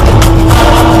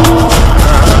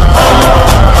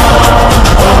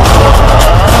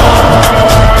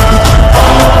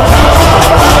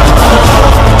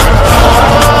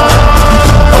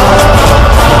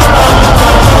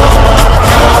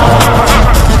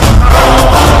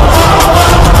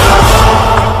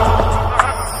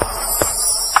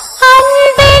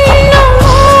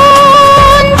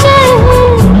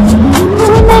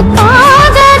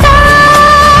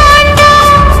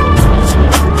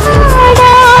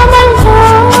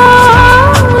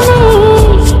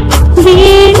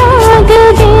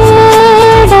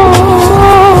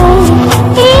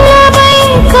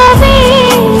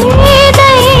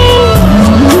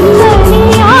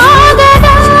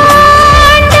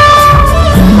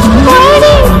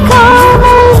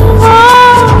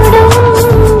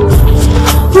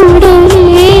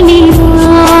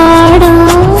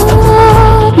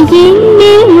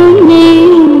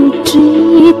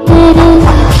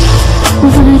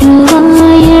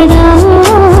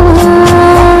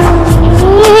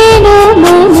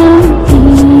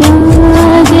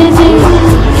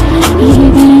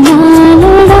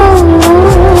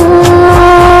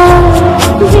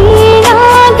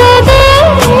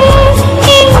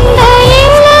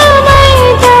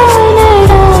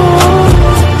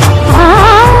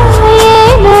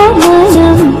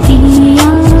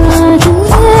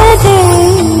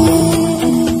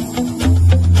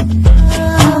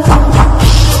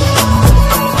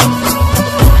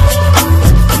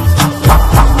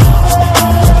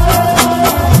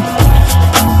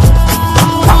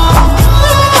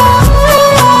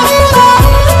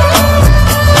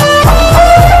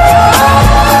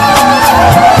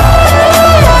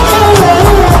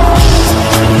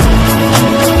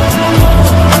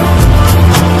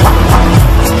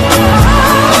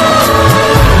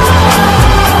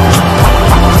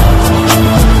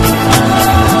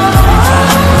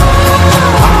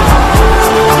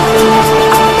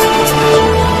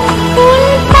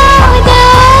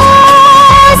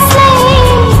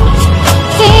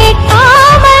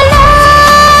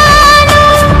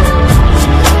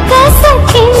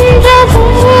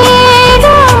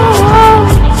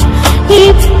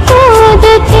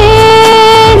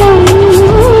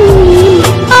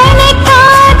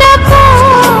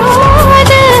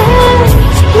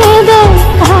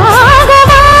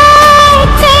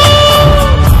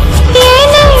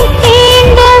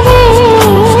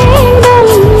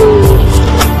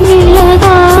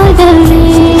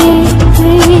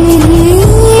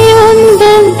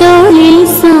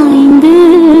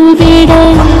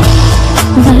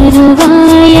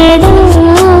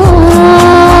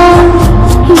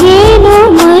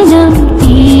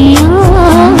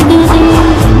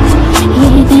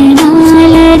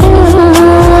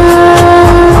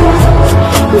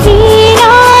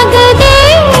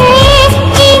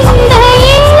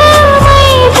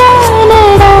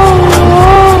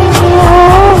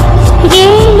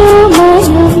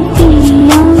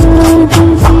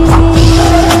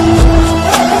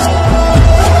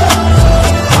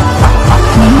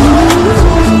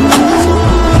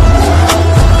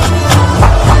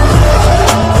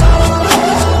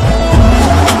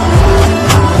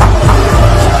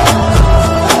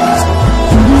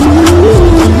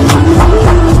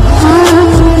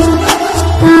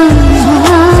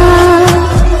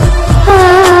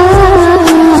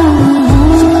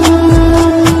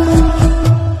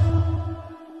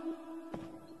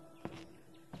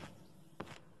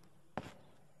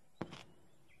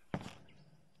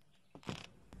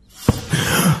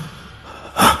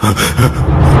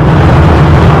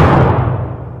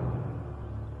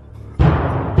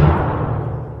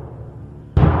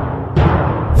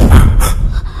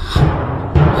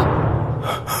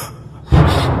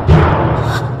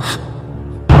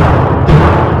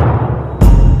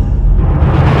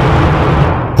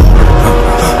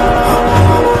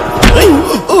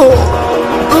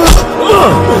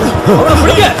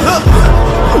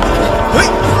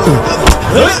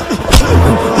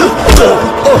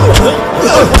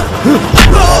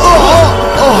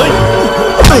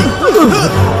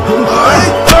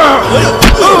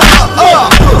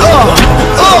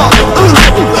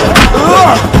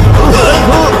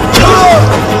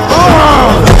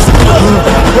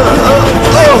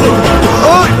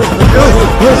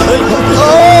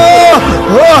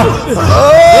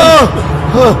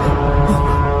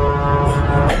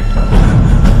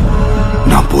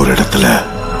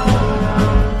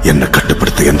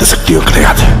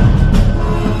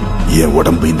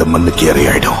இந்த மண்ணுக்கு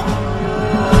இரையாயிடும்.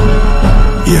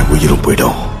 என் உயிரும்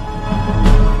போயிடும்.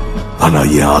 ஆனா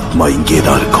என் ஆத்மா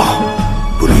இங்கேதான் இருக்கும்.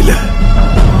 புரியல?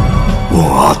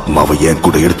 உன் ஆத்மாவை என்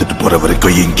கூட எடுத்துட்டு போற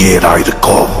வரைக்கும் இங்கேதான்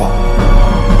இருக்கும்.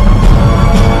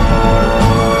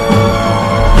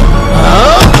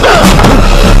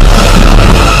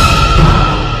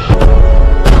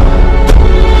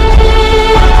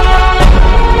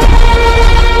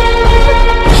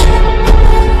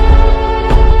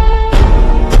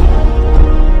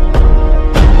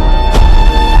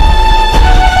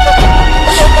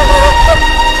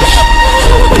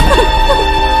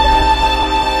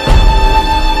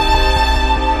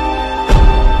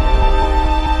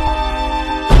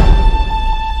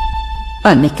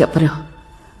 அன்னைக்கு அப்புறம்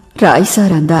ராய்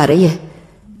சார் அந்த அறைய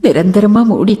நிரந்தரமா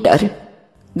மூடிட்டாரு.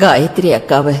 காயத்ரி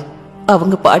அக்காவை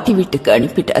அவங்க பாட்டி வீட்டுக்கு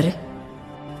அனுப்பிட்டாரு.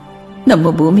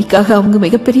 நம்ம பூமிக்காக அவங்க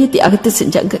மிகப்பெரிய தியாகத்தை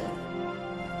செஞ்சாங்க.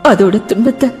 அதோட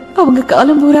துன்பத்தை அவங்க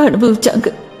காலம் பூரா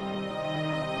அனுபவிச்சாங்க.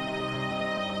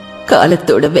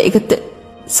 காலத்தோட வேகத்தை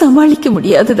சமாளிக்க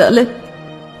முடியாததால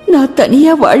நான்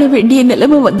தனியா வாழ வேண்டிய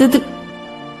நிலைமை வந்தது.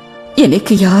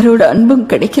 எனக்கு யாரோட அன்பும்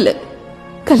கிடைக்கல,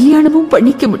 கல்யாணமும்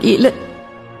பண்ணிக்க முடியல.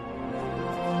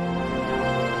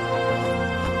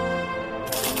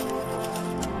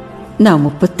 நான்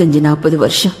 35-40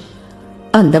 வருஷம்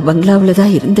அந்த பங்களாவில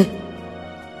தான் இருந்தேன்.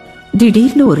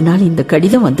 திடீர்னு ஒரு நாள் இந்த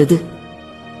கடிதம் வந்தது.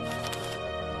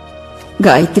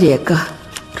 காயத்ரி அக்கா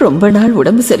ரொம்ப நாள்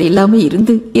உடம்பு சரியில்லாம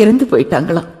இருந்து இறந்து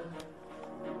போயிட்டாங்களாம்.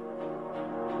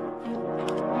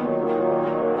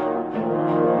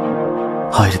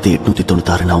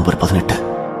 நவம்பர் 18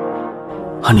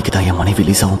 அன்னைக்குதான் என் மனைவி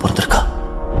லீசாவும் பிறந்திருக்கா.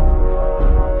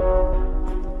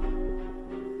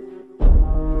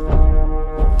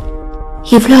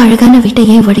 இவ்வளவு அழகான வீட்டை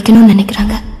ஏன் உடைக்கணும்னு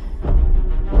நினைக்கிறாங்க?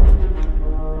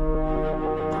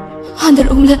 அந்த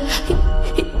ரூம்ல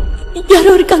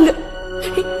யாரோ இருக்காங்க.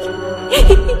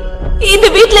 இந்த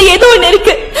வீட்டுல ஏதோ ஒண்ணு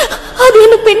இருக்கு. அது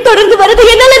என்ன பின்தொடர்ந்து வரது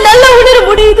என்னால நல்லா உணர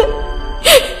முடியுது.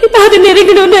 அது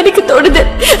நெருங்கணும்னு எனக்கு தோணுது.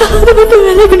 அது விட்டு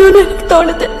விலகணும்னு எனக்கு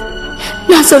தோணுது.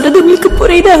 நான் சொல்றது உங்களுக்கு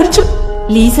புரியுதா அர்ஜுன்?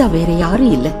 லீசா வேற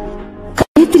யாரும் இல்ல,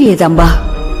 காயத்ரியே தான்பா.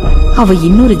 அவ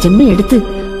இன்னொரு ஜென்மம் எடுத்து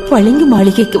பளிங்கு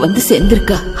மாளிகைக்கு வந்து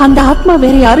சேர்ந்திருக்கா. அந்த ஆத்மா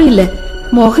வேற யாரும் இல்ல,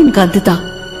 மோகன் காந்த் தான்.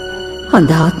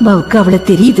 அந்த ஆத்மாவுக்கு அவளை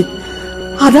தெரியுது.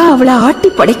 அதான் அவளை ஆட்டி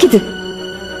படைக்குது.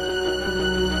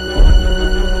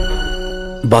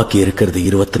 பாக்கி இருக்கிறது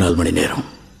 24 மணி நேரம்.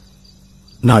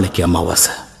 நாளைக்கு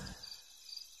அமாவாசை.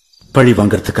 பழி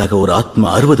வாங்கறதுக்காக ஒரு ஆத்மா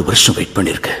 60 வருஷம் வெயிட்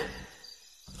பண்ணிருக்கு.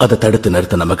 அதை தடுத்து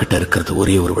நிறுத்த நம்ம கிட்ட இருக்கிறது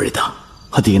ஒரே ஒரு வழிதான்.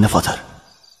 அது என்ன ஃபாதர்?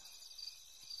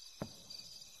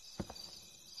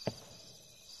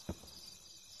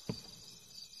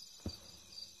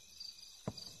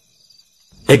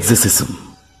 எக்ஸிசிசம்.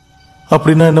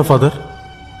 அப்படின்னா என்ன ஃபாதர்?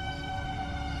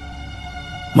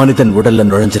 மனிதன் உடல்ல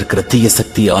நுழைஞ்சிருக்கிற தீய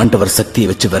சக்தி ஆண்டவர் சக்தியை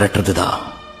வச்சு விரட்டுறதுதான்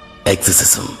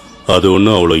எக்ஸிசிசம். அது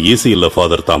ஒன்றும் அவ்வளோ ஈஸி இல்ல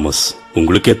ஃபாதர் தாமஸ்.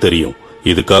 உங்களுக்கே தெரியும்.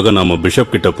 இதுக்காக நாம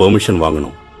பிஷப் கிட்ட பெர்மிஷன்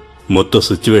வாங்கணும். மொத்த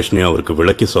சிச்சுவேஷனையும் அவருக்கு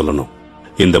விளக்கி சொல்லணும்.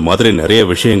 இந்த மாதிரி நிறைய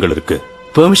விஷயங்கள் இருக்கு.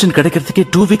 பெர்மிஷன் கிடைக்கிறதுக்கே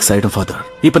 2 வீக்ஸ் ஆயிடும் ஃபாதர்.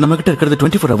 இப்ப நம்ம கிட்ட இருக்கிறது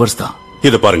 24 hours தான்.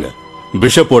 இத பாருங்க,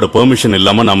 பிஷப்போட பெர்மிஷன்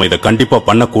இல்லாம நாம இதை கண்டிப்பா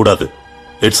பண்ண கூடாது.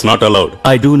 It's not allowed.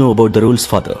 I two know about the rules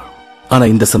father. ஆனா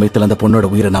இந்த சமயத்துல அந்த பொண்ணோட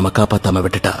உயிரை நாம காப்பாத்தாம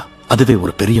விட்டுட்டா அதுவே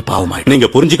ஒரு பெரிய பாவமாயிடும். நீங்க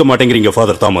புரிஞ்சுக்க மாட்டேங்கிறீங்க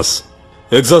ஃபாதர் தாமஸ்.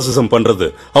 எக்ஸாசிசம் பண்றது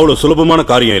அவ்வளவு சுலபமான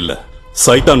காரியம் இல்ல.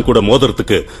 சைத்தான் கூட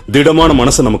மோதுறதுக்கு திடமான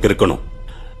மனசு நமக்கு இருக்கணும்.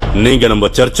 நீங்க நம்ம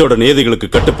சர்ச்சோட நியதிகளுக்கு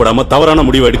கட்டுப்படாம தவறான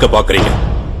முடிவை எடுக்க பாக்குறீங்க.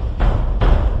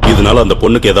 இதனால அந்த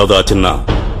பொண்ணுக்கு ஏதாவது ஆச்சுன்னா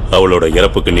அவளோட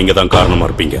இறப்புக்கு நீங்க தான் காரணமா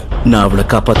இருப்பீங்க. நான் அவளை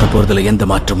காப்பாற்ற போறதுல எந்த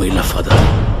மாற்றமும் இல்ல ஃபாதர்.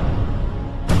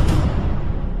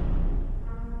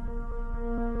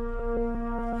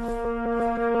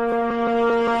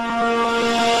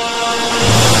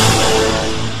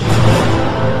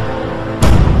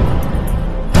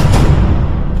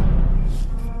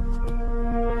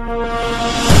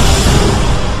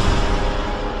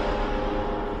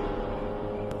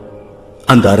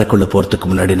 அந்த அறைக்குள்ள போறதுக்கு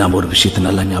முன்னாடி நாம ஒரு விஷயத்தை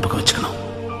நல்லா ஞாபகம் வச்சுக்கணும்.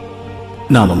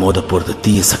 நாம மோத போறது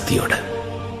தீய சக்தியோட,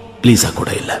 லீசா கூட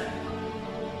இல்ல.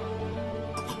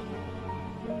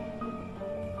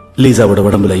 லீசாவோட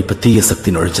உடம்புல இப்ப தீய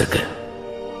சக்தி நுழைஞ்சிருக்கு.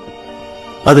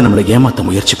 அது நம்மளை ஏமாத்த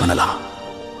முயற்சி பண்ணலாம்,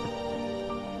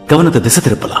 கவனத்தை திசை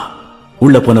திருப்பலாம்.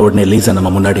 உள்ள போன உடனே லீசா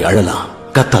நம்ம முன்னாடி அழலாம்,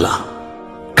 கத்தலாம்,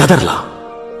 கதறலாம்.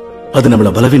 அது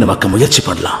நம்மளை பலவீனமாக்க முயற்சி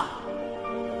பண்ணலாம்.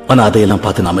 ஆனா அதையெல்லாம்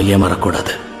பார்த்து நாம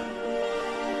ஏமாறக்கூடாது.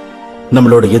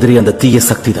 நம்மளோட எதிரி அந்த தீய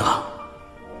சக்தி தான்,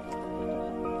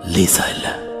 லீசா இல்ல.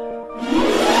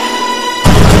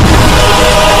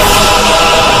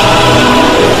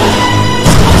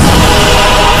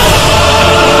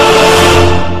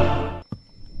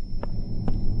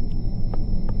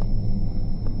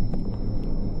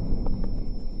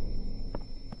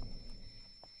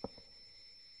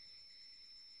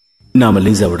 நாம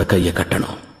லீசாவோட கையை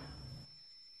கட்டணும்.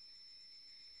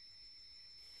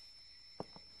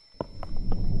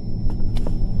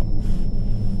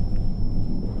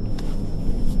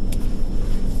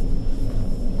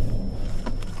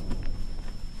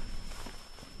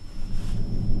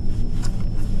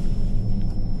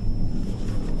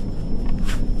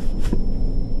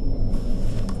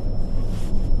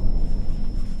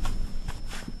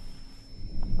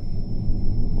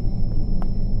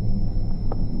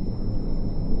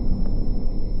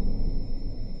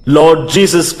 Lord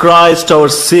Jesus Christ, our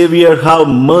Savior, have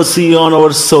mercy on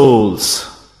our souls.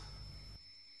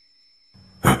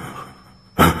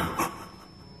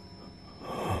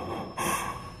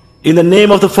 In the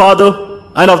name of the Father,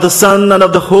 and of the Son, and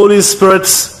of the Holy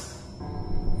Spirits,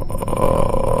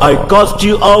 I cast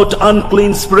you out,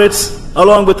 unclean spirits,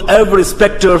 along with every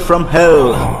spectre from hell,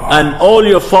 and all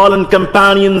your fallen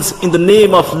companions, in the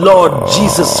name of Lord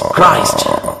Jesus Christ.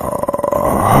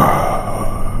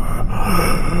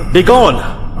 Begone,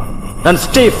 and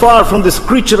stay far from this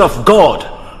creature of God,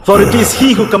 for it is he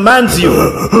who commands you,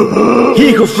 he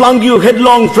who flung you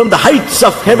headlong from the heights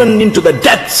of heaven into the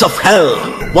depths of hell.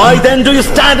 Why then do you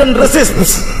stand and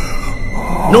resist,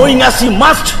 knowing as you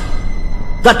must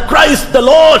that Christ the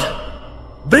Lord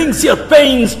brings your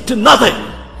pains to nothing?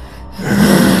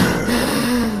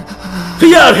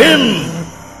 Fear him!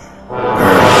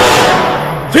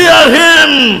 Fear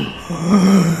him!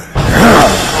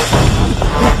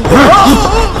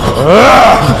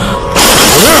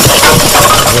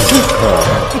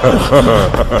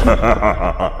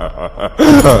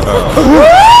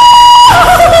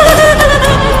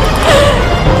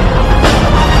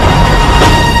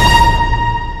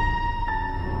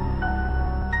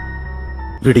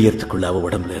 விடியறதுக்குள்ள அவ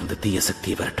உடம்புல இருந்து தீய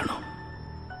சக்தியை விரட்டணும்.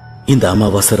 இந்த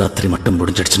அமாவாசை ராத்திரி மட்டும்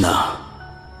முடிஞ்சிடுச்சுன்னா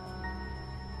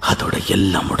அதோட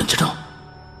எல்லாம் முடிஞ்சிடும்.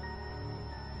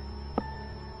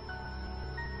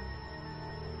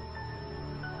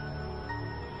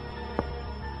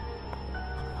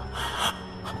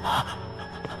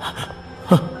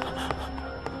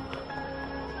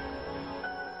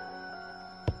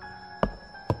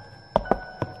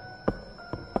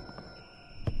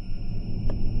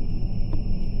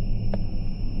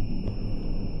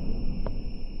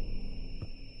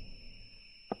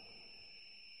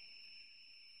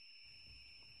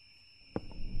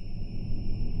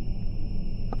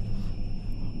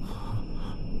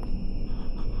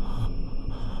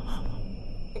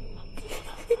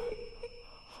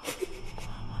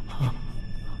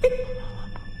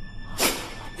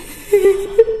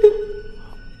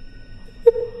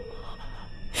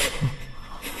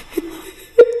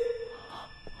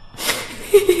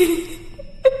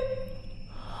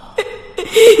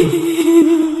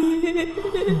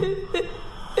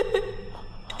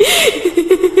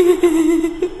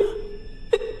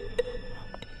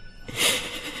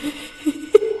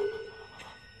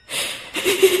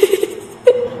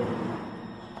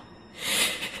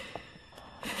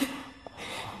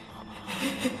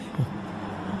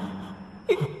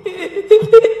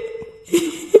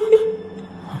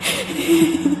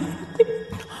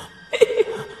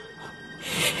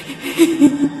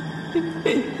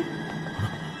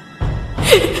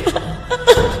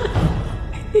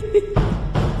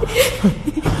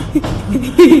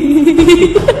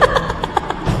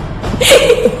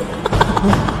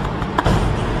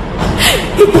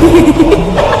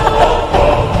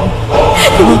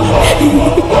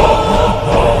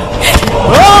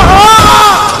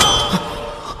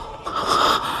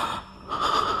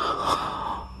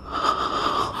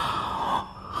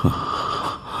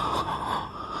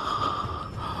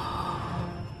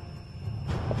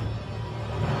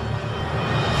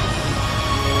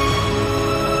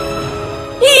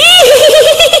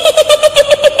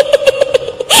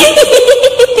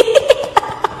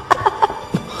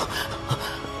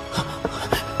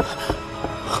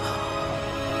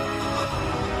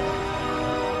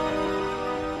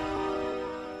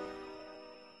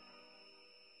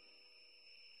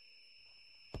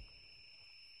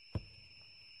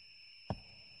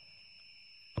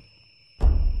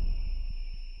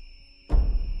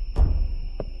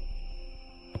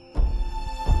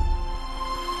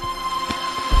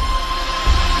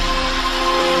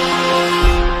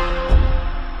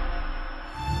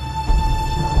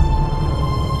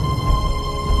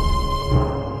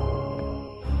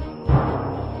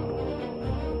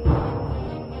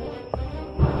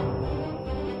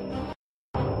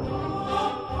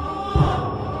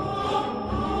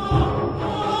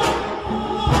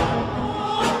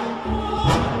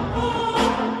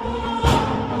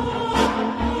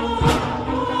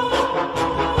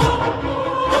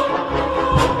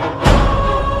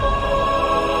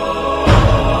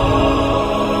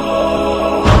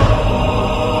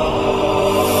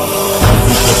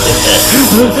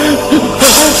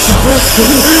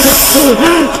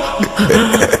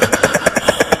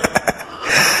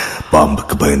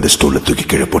 பாம்புக்கு பயந்த ஸ்டூல தூக்கி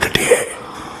கீழே போட்டுட்டியே.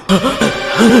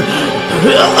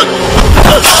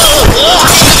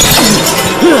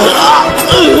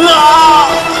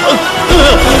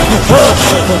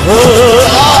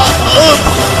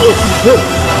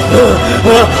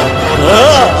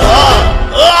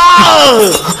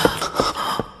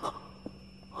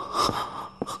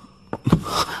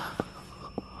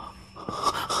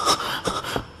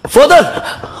 ஃபாதர்,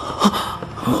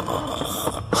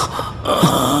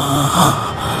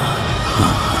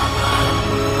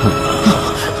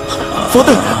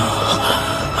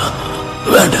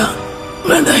 வேண்டாம்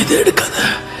வேண்டாம், இதை எடுக்காத.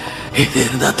 இது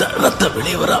இருந்தா ரத்தம்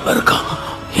வெளியே வராம இருக்கும்.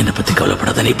 என்னை பத்தி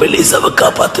கவலைப்படாத, நீ போய் லீசாவை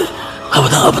காப்பாத்து.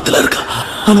 அவதான் ஆபத்துல இருக்கா.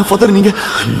 ஆனா ஃபாதர்,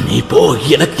 நீ போ,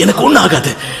 எனக்கு ஒண்ணு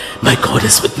ஆகாது. My God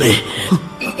is with me.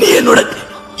 நீ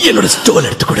என்னோட stole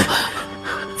எடுத்துக்கூட.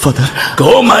 Father,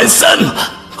 go my son,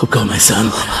 go my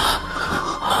son.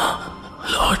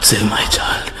 Lord save my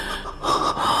child.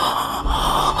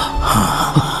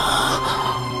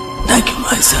 Thank you,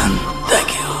 my son.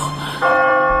 Thank you.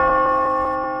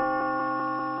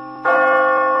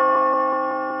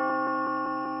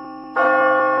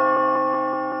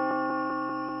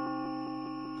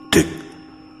 Tick,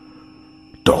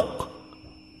 tock,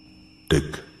 tick,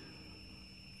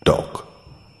 tock,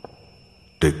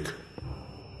 tick,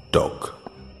 tock,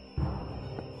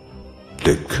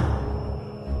 tick,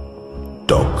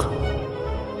 tock,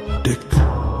 tick,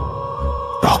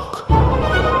 tock.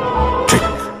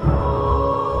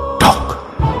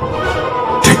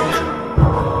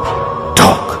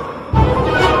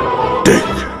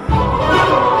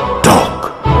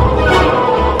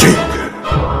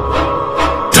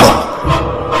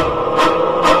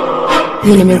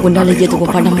 இனிமே உன்னால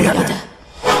எதுவும் பண்ண முடியாது.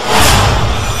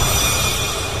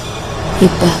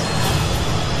 இப்ப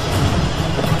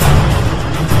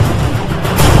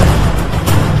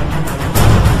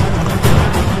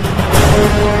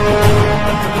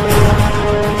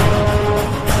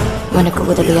உனக்கு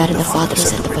உதவியா இருந்த ஃபாதர்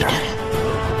செத்து போயிட்டாரு.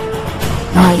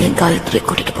 நான் என் காயத்ரியை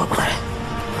கூட்டிட்டு போறேன்.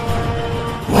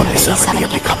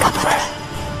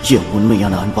 என்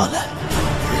உண்மையான அன்பால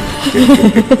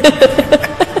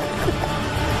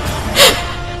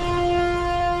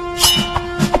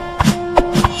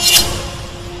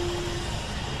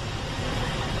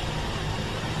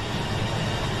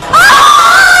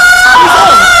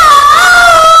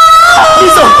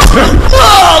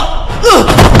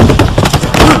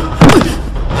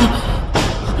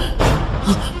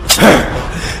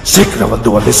சீக்கிரம் வந்து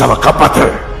வலிசாவை காப்பாத்து.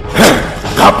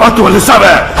 காப்பாத்து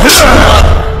வலிசாவை.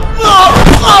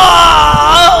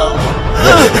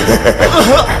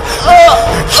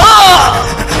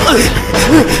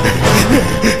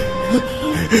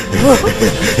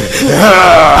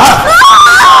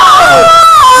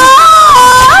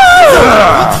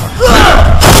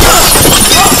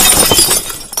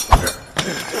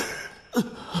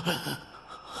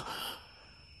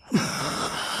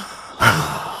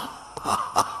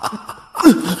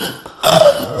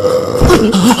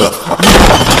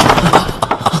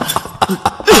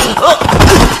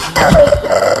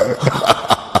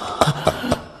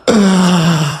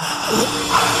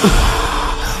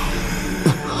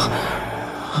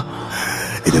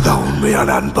 இதுதான் உண்மையான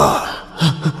அன்பா?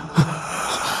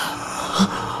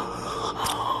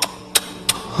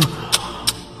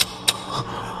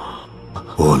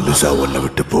 லிசா உன்னை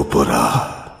விட்டு போறா.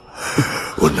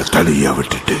 உன்னை தனியா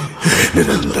விட்டுட்டு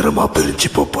நிரந்தரமா பிரிஞ்சு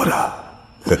போறா.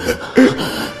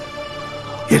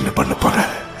 என்ன பண்ண போற?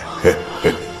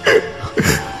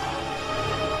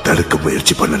 தடுக்க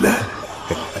முயற்சி பண்ணல.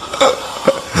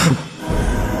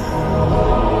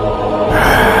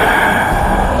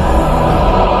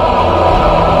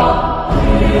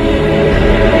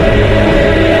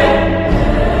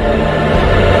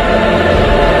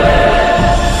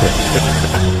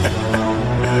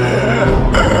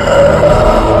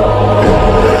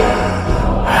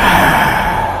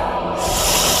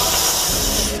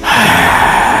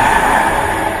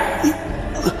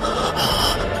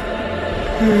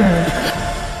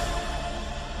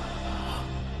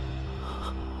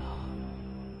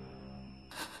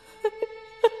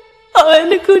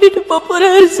 அவனை கூட்டிட்டு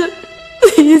போறாரு சார்.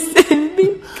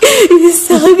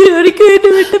 சாகிற வரைக்கும் என்ன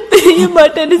விட்டு பிரிய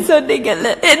மாட்டேன்னு சொன்னீங்கல்ல,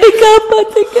 என்னை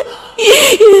காப்பாத்துங்க.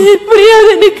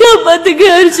 எப்படியாவது என்னை காப்பாத்துங்க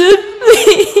அர்ஜுன்.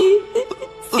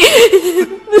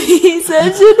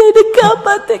 அர்ஜுன், என்னை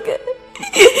காப்பாத்துங்க.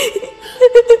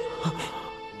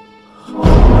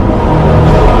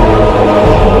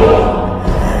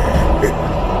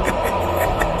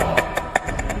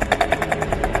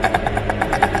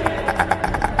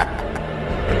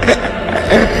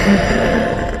 Tick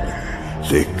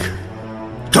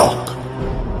tock,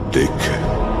 tick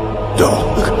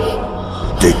tock,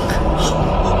 tick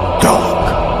tock,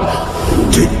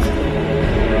 tick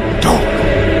tock,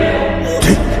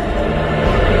 tick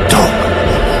tock,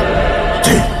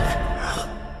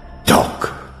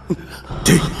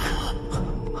 tick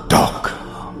tock,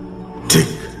 tick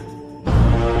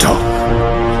tock, tick tock,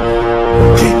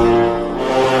 tick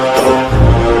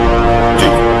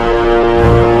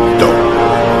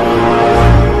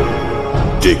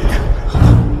tick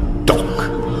tock,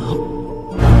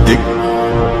 tick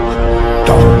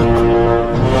tock,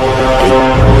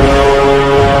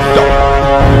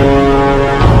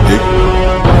 tick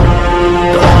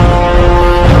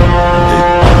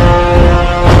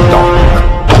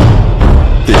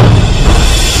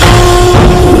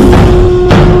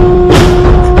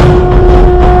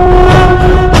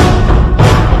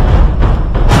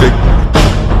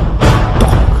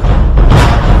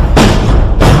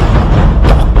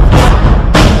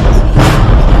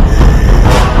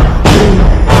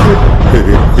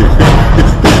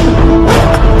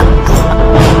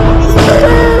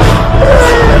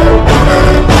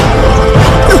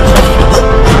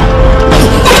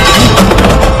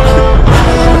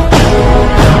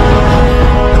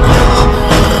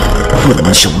ஒரு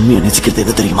மனுஷன் உண்மையை நேசிக்கிறது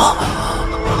எது தெரியுமா?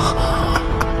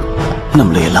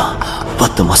 நம்மளை எல்லாம்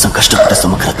 10 மாசம் கஷ்டப்பட்டு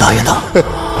சுமக்கிற தாயதான்.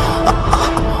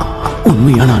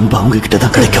 உண்மையான அன்பு அவங்க கிட்ட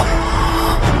தான் கிடைக்கும்.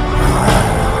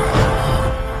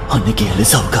 அன்னைக்கு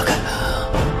எலிசாவுக்காக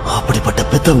அப்படிப்பட்ட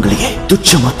பெத்தவங்களையே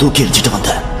துச்சமா தூக்கி எரிஞ்சிட்டு வந்த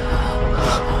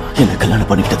என்ன கல்யாணம்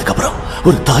பண்ணிக்கிட்டதுக்கு அப்புறம்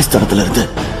ஒரு தாய் ஸ்தானத்துல இருந்து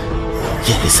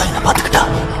எலிசா என்ன பாத்துக்கிட்டா.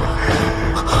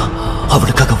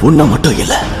 அவளுக்காக ஒண்ணா மட்டும்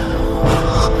இல்ல,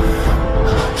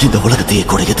 இந்த உலகத்தையே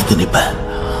கூட எதிர்த்து நிப்ப.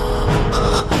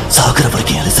 சாகர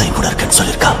வரைக்கும் எலிசாயும் கூட இருக்கேன்னு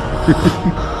சொல்லியிருக்கா.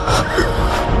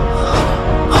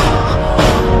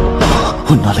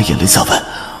 உன்னால எலிசாவை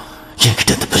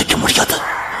என்கிட்ட இருந்து பிரிக்க முடியாது.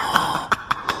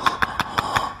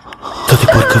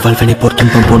 துதிப்போர்க்கு வல்வினை போர்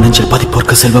துன்பம் போர் நெஞ்சில்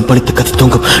பதிப்போர்க்கு செல்வம் பழித்து கதி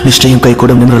தூங்கும் நிஷ்டையும்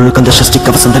கைகூடும் நிமிடர்களுக்கு அந்த சஷ்டி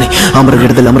கவசந்தனை அமரர்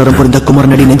இடத்தில் அமரரும் புரிந்த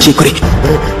குமரனடி நெஞ்சியை குறி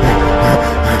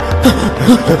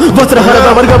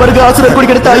வருக வருக ஆசுரர்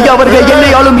குடிக்கெடுத்த ஐயா வருக என்னை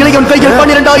ஆளும் இளையம் கையில்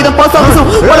 12,000 பாசாசம்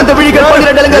வளர்ந்த விழிகள்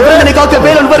 12 விருந்தனை காக்க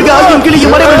வேலன் வருக ஆயும்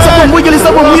கிளியும் மறைவன் சப்பம் மூய்களி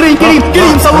சப்பம் நீரையும்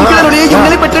கிளியும் சவம் கிளருடையும்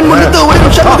நிலைப்பெற்றன் முன்னித்து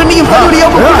ஒளிரும் சண்முகன்னியும்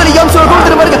கருடையாவும் குண்டலியாம்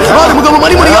சுரகோதர வருக ஆறுமுகமும்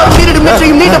மணிமுறையாம் நீரிடும்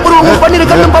நெற்றியும் நீண்ட புருவமும் 12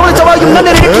 கண்ணும் பவள சவாயும்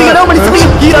நன்னரை நெற்றியும் ராமணி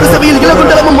சபையும் ஈராறு சபையில்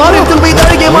இளகுண்டலமும் மாறியத்தில் வைத்த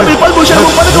அழகிய மார்பில்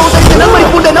பல்பூஷணமும் பதக்கமும் தைத்த நன்மணி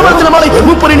பூண்ட நவரத்ன மாலை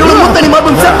முப்பொறி நூலும் முத்தனி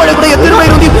மார்பும் செப்பழகுடைய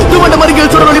திருவைருந்தி துவண்ட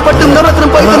மருங்கில் சுடரொளி பட்டும்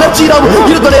நவரத்னம் பாய்த்த நச்சீராவும்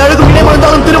இருத்தொலை அழகும்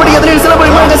இணைமறந்தாலும் திருவடி அதனில்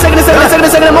சிலபடி மறந்த சகன சகன சகன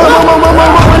சகன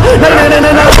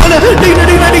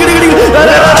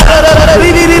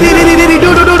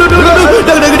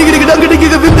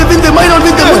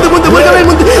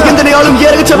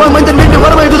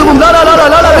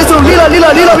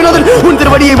உன்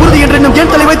திருவடியை உறுதி என்றும்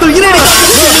என் தலை வைத்து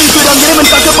இறைவன்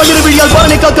காக்க பன்னிரு விழியால்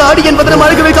பாரனை காக்க அடியன் பதனம்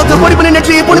அழகவை காக்க பொடிப்பனை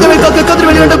நெற்றியை பொழுதவை காக்க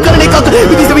கதிர்வெளி இரண்டும் கருணை காக்க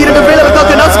விதி சபை இரண்டும் வேலவை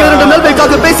காக்க நாசிகள் இரண்டும் நல்வை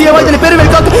காக்க பேசிய வாய்தனை பெருவை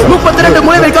காக்க 32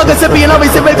 முனைவை காக்க செப்பிய நாவை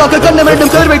செவ்வை காக்க கண்ணம்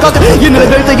இரண்டும் கதிர்வை காக்க இன்னும்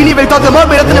கழுத்தை இனிவை காக்க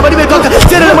மார்பை ரத்தின வடிவை காக்க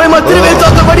சேரன மயமா திருவை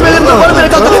காக்க வடிவில் இருந்த பரம்பரை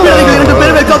காக்க பிறகு இரண்டும்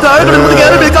பெருவை காக்க அழகுடன் முதுகை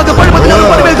அருவை காக்க பழுப்பத்தினால்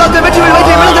படுவை காக்க வெற்றி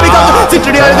வயிற்றை விழுந்தவை காக்க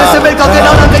சிற்றடி அழக செவ்வை காக்க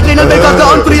நானா கைற்றை நல்வை காக்க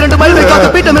ஆண்குறி இரண்டு மல்வை காக்க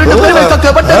பீட்டம் இரண்டும் பெருவை காக்க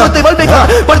வட்டத்தை வல்வை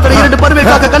காக்க படுத்தடை இரண்டு பருவை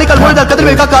காக்க கணிக்கால் முழுதால்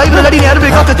கதிர்வை காக்க ஐந்து அடியை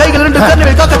அருவை காக்க கைகள் இரண்டு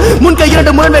கருவை காக்க முன்கை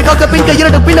இரண்டு முரண்வை காக்க பின்கை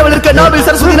இரண்டு பின்னவள் இருக்க நாவில்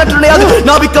சரஸ்வதி நற்றுணையாக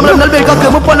நாவிக்கமலம் நல்வை காக்க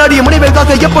முப்பநாடிய முனைவை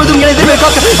காக்க எப்பொழுதும் இணைந்தவை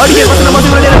காக்க அடியை வசனம்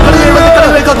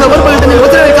கடலை காக்க வருபல் தண்ணில்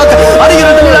வதிரவை காக்க அடிகிற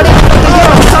தண்ணில் அடியை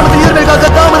சாமத்தில் இருவை காக்க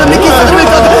தாமதம் நிக்கி சதுரவை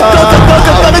காக்க காக்க காக்க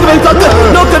கனகுவை காக்க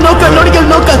நோக்க நோக்க நொடிகள்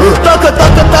நோக்க தாக்க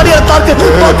தாக்க தாடிய தாக்க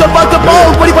பாக்க பாக்க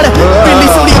பாவம் படிப்பட பிள்ளை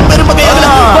சூடிய பெருமகையாக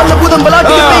வல்ல பூதம்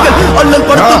விளாட்டிய பேய்கள் அல்லல்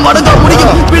படுத்தும் அடங்கா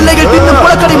முடியும் பிள்ளைகள் தின்னும்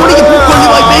புலக்கடை முடியும்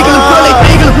கொள்ளுவாய் பேய்களும் குழலை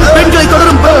பேய்களும் பெண்களை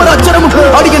தொடரும் பிரம்மராட்சரமும்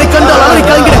அடிகளை கண்டால் அலறி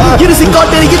கலங்கிற இருசி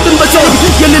காட்டேறி இத்துன்ப சேரி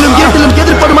எல்லிலும் இருட்டிலும்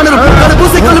எதிர்ப்படும் மன்னரும்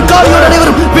கடபூசைகளும் காரியோடு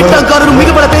அனைவரும் விட்டாங்காரரும்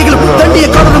மிகப்பட பேய்களும் தண்டிய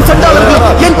காரரும் சண்டாளர்களும்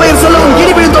என் பெயர் சொல்லவும்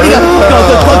இனி விழுந்தோடிக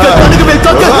காக்க காக்க கடுகுவே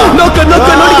காக்க நோக்க நோக்க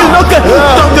நொடிகள் நோக்க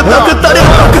தாக்க தாக்க தடை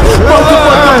காக்க பாக்கு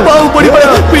பாக்க பாவு பொடிப்பட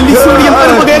பிள்ளி சூடியம்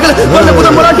பெருமகைகள் வல்ல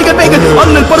புதம் மராட்டிகள் பேய்கள்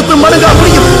அல்லல் படுத்தும் மடங்கா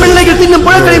முடியும் பிள்ளைகள் தின்னும்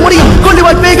புழக்களை முடியும்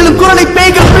கொள்ளுவாய் பேய்களும் குரலை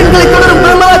பேய்கள் பெண்களை தொடரும்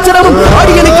பிரம்மராட்சரமும்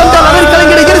அடியனை கண்டால் அலறி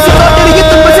கலங்கிற இருசி காட்டேறி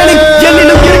இத்துன்ப சேரி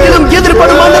எல்லிலும் இருட்டிலும்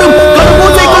எதிர்ப்படும் மன்னரும்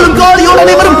கடபூசைகளும் காரியோடு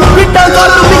அனைவரும்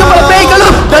விட்டாங்காரரும் மிகப்பட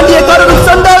பேய்களும் தண்டியக்காரரும்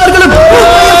சண்டாளர்களும்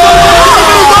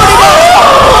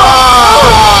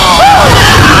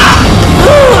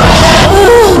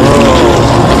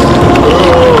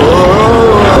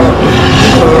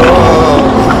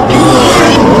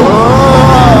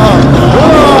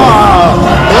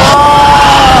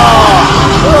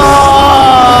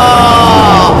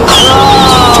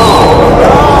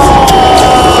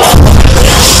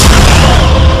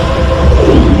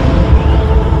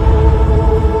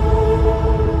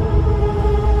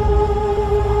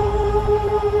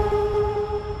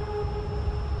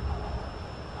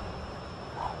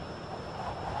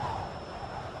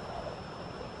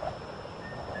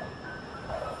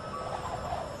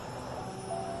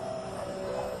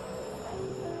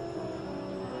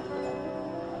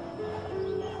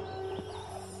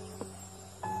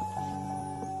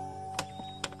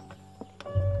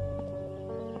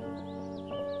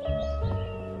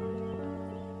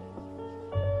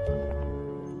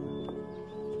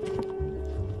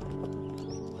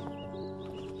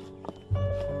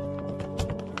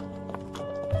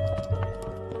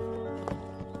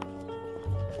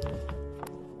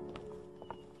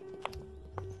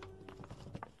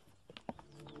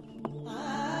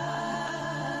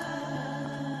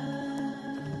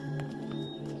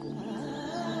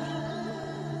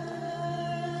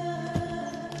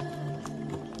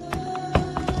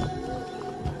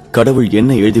கடவுள்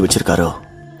என்ன எழுதி வச்சிருக்காரோ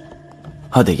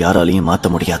அதை யாராலையும் மாத்த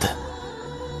முடியாது.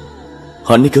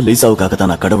 அன்னைக்கு லீசாவுக்காக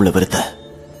தான் நான் கடவுளை வெறுத்தேன்.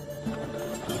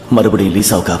 மறுபடியும்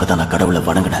லீசாவுக்காக தான் நான் கடவுளை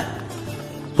வணங்கினேன்.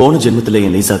 போன ஜென்மத்தில்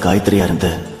என் லீசா காயத்ரியா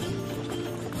இருந்து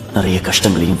நிறைய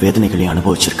கஷ்டங்களையும் வேதனைகளையும்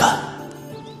அனுபவிச்சிருக்கா.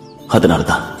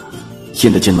 அதனாலதான்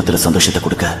இந்த ஜென்மத்தில் சந்தோஷத்தை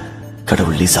கொடுக்க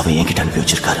கடவுள் லீசாவை என்கிட்ட அனுப்பி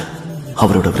வச்சிருக்காரு.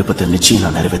 அவரோட விருப்பத்தை நிச்சயம்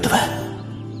நான் நிறைவேற்றுவேன்.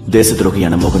 தேச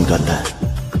துரோகியான மோகன்காந்த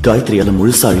காயத்ரியால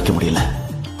முழுசா அழிக்க முடியல.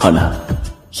 ஆனா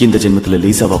இந்த ஜென்மத்துல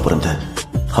லீசாவா பிறந்த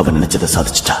அவன் நினைச்சதை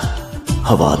சாதிச்சுட்டா.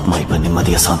 அவ ஆத்மா இப்ப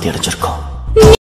நிம்மதியா சாந்தி அடைஞ்சிருக்கும்.